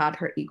so we had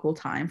her equal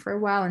time for a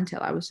while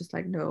until I was just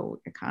like, no,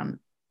 it can't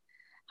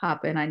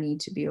happen. I need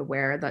to be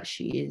aware that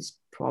she is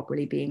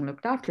properly being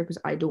looked after because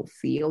I don't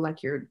feel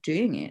like you're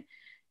doing it.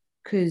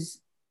 Because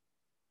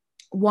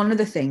one of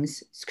the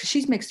things, because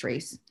she's mixed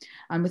race,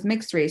 and with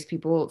mixed race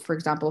people, for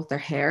example, with their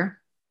hair,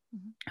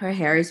 her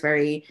hair is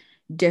very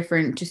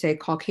different to say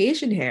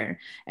Caucasian hair.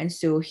 And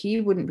so he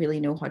wouldn't really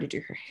know how to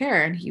do her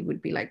hair and he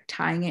would be like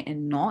tying it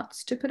in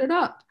knots to put it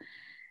up.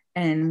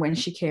 And when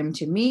she came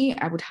to me,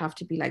 I would have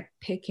to be like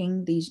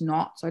picking these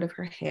knots out of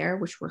her hair,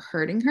 which were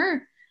hurting her.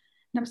 And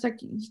I was like,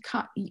 you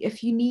can't,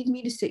 if you need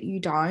me to sit you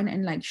down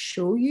and like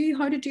show you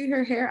how to do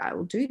her hair, I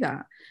will do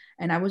that.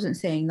 And I wasn't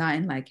saying that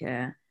in like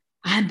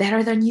I'm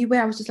better than you.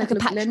 I was just like,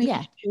 look,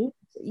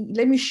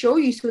 let me show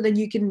you so then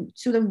you can,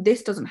 so then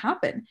this doesn't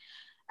happen.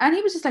 And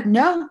he was just like,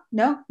 no,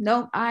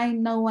 I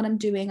know what I'm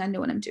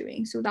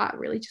doing. So that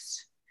really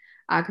just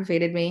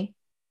aggravated me.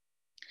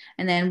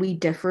 And then we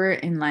differ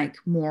in like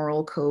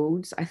moral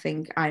codes. I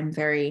think I'm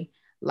very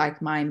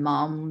like my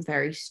mom,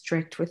 very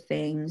strict with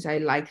things. I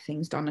like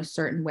things done a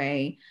certain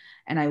way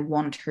and I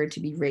want her to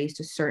be raised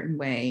a certain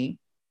way.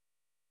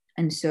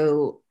 And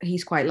so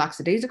he's quite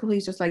lackadaisical.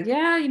 He's just like,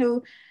 yeah,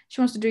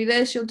 she wants to do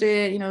this, she'll do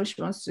it.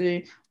 She wants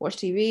to watch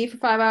TV for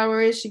 5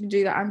 hours, she can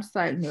do that. I'm just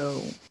like, no.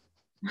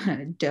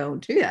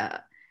 Don't do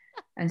that.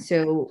 And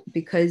so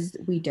because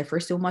we differ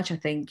so much, I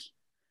think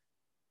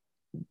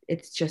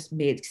it's just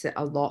makes it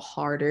a lot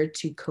harder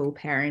to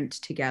co-parent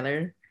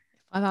together.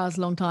 5 hours,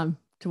 a long time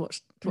to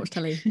watch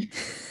telly. Isn't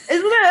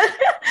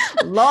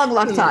it? long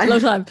time. Long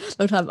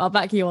time. I'll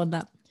back you on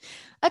that.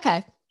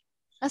 Okay.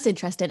 That's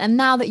interesting. And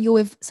now that you're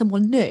with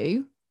someone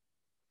new,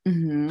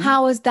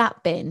 how has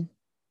that been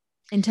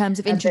in terms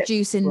of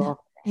introducing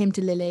him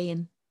to Lily?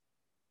 And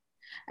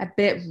a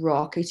bit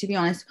rocky, to be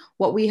honest.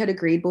 What we had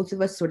agreed, both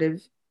of us sort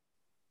of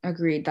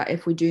agreed that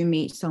if we do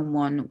meet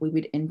someone, we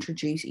would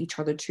introduce each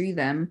other to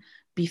them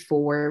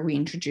before we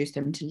introduce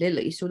them to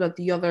Lily so that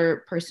the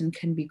other person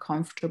can be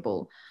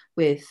comfortable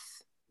with,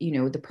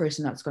 the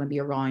person that's going to be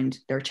around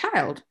their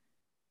child.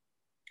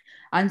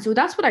 And so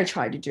that's what I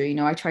tried to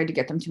do. I tried to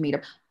get them to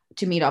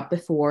meet up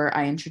before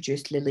I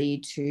introduced Lily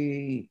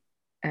to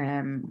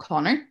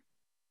Connor.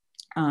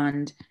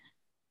 And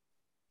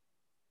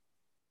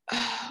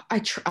I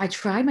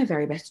tried my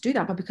very best to do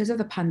that, but because of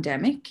the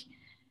pandemic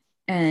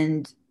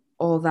and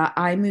all that,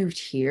 I moved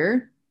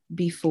here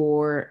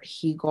before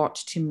he got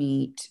to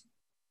meet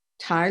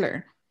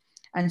Tyler.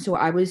 And so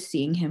I was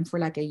seeing him for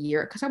like a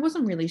year because I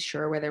wasn't really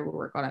sure whether we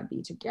were going to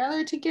be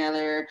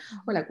together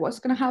or like what's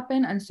going to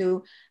happen. And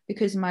so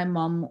because my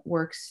mom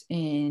works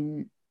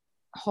in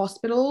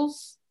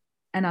hospitals,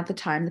 and at the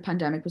time the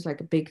pandemic was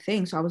like a big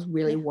thing, so I was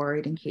really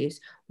worried in case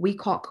we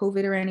caught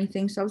COVID or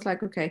anything. So I was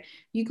like, okay,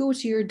 you go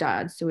to your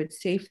dad so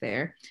it's safe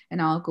there,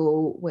 and I'll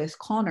go with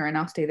Connor and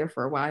I'll stay there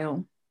for a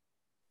while.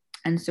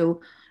 And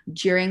so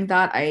during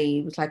that,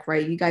 I was like,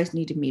 right, you guys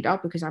need to meet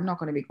up because I'm not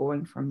going to be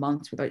going for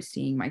months without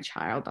seeing my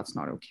child. That's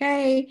not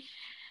okay.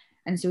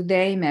 And so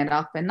they met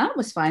up, and that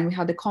was fine. We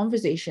had the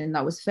conversation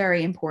that was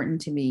very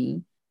important to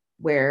me,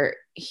 where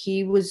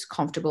he was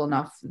comfortable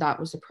enough. That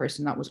was the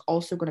person that was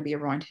also going to be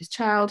around his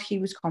child. He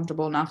was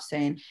comfortable enough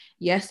saying,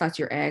 yes, that's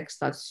your ex.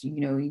 That's, you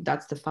know,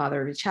 that's the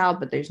father of the child,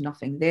 but there's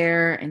nothing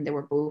there. And they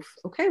were both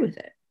okay with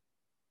it.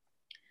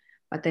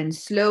 But then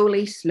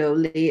slowly,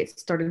 it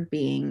started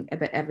being a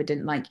bit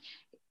evident, like,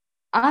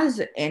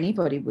 as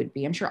anybody would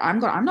be, I'm sure I'm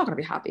not going to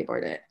be happy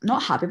about it.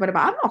 Not happy about it,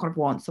 but I'm not going to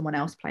want someone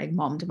else playing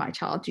mom to my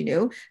child, you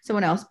know,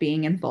 someone else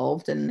being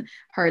involved in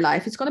her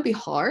life. It's going to be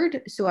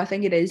hard. So I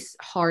think it is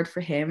hard for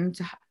him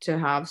to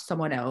have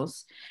someone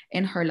else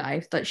in her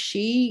life that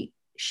she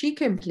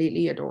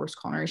completely adores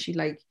Connor.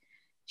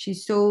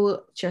 She's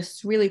so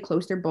just really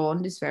close. Their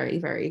bond is very,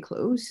 very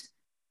close.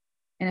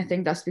 And I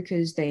think that's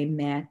because they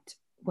met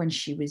when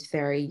she was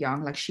very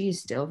young. Like, she is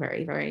still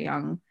very, very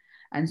young.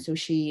 And so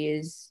she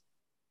is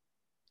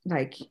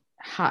like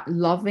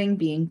loving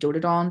being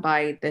doted on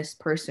by this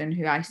person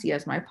who I see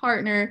as my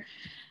partner.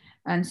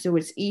 And so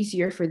it's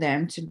easier for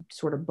them to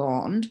sort of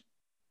bond.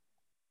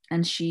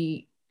 And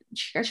she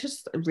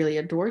just really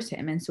adores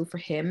him. And so for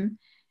him,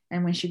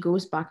 and when she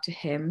goes back to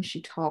him,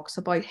 she talks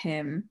about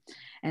him.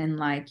 And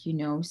like, you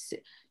know,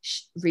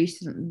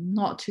 recently,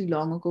 not too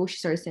long ago, she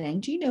started saying,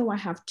 do you know I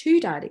have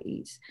 2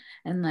 daddies?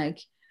 And like,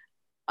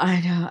 I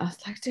know, I was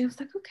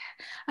like, okay.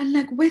 And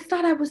like with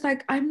that, I was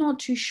like, I'm not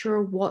too sure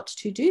what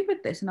to do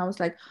with this. And I was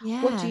like,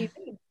 what do you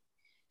mean?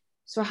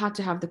 So I had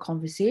to have the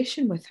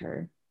conversation with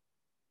her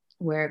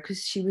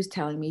because she was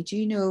telling me, do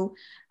you know,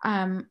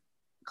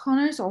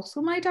 Connor is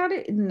also my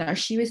daddy? No,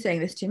 she was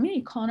saying this to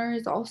me. Connor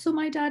is also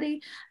my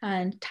daddy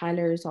and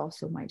Tyler is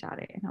also my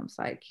daddy. And I was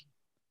like,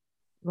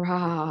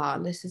 rah,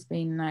 this has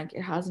been like,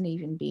 it hasn't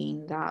even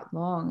been that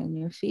long and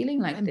you're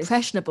feeling like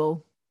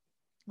impressionable.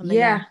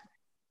 Yeah.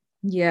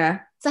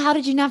 Yeah. So how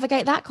did you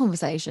navigate that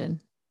conversation?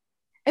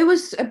 It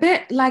was a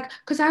bit like,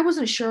 because I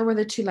wasn't sure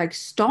whether to like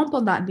stomp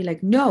on that and be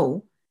like,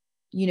 no,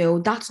 you know,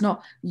 that's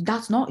not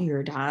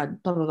your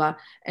dad, blah, blah, blah.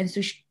 And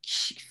so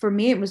for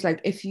me, it was like,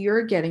 if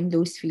you're getting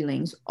those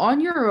feelings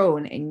on your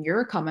own and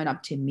you're coming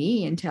up to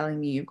me and telling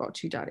me you've got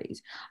 2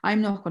 daddies,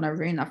 I'm not going to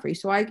ruin that for you.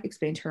 So I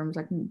explained to her, I was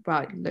like,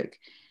 but look,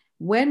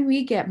 when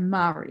we get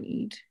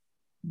married,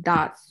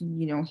 that's,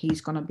 you know,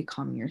 he's going to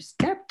become your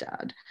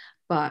stepdad.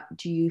 But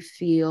do you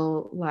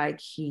feel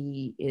like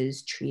he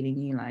is treating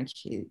you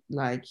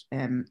like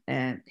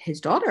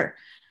his daughter?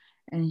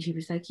 And she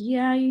was like,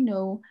 yeah, you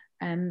know,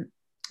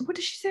 what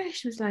did she say?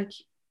 She was like,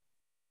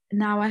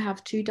 now I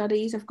have 2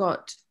 daddies. I've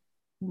got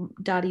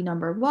daddy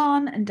number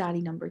 1 and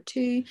daddy number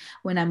 2.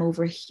 When I'm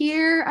over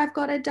here, I've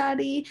got a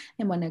daddy.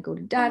 And when I go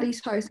to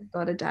daddy's house, I've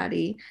got a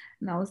daddy.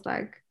 And I was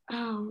like,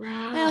 oh,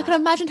 right. Yeah, I can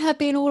imagine her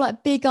being all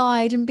like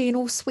big-eyed and being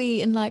all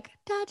sweet and like,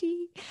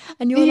 daddy.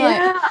 And you're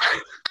like,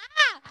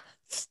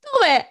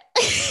 stop it.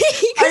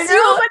 Because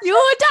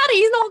your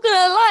daddy's not going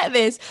to like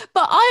this.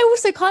 But I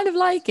also kind of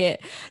like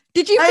it.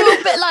 Did you feel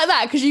a bit like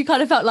that? Because you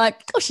kind of felt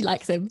like, oh, she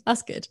likes him.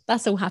 That's good.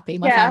 That's all happy.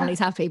 My family's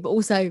happy. But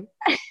also,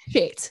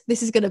 shit,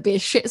 this is going to be a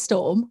shit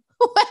storm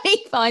when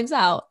he finds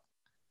out.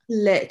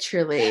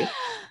 Literally.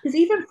 Because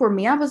even for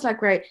me, I was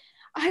like, right,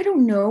 I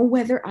don't know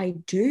whether I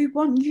do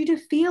want you to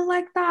feel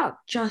like that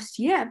just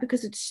yet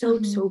because it's so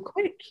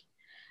quick.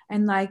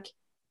 And like,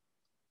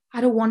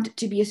 I don't want it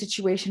to be a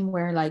situation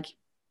where like,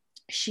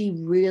 she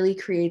really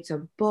creates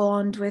a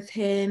bond with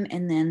him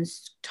and then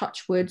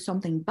touch wood,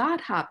 something bad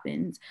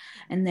happens.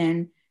 And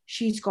then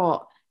she's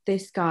got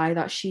this guy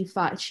that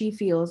she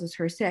feels is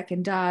her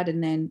second dad.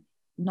 And then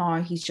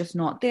now he's just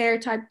not there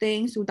type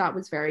thing. So that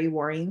was very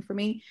worrying for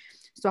me.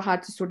 So I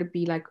had to sort of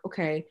be like,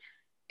 okay,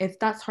 if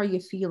that's how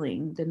you're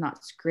feeling, then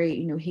that's great.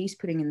 You know, he's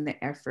putting in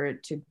the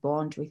effort to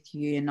bond with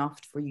you enough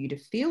for you to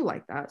feel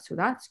like that. So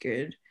that's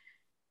good.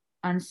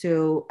 And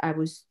so I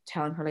was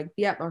telling her, like,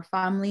 yep, our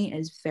family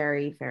is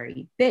very,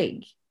 very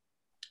big.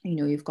 You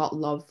know, you've got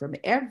love from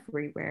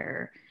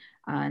everywhere.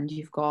 And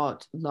you've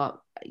got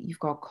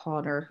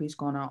Connor who's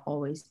gonna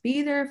always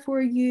be there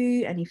for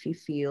you. And if you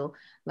feel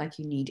like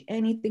you need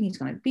anything, he's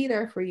gonna be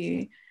there for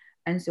you.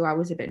 And so I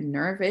was a bit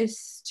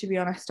nervous, to be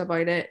honest,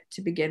 about it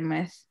to begin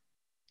with,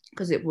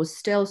 because it was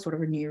still sort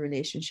of a new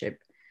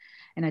relationship.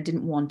 And I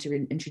didn't want to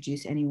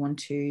introduce anyone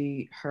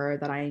to her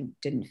that I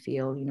didn't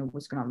feel, you know,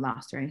 was going to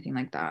last or anything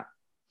like that.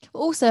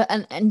 Also,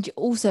 and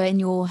also in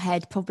your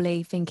head,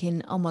 probably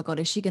thinking, oh my God,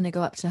 is she going to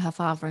go up to her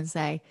father and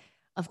say,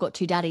 I've got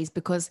 2 daddies?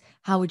 Because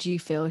how would you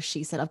feel if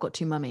she said, I've got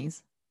 2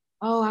 mummies?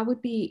 Oh, I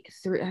would be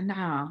through.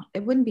 No,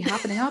 it wouldn't be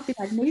happening. I'd be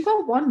like, no, you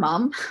got one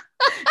mom,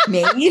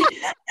 me.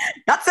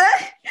 That's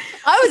it.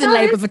 I was in That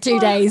labour is for 2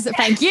 days.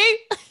 Thank you.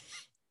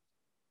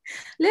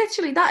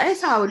 literally, that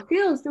is how it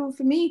feels. So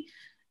for me,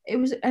 it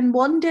was, and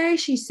one day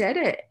she said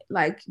it,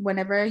 like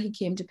whenever he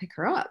came to pick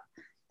her up,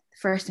 the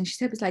first thing she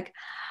said was like,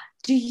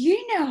 do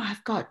you know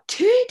I've got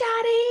two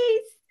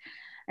daddies?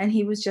 And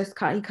he was just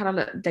he kind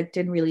of like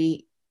didn't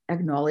really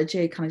acknowledge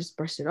it, kind of just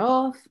brushed it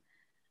off.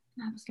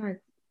 And I was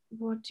like,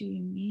 what do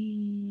you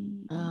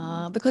mean?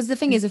 Because the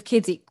thing is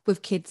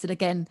with kids, and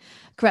again,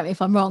 correct me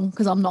if I'm wrong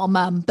because I'm not a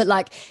mum, but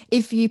like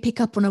if you pick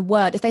up on a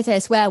word, if they say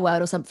a swear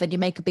word or something, you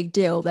make a big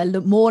deal,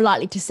 they're more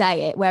likely to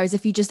say it. Whereas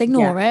if you just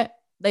ignore it,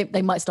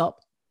 they might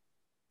stop.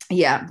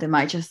 Yeah, they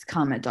might just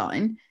calm it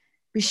down.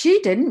 But she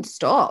didn't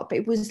stop.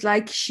 It was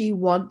like she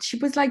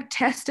was like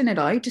testing it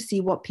out to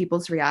see what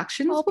people's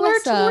reactions were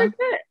bless her. towards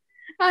it.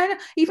 And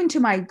even to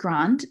my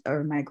granddad,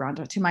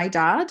 to my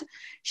dad,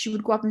 she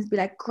would go up and be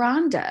like,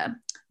 Granda,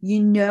 you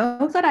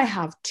know that I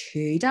have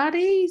two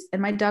daddies?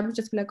 And my dad would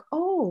just be like,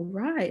 oh,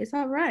 right, is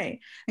that right?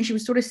 And she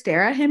would sort of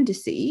stare at him to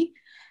see.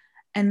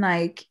 And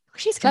like,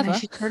 she's clever.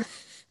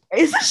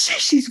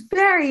 She's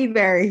very,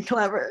 very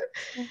clever.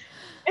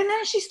 And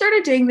then she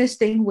started doing this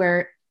thing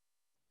where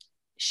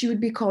she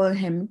would be calling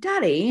him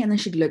daddy, and then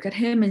she'd look at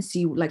him and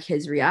see like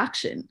his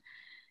reaction.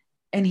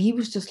 And he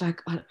was just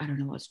like, I don't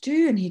know what to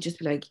do. And he'd just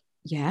be like,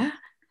 yeah.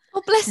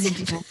 Oh, bless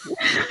him.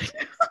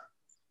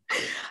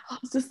 I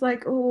was just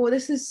like, oh,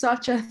 this is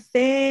such a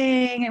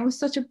thing. It was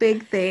such a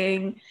big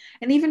thing.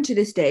 And even to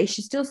this day,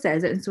 she still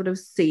says it and sort of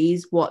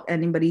sees what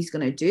anybody's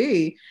going to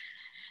do.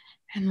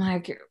 And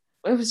like, it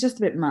was just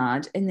a bit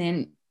mad. And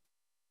then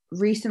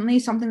recently,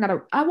 something that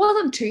I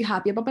wasn't too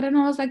happy about, but I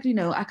was like,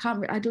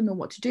 I don't know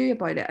what to do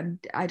about it. And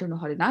I don't know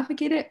how to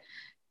navigate it.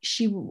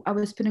 I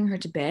was putting her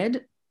to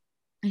bed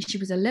and she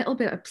was a little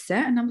bit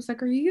upset. And I was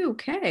like, are you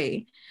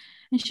okay?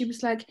 And she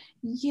was like,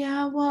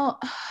 yeah, well,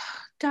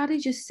 daddy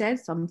just said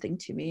something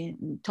to me,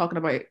 talking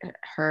about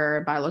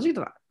her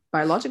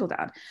biological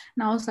dad.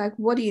 And I was like,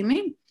 what do you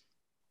mean?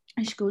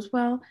 And she goes,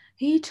 well,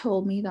 he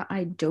told me that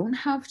I don't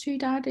have two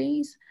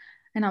daddies.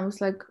 And I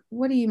was like,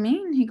 what do you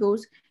mean? He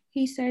goes,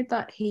 he said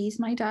that he's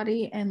my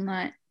daddy and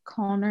that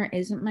Connor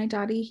isn't my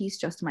daddy. He's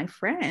just my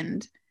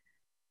friend.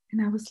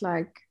 And I was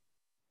like,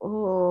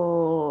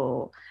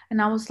 oh. And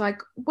I was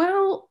like,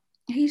 well,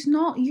 he's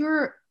not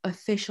your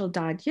official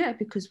dad yet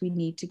because we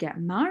need to get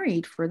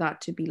married for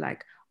that to be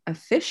like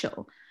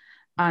official.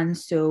 And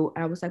so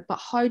I was like, but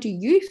how do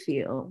you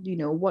feel?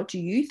 What do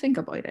you think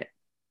about it?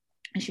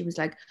 And she was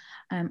like,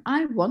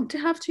 I want to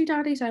have two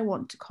daddies. I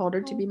want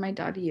Connor to be my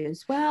daddy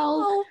as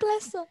well. Oh,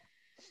 bless her.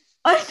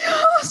 I know.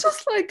 I was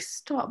just like,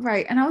 stop.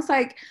 Right. And I was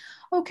like,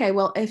 okay,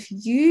 well, if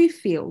you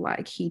feel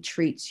like he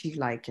treats you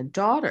like a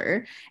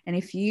daughter, and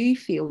if you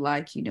feel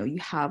like, you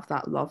have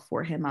that love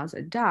for him as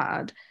a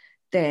dad,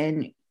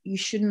 then you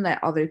shouldn't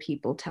let other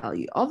people tell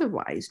you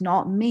otherwise.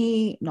 Not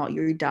me, not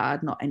your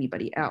dad, not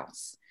anybody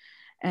else.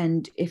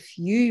 And if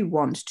you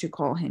want to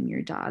call him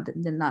your dad,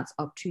 then that's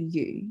up to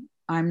you.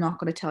 I'm not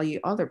going to tell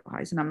you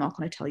otherwise. And I'm not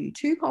going to tell you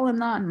to call him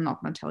that. And I'm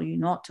not going to tell you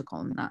not to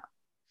call him that.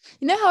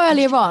 You know how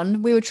earlier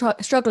on we were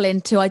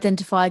struggling to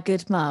identify a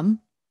good mum?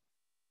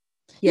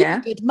 Yeah. You're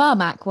a good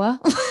mum, Aqua.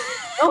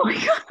 Oh my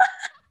God.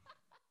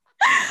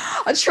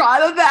 I try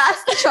my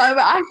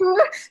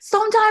best.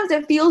 Sometimes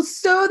it feels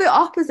so the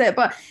opposite.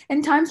 But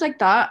in times like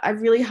that, I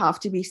really have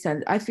to be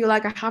I feel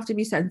like I have to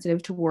be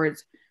sensitive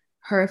towards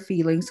her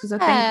feelings. Because I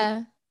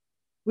think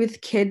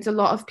with kids, a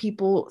lot of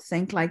people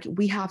think like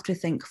we have to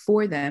think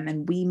for them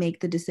and we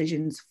make the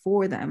decisions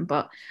for them.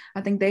 But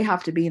I think they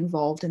have to be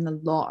involved in a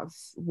lot of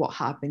what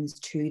happens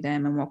to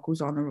them and what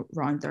goes on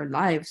around their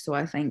lives. So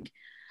I think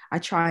I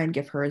try and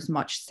give her as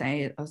much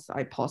say as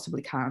I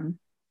possibly can.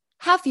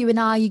 Have you, and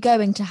are you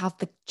going to have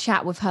the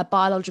chat with her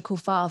biological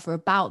father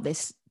about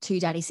this two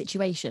daddy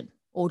situation,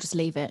 or just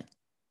leave it?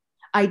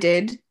 I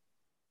did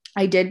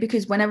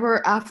because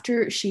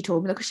after she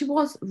told me, because she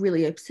was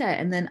really upset.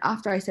 And then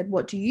after I said,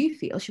 what do you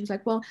feel? She was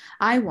like, well,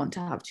 I want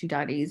to have two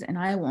daddies and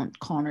I want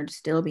Connor to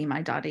still be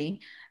my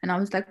daddy. And I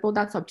was like, well,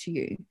 that's up to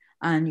you.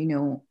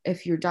 And,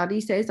 if your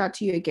daddy says that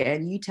to you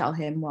again, you tell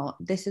him, well,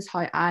 this is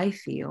how I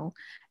feel.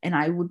 And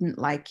I wouldn't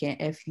like it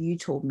if you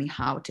told me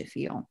how to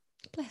feel.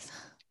 Bless her.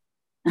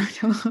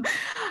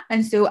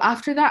 And so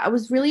after that, I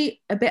was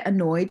really a bit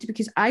annoyed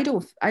because I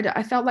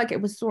felt like it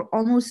was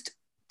almost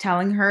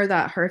telling her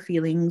that her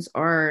feelings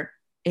are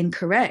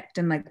incorrect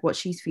and like what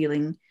she's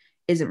feeling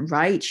isn't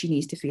right. She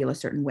needs to feel a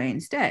certain way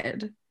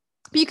instead.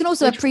 But you can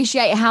also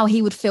appreciate how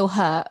he would feel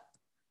hurt.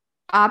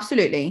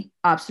 Absolutely.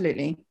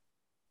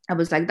 I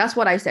was like, that's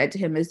what I said to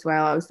him as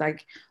well. I was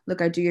like,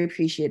 look, I do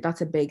appreciate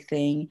that's a big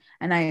thing.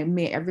 And I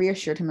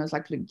reassured him. I was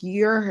like, look,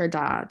 you're her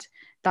dad.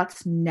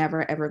 That's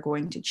never, ever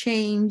going to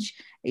change.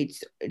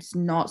 It's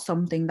not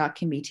something that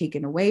can be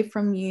taken away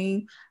from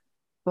you.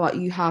 But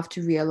you have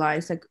to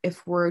realize, like,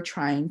 if we're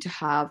trying to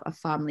have a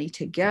family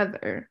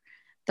together,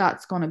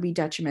 that's going to be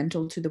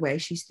detrimental to the way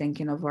she's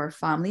thinking of our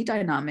family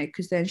dynamic.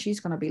 Because then she's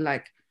going to be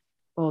like,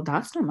 well,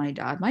 that's not my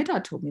dad. My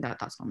dad told me that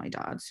that's not my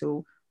dad.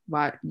 So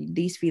what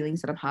these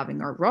feelings that I'm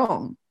having are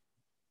wrong.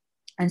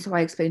 And so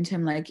I explained to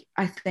him, like,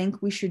 I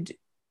think we should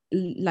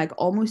like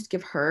almost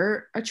give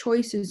her a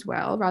choice as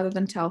well, rather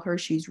than tell her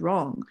she's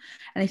wrong.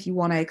 And if you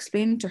want to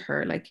explain to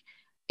her, like,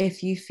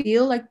 if you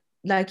feel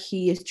like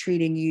he is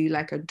treating you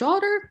like a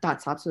daughter,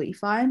 that's absolutely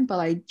fine. But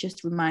I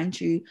just remind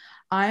you,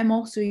 I'm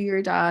also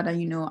your dad,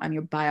 and I'm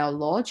your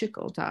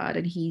biological dad,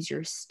 and he's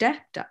your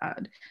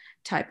stepdad,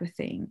 type of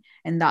thing.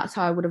 And that's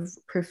how I would have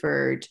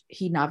preferred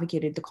he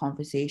navigated the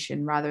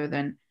conversation, rather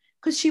than,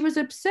 because she was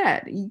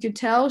upset. You could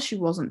tell she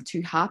wasn't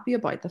too happy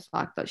about the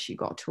fact that she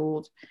got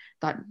told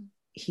that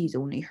he's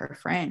only her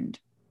friend.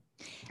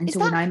 And Is so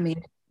that... when I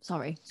made...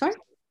 Sorry.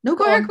 No,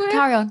 go ahead.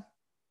 Carry on.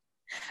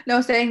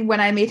 No, saying when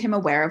I made him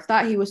aware of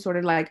that, he was sort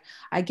of like,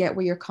 I get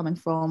where you're coming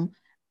from,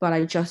 but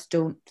I just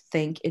don't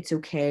think it's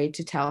okay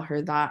to tell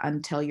her that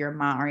until you're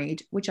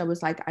married, which I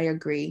was like, I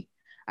agree.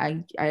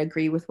 I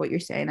agree with what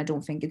you're saying. I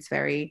don't think it's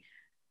very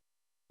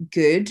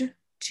good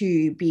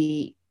to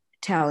be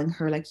telling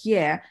her, like,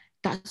 yeah,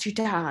 that's your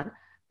dad.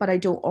 But I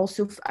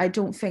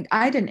don't think,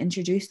 I didn't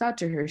introduce that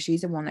to her.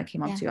 She's the one that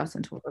came up to us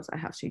and told us I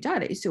have two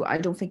daddies. So I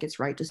don't think it's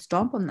right to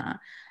stomp on that.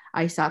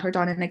 I sat her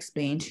down and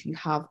explained, you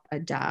have a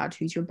dad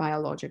who's your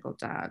biological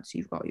dad. So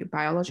you've got your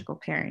biological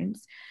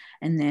parents.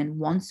 And then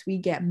once we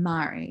get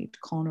married,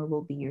 Connor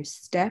will be your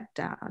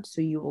stepdad. So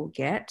you will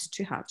get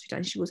to have two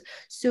dads. She goes,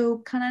 so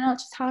can I not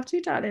just have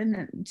two dads?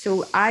 And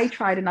so I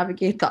try to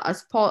navigate that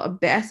as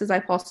best as I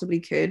possibly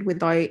could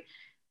without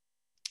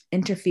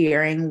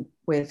interfering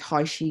with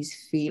how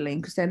she's feeling,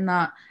 because then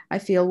that, I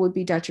feel, would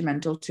be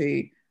detrimental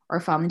to our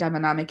family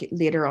dynamic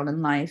later on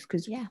in life.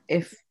 Because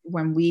if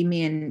when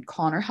me and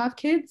Connor have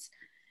kids,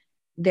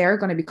 they're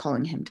going to be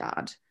calling him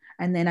dad,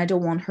 and then I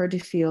don't want her to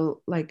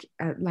feel like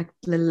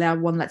the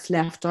one that's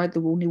left out,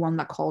 the only one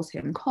that calls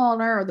him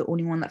Connor, or the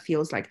only one that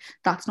feels like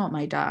that's not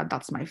my dad,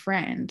 that's my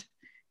friend.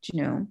 Do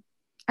you know?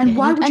 And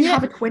why would you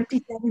have a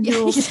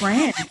 27-year-old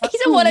friend? He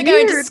doesn't want to go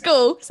into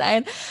school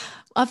saying,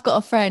 I've got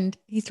a friend,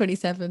 he's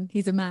 27,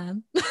 he's a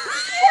man. So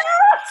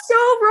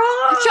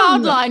wrong. The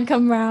child line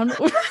come round.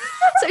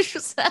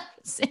 Social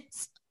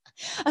services.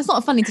 That's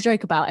not funny to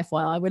joke about,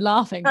 FYI. We're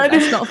laughing, but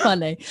that's not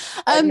funny.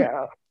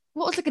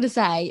 What was I going to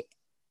say?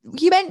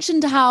 You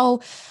mentioned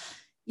how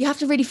you have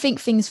to really think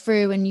things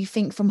through, and you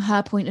think from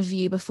her point of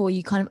view before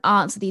you kind of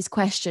answer these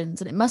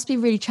questions. And it must be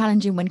really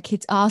challenging when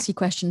kids ask you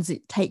questions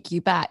that take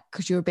you back,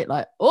 because you're a bit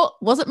like, oh,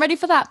 wasn't ready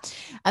for that.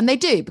 And they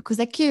do, because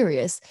they're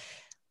curious.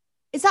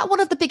 Is that one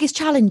of the biggest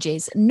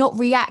challenges, not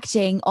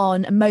reacting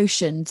on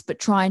emotions, but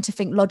trying to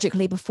think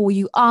logically before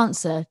you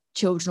answer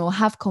children or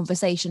have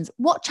conversations?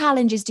 What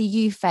challenges do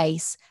you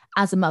face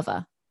as a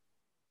mother?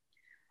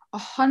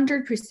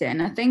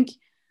 100%. I think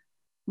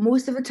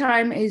most of the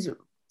time is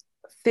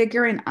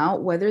figuring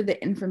out whether the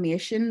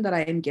information that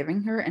I am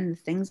giving her and the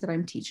things that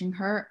I'm teaching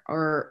her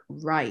are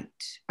right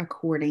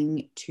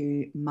according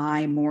to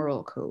my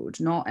moral code,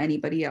 not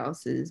anybody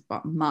else's,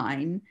 but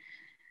mine.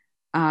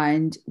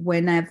 And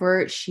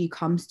whenever she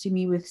comes to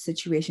me with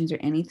situations or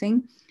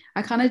anything,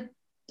 I kind of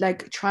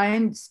like try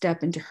and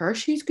step into her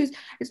shoes, because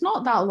it's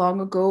not that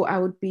long ago I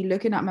would be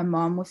looking at my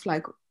mom with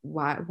like,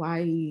 why are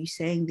you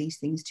saying these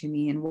things to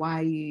me, and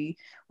why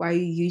are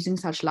you using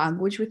such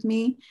language with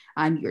me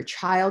and your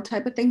child,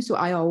 type of thing. So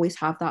I always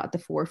have that at the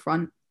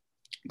forefront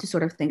to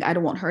sort of think I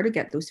don't want her to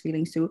get those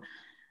feelings. So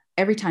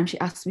every time she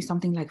asks me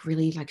something like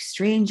really like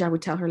strange, I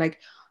would tell her like,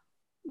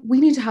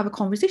 we need to have a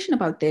conversation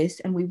about this,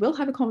 and we will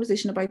have a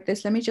conversation about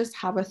this. Let me just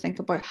have a think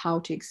about how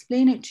to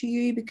explain it to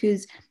you,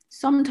 because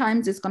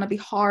sometimes it's going to be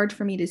hard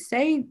for me to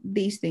say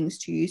these things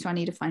to you. So I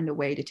need to find a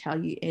way to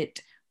tell you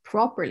it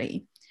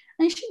properly.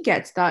 And she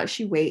gets that.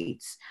 She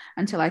waits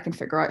until I can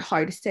figure out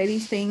how to say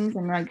these things.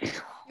 And like,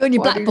 you're on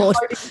your blackboard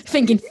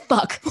thinking,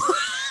 fuck. What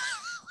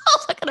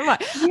was I going to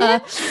write?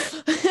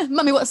 Yeah.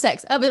 Mummy, what's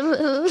sex?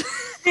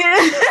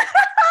 Yeah.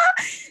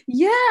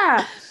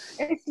 Yeah.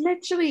 It's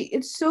literally,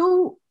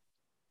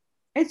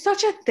 it's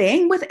such a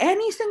thing with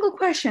any single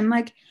question,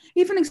 like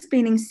even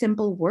explaining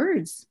simple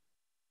words.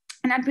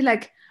 And I'd be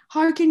like,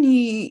 how can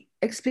you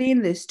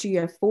explain this to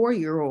a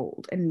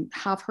 4-year-old and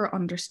have her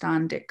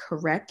understand it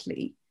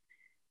correctly?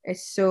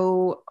 It's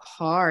so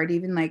hard.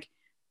 Even like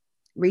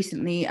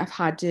recently I've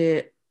had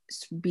to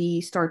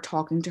start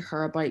talking to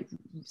her about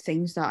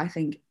things that I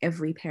think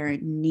every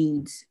parent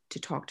needs to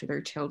talk to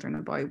their children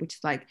about, which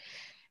is like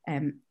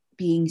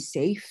being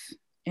safe,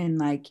 and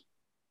like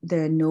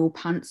the no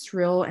pants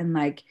rule, and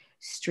like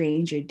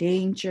stranger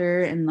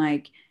danger, and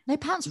like no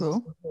pants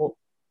rule.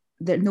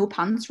 The no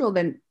pants rule,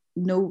 then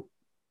no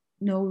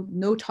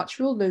touch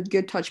rule, the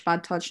good touch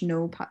bad touch,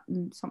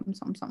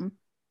 something.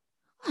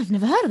 I've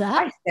never heard of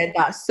that. I said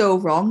that so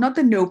wrong. Not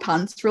the no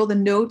pants rule, the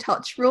no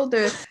touch rule,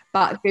 the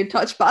good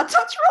touch bad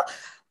touch rule.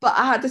 But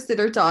I had to sit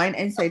her down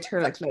and say to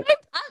her like, look, no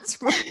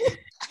pants rule.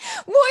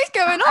 What is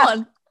going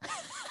on?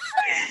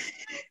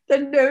 The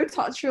no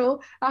touch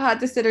rule. I had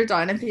to sit her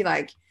down and be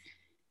like,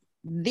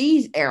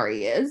 these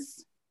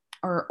areas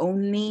are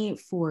only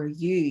for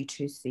you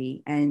to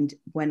see, and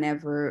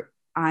whenever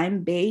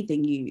I'm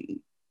bathing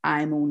you,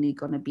 I'm only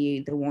going to be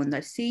the one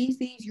that sees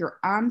these. Your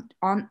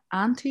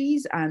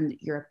aunties and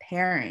your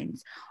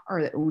parents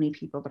are the only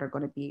people that are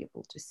going to be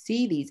able to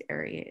see these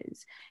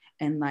areas.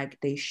 And like,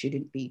 they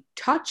shouldn't be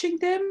touching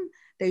them.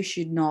 They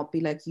should not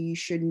be like,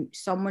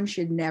 someone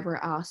should never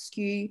ask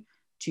you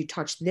to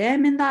touch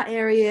them in that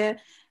area.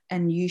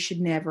 And you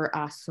should never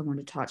ask someone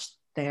to touch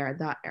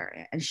that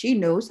area. And she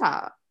knows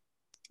that.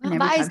 Well,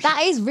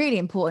 that is really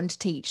important to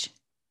teach.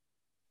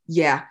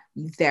 Yeah,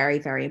 very,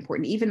 very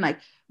important. Even like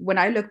when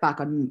I look back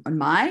on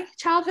my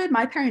childhood,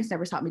 my parents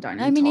never sat me down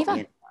and I mean, taught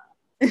me.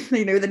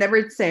 You know, they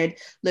never said,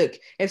 look,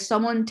 if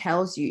someone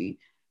tells you,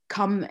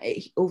 come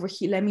over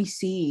here, let me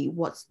see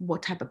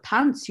what type of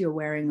pants you're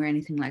wearing or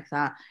anything like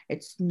that,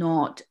 it's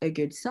not a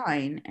good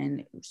sign.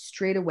 And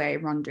straight away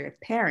run to a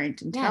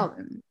parent and tell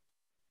them.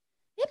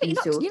 Yeah,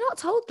 but you're not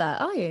told that,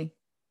 are you?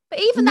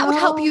 But even that would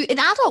help you in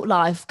adult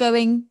life,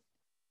 going,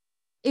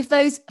 if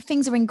those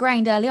things are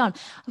ingrained early on.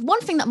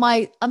 One thing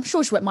that I'm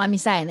sure she won't mind me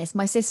saying this,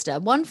 my sister,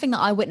 one thing that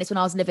I witnessed when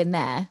I was living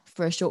there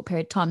for a short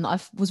period of time that I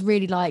was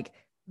really like,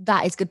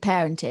 that is good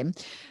parenting.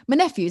 My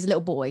nephew is a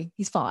little boy.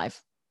 He's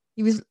 5.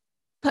 He was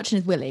touching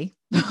his willy,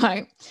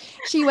 right?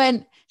 She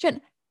went,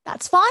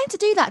 that's fine to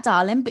do that,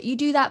 darling, but you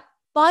do that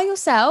by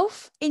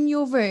yourself in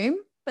your room,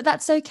 but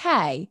that's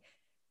okay.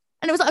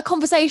 And it was like a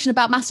conversation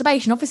about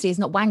masturbation. Obviously, it's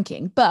not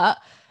wanking, but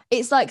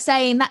it's like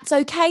saying that's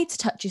okay to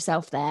touch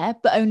yourself there,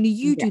 but only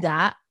you do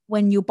that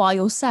when you're by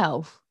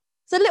yourself.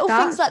 So little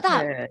things like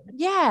that. Good.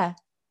 Yeah.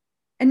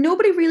 And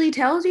nobody really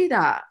tells you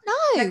that.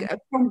 No. Like,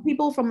 from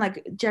people from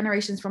like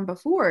generations from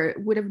before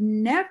would have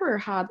never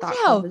had that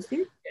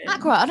conversation.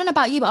 Accurate. I don't know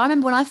about you, but I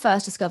remember when I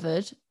first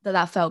discovered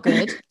that felt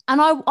good.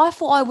 And I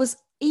thought I was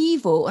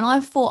evil, and I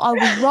thought I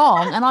was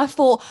wrong. And I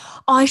thought,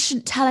 I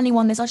shouldn't tell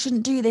anyone this. I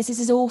shouldn't do this. This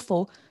is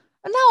awful.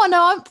 And now I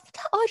know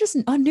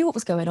I knew what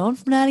was going on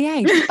from an early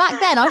age. But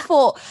back then I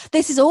thought,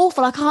 this is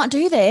awful. I can't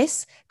do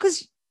this,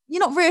 because you're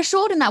not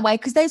reassured in that way,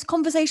 because those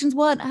conversations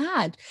weren't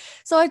had.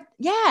 So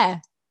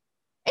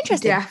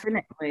interesting.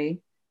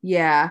 Definitely.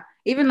 Yeah.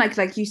 Even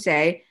like you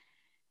say,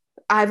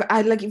 I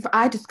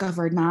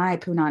discovered my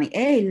punani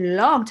a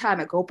long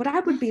time ago, but I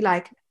would be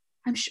like,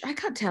 I'm sure I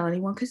can't tell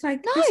anyone, because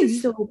like this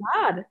is so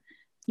bad.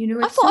 You know,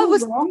 it's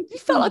wrong. You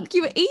felt like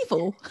you were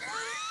evil.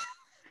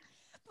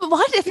 But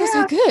why did it feel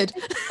so good?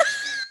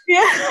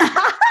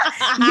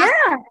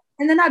 Yeah.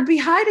 And then I'd be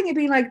hiding it,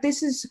 being like,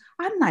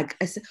 I'm like,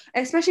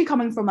 especially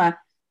coming from a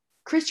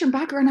Christian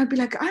background, I'd be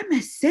like, I'm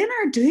a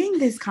sinner doing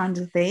this kind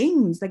of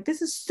things. Like,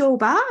 this is so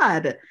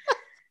bad.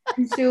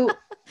 And so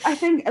I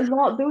think a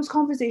lot of those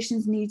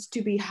conversations needs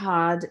to be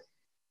had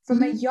from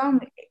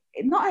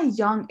not a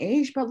young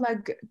age, but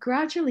like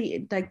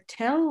gradually, like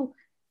talk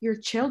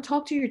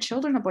to your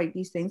children about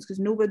these things, because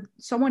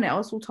someone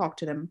else will talk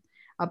to them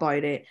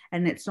about it,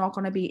 and it's not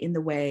going to be in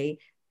the way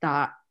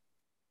that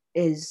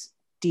is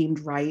deemed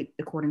right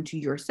according to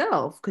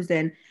yourself. Because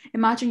then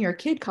imagine your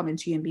kid coming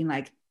to you and being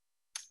like,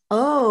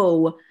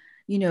 oh,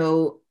 you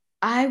know,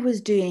 I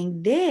was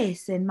doing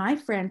this and my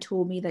friend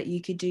told me that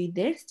you could do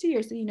this to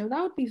yourself. You know,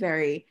 that would be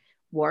very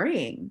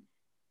worrying.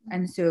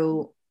 And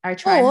so I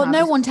try. Or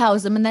no one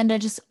tells them, and then they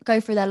just go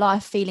through their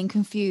life feeling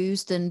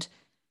confused, and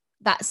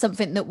that's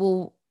something that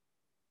will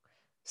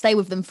stay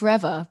with them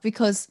forever.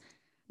 Because,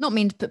 not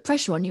mean to put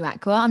pressure on you,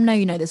 Aqua, I know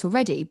you know this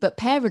already, but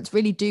parents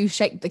really do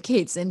shape the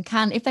kids, and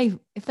if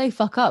they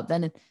fuck up,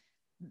 then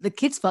the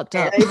kids fucked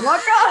up. They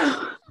fuck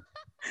up.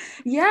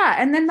 Yeah,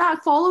 and then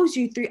that follows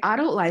you through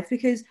adult life,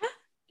 because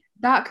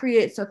that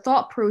creates a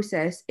thought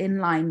process in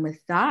line with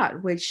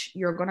that, which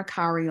you're going to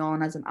carry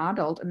on as an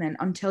adult, and then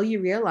until you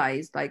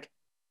realize, like,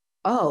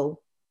 oh,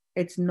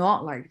 it's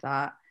not like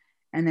that,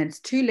 and then it's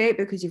too late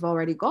because you've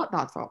already got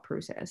that thought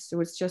process.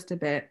 So it's just a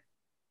bit,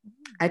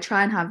 I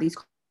try and have these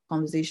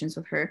conversations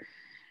with her.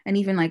 And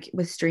even like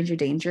with stranger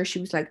danger,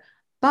 she was like,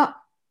 but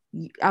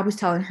I was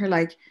telling her,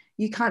 like,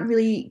 you can't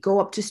really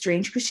go up to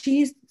strangers, because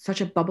she's such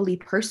a bubbly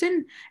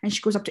person, and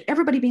she goes up to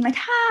everybody being like,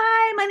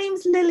 hi, my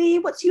name's Lily,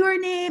 what's your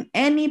name?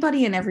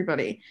 Anybody and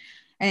everybody.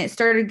 And it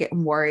started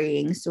getting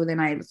worrying. So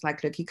then I was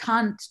like, look, you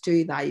can't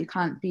do that. You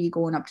can't be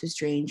going up to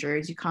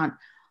strangers. You can't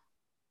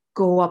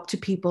go up to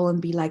people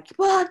and be like,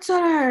 what's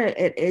her?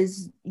 It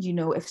is, you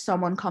know, if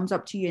someone comes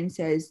up to you and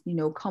says, you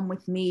know, come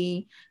with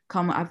me,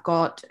 come, I've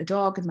got a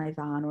dog in my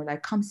van, or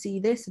like, come see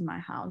this in my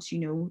house, you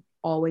know,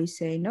 always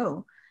say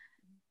no.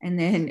 And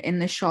then in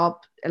the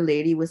shop, a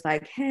lady was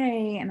like,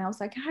 hey, and I was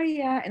like,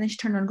 hiya. And then she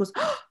turned around and goes,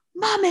 oh,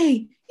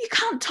 mommy, you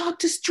can't talk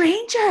to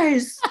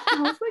strangers.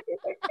 And I was like, oh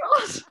my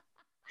God.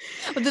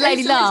 Would the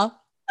lady laugh?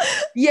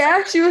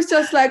 Yeah, she was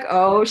just like,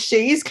 oh,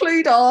 she's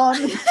clued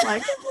on.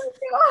 Like, oh my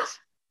God.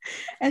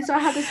 And so I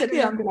had to sit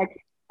down and be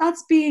like,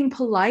 that's being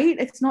polite.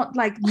 It's not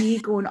like me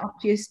going up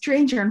to a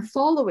stranger and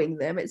following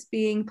them. It's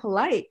being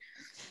polite.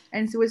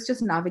 And so it's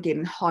just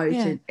navigating how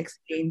to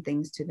explain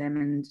things to them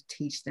and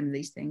teach them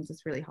these things.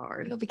 It's really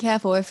hard. You'll be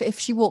careful. If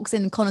she walks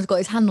in and Connor's got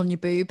his hand on your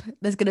boob,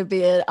 there's going to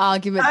be an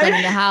argument then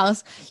in the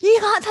house. You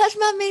can't touch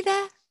mummy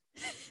there.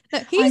 No,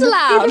 he's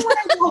allowed. Even when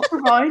I walk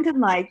around and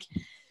like,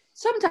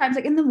 sometimes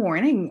like in the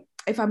morning,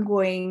 if I'm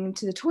going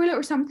to the toilet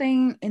or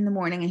something in the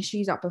morning and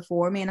she's up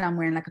before me and I'm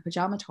wearing like a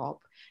pajama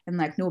top and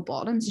like no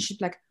bottoms, and she'd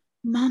be like,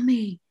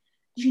 Mommy,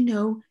 you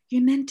know,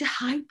 you're meant to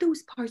hide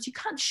those parts. You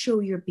can't show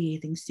your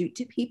bathing suit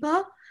to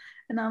people.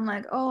 And I'm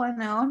like, oh, I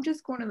know. I'm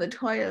just going to the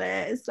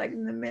toilet. It's like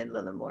in the middle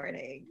of the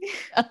morning.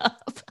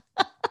 Just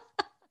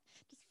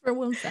for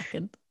 1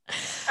 second.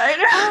 I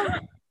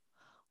know.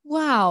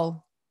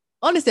 Wow.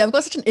 Honestly, I've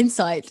got such an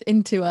insight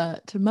into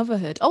to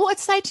motherhood. Oh, what I'd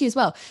say to you as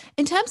well,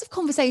 in terms of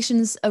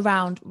conversations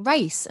around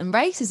race and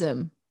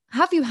racism,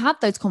 have you had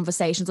those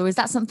conversations, or is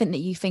that something that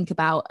you think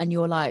about and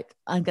you're like,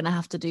 I'm gonna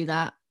have to do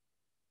that?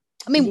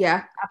 I mean,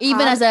 Yeah.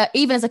 even as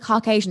a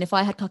Caucasian, if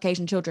I had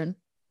Caucasian children,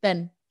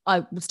 then I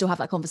would still have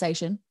that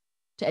conversation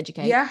to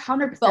educate. Yeah,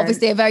 100%. But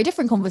obviously a very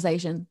different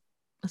conversation,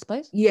 I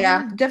suppose.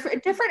 Yeah,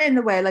 different in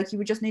the way, like you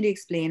would just need to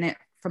explain it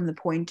from the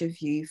point of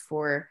view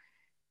for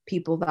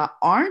people that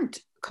aren't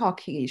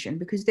Caucasian,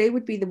 because they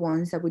would be the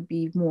ones that would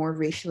be more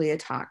racially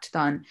attacked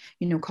than,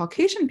 you know,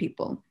 Caucasian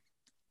people.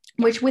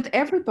 Which with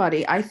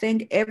everybody, I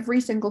think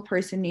every single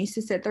person needs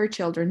to sit their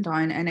children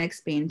down and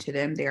explain to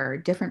them they are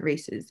different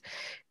races.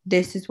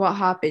 This is what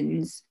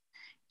happens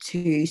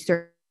to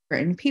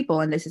certain people,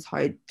 and this is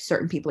how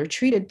certain people are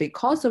treated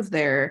because of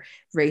their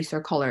race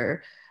or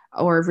color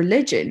or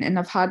religion. And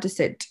I've had to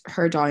sit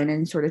her down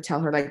and sort of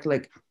tell her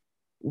like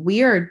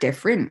we are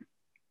different.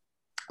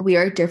 We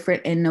are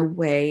different in a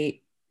way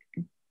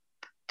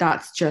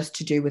that's just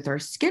to do with our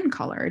skin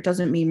color. It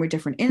doesn't mean we're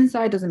different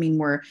inside, doesn't mean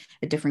we're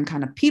a different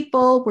kind of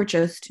people. We're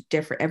just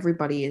different.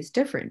 Everybody is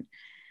different.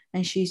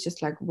 And she's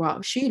just like,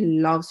 wow, she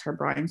loves her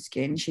brown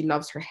skin. She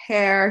loves her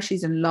hair.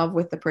 She's in love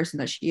with the person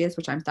that she is,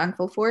 which I'm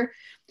thankful for.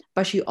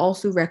 But she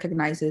also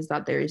recognizes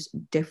that there's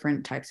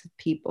different types of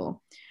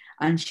people.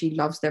 And she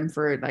loves them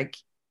for like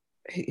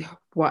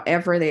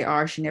whatever they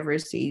are. She never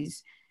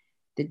sees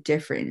the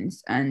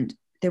difference. And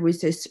there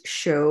was this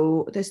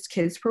show, this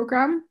kids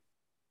program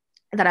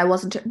that it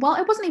wasn't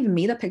even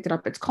me that picked it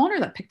up. It's Connor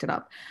that picked it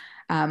up.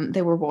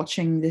 They were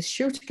watching this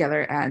show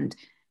together, and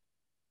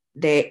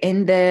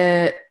in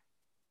the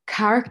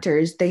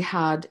characters, they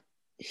had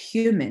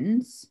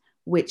humans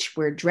which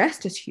were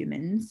dressed as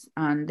humans,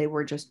 and they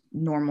were just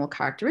normal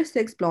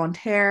characteristics, blonde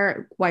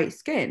hair, white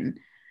skin.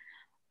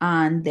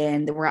 And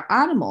then there were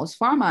animals,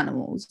 farm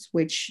animals,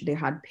 which they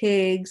had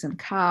pigs and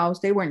cows.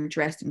 They weren't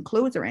dressed in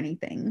clothes or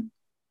anything.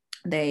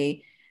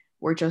 They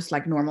were just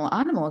like normal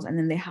animals. And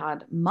then they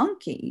had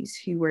monkeys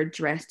who were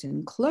dressed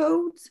in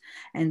clothes,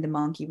 and the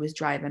monkey was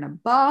driving a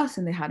bus,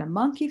 and they had a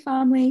monkey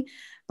family.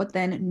 But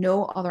then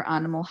no other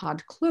animal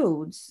had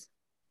clothes,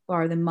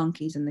 bar the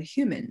monkeys and the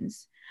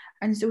humans.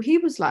 And so he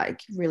was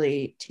like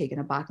really taken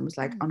aback and was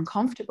like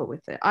uncomfortable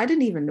with it. I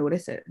didn't even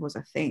notice it was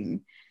a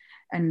thing.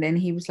 And then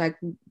he was like,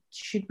 we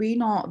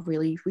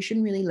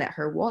shouldn't really let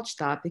her watch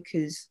that,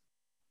 because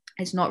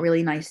it's not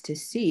really nice to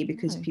see,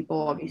 because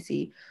people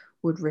obviously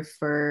would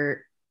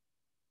refer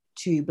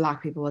to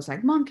Black people as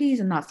like monkeys,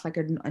 and that's like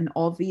an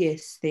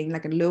obvious thing,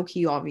 like a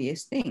low-key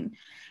obvious thing.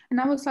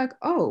 And I was like,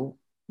 oh,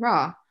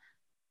 rah,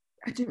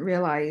 I didn't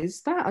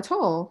realize that at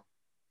all.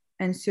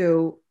 And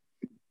so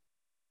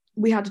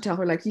we had to tell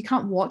her, like, you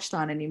can't watch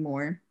that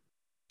anymore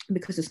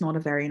because it's not a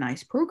very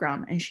nice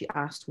program. And she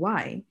asked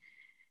why.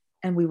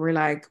 And we were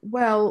like,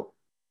 well,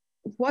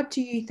 what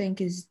do you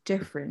think is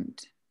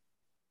different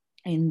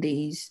in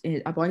these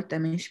about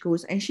them?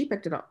 And she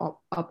picked it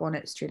up on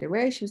it straight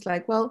away. She was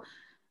like, well,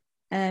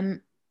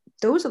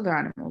 those other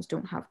animals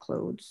don't have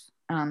clothes,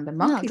 and the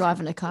monkeys not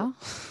driving a car.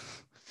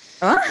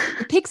 Huh?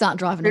 The pigs aren't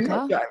driving a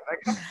car.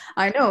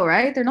 I know,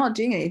 right? They're not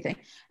doing anything.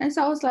 And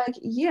so I was like,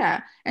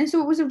 yeah. And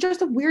so it was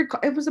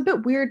a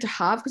bit weird to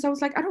have, because I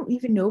was like, I don't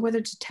even know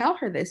whether to tell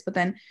her this. But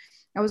then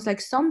I was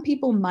like, some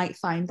people might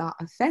find that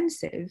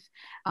offensive,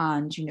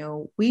 and, you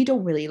know, we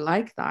don't really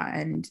like that.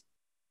 And,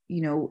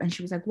 you know, and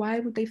she was like, why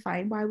would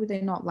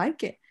they not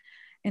like it?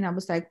 And I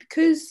was like,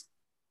 because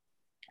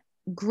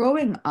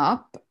growing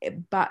up,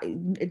 but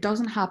it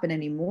doesn't happen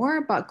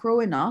anymore, but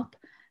growing up,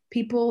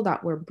 people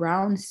that were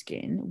brown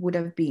skin would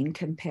have been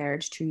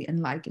compared to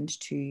and likened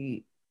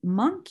to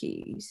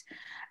monkeys.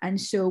 And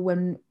so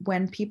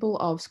when people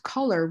of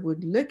color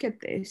would look at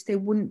this, they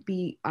wouldn't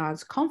be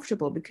as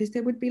comfortable, because they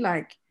would be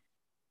like,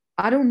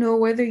 I don't know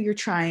whether you're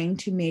trying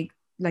to make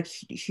like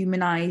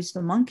humanize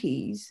the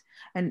monkeys.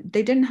 And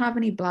they didn't have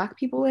any Black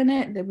people in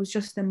it. There was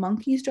just the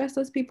monkeys dressed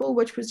as people,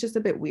 which was just a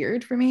bit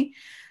weird for me.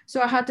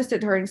 So I had to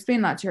sit to her and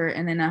explain that to her.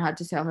 And then I had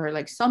to tell her,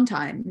 like,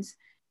 sometimes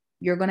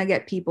you're going to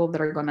get people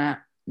that are going to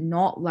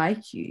not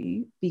like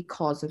you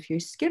because of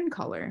your skin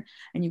color.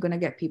 And you're going to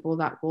get people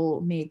that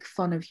will make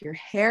fun of your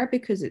hair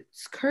because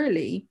it's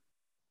curly.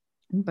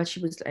 But she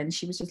was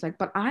just like,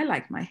 but I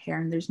like my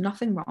hair, and there's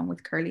nothing wrong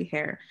with curly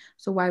hair.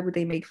 So why would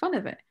they make fun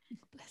of it?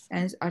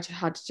 And I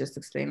had to just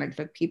explain,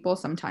 like people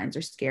sometimes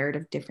are scared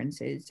of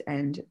differences,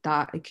 and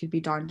that it could be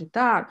down to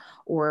that,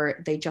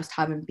 or they just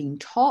haven't been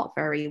taught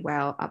very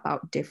well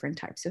about different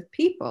types of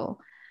people.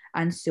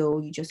 And so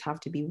you just have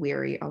to be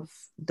wary of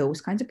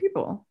those kinds of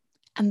people.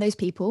 And those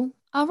people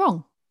are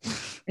wrong.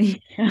 Yeah,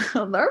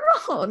 they're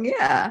wrong.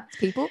 Yeah.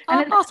 People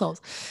are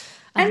assholes.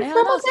 And they are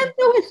some of nasty. them,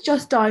 though, it's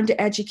just down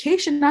to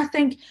education. I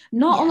think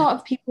not a Yeah. lot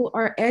of people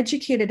are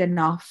educated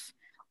enough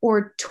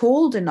or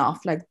told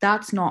enough, like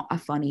that's not a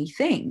funny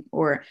thing,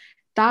 or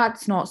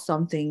that's not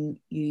something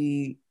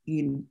you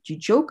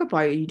joke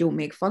about. You don't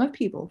make fun of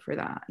people for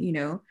that, you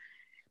know.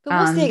 But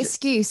what's the And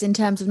excuse in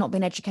terms of not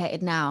being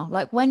educated now?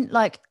 Like when,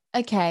 like,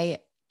 okay,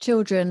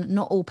 children,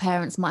 not all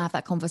parents might have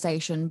that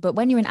conversation, but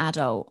when you're an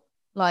adult,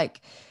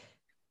 like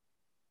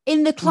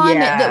in the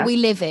climate that yeah, we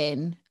live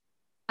in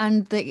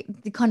and the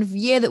kind of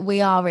year that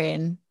we are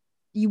in,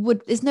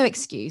 there's no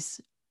excuse.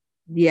 Do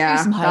some yeah,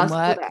 that's what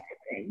homework. I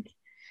think.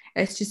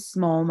 It's just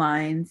small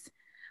minds.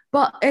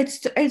 But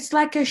it's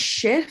like a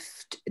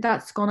shift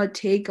that's gonna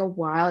take a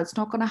while. It's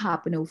not gonna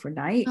happen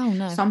overnight. Oh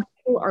no. Some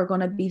people are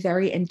gonna be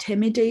very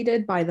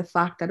intimidated by the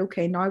fact that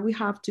okay, now we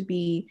have to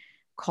be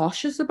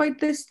cautious about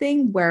this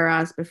thing,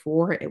 whereas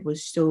before it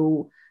was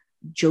so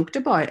joked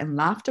about and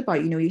laughed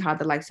about. You know, you had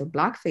the likes of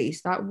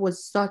blackface. That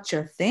was such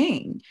a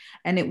thing.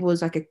 And it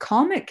was like a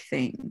comic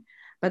thing.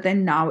 But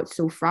then now it's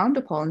so frowned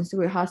upon.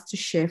 So it has to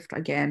shift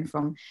again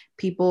from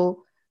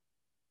people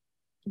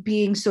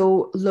being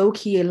so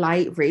low-key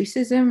light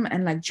racism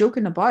and like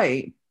joking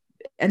about,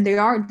 and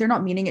they're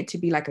not meaning it to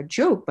be like a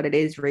joke, but it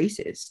is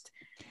racist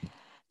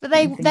But and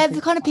they're things the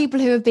like kind of that. people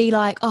who would be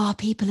like, oh,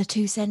 people are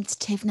too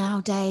sensitive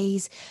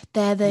nowadays.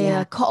 They're the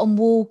Yeah, cotton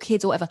wool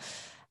kids or whatever.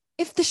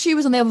 If the shoe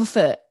was on the other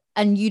foot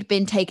and you'd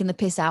been taking the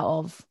piss out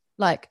of,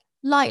 like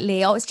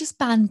lightly, oh, it's just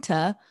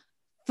banter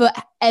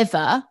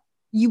forever,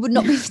 you would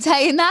not be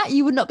saying that.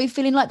 You would not be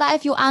feeling like that.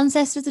 If your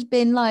ancestors had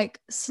been like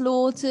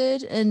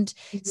slaughtered and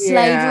yeah.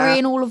 slavery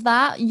and all of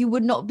that, you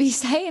would not be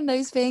saying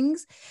those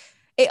things.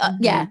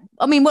 Yeah, Mhm.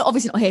 I mean, we're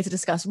obviously not here to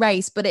discuss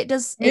race, but it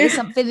is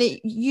something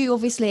that you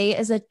obviously,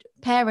 as a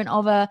parent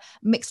of a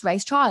mixed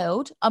race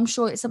child, I'm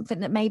sure it's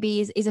something that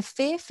maybe is a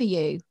fear for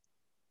you.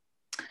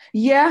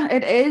 Yeah,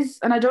 it is.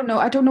 And I don't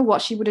know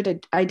what she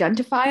would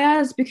identify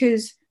as,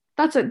 because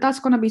that's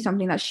going to be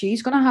something that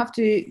she's going to have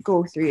to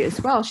go through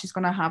as well. She's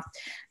going to have,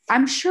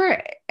 I'm sure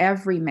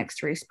every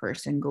mixed race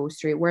person goes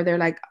through it, where they're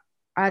like,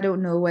 I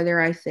don't know whether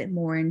I fit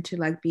more into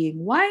like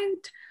being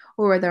white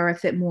or whether I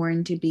fit more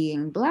into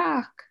being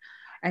black.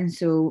 And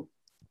so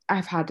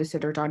I've had to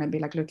sit her down and be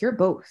like, look, you're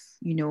both.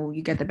 You know,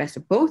 you get the best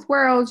of both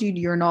worlds.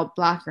 You're not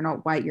black, you're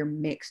not white, you're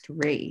mixed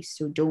race.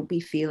 So don't be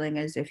feeling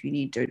as if you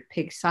need to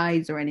pick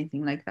sides or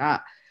anything like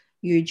that.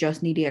 You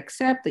just need to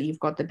accept that you've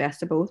got the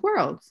best of both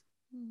worlds.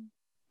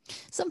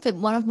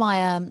 Something, one of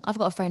my, I've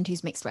got a friend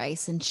who's mixed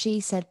race, and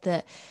she said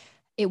that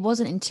it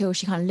wasn't until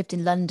she kind of lived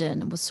in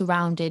London and was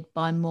surrounded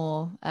by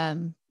more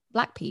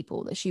black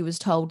people that she was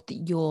told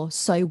that you're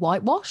so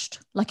whitewashed,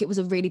 like it was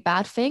a really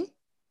bad thing.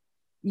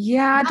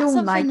 Yeah, I That's don't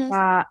something like that's,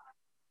 that.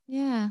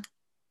 yeah.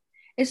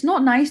 It's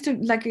not nice to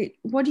like,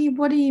 what do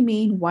you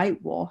mean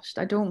whitewashed?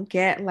 I don't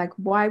get, like,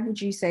 why would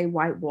you say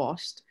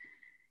whitewashed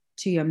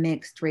to a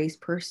mixed race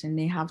person?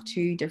 They have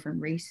two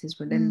different races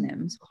within Mm,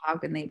 them. So how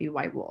can they be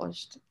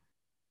whitewashed?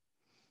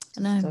 I Just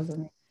know. doesn't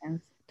make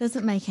sense.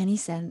 Doesn't make any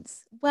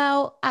sense.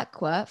 Well,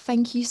 Aqua,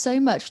 thank you so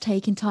much for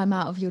taking time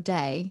out of your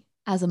day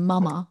as a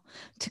mama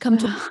to come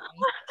talk to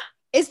me.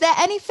 Is there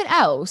anything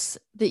else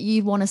that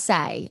you want to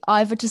say,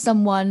 either to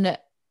someone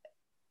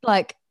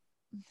like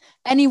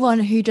anyone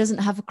who doesn't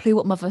have a clue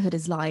what motherhood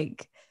is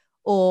like,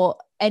 or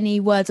any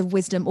words of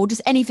wisdom, or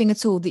just anything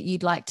at all that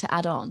you'd like to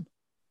add on?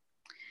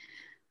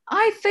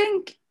 I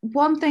think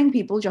one thing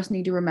people just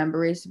need to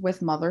remember is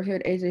with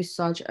motherhood is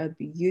such a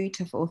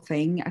beautiful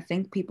thing. I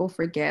think people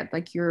forget,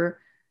 like, you're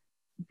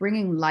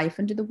bringing life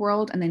into the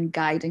world and then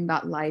guiding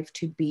that life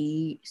to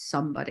be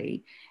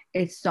somebody.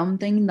 It's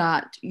something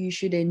that you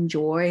should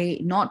enjoy,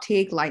 not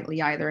take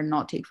lightly either, and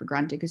not take for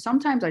granted. Because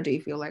sometimes I do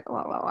feel like,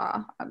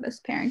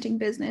 this parenting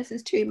business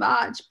is too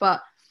much.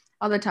 But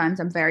other times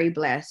I'm very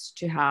blessed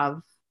to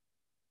have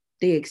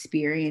the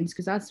experience,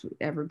 because that's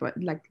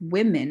everybody, like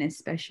women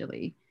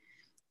especially,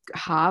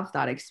 have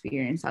that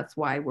experience. That's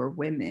why we're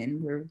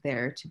women. We're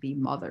there to be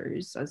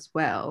mothers as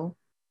well.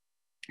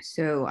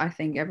 So I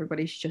think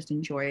everybody should just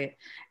enjoy it.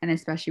 And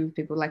especially with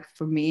people, like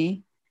for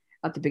me,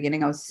 at the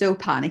beginning, I was so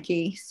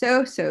panicky,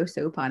 so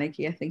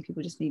panicky. I think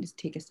people just need to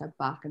take a step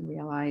back and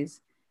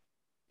realize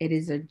it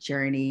is a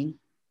journey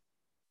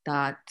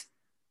that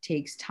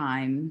takes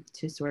time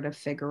to sort of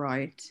figure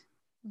out.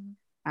 Mhm.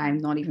 I'm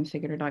not even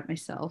figured it out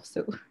myself.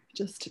 So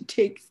just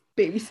take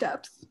baby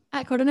steps.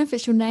 Aqua, I don't know if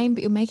it's your name,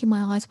 but you're making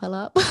my eyes well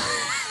up.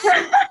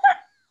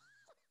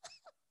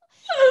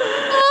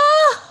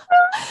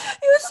 Ah,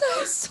 you're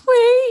so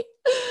sweet.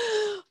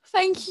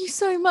 Thank you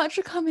so much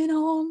for coming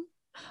on.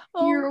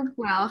 Oh, You're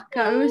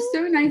welcome. It was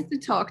so nice to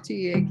talk to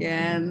you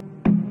again.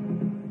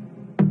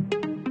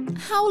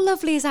 how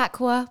lovely is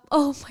Aqua?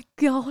 Oh my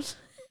God.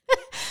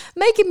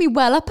 Making me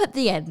well up at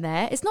the end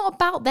there. It's not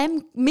about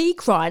me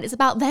crying. It's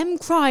about them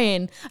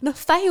crying. And I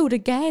failed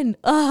again.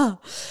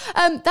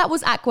 That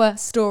was Aqua's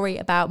story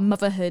about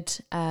motherhood.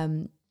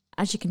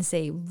 As you can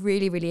see,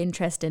 really, really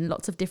interesting.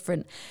 Lots of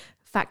different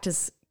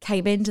factors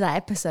came into that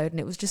episode, and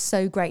it was just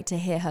so great to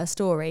hear her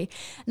story.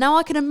 Now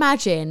I can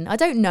imagine, I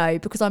don't know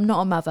because I'm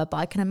not a mother, but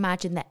I can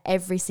imagine that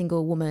every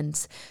single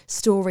woman's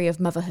story of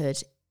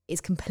motherhood is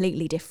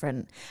completely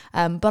different.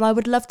 But I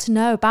would love to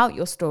know about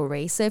your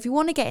story. So if you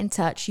want to get in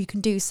touch, you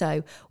can do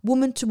so,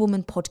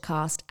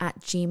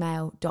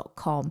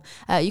 womantowomanpodcast@gmail.com.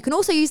 You can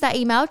also use that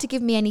email to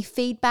give me any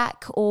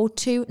feedback or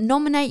to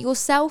nominate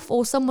yourself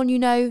or someone you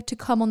know to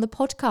come on the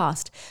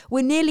podcast.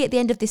 We're nearly at the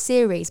end of this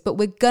series, but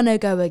we're gonna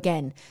go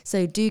again.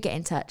 So do get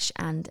in touch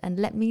and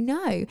let me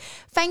know.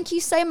 Thank you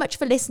so much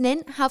for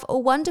listening. Have a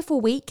wonderful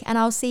week, and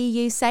I'll see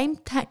you same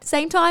time,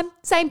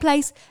 same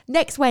place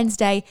next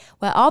Wednesday,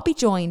 where I'll be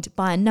joined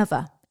by another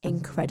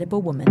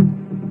incredible woman.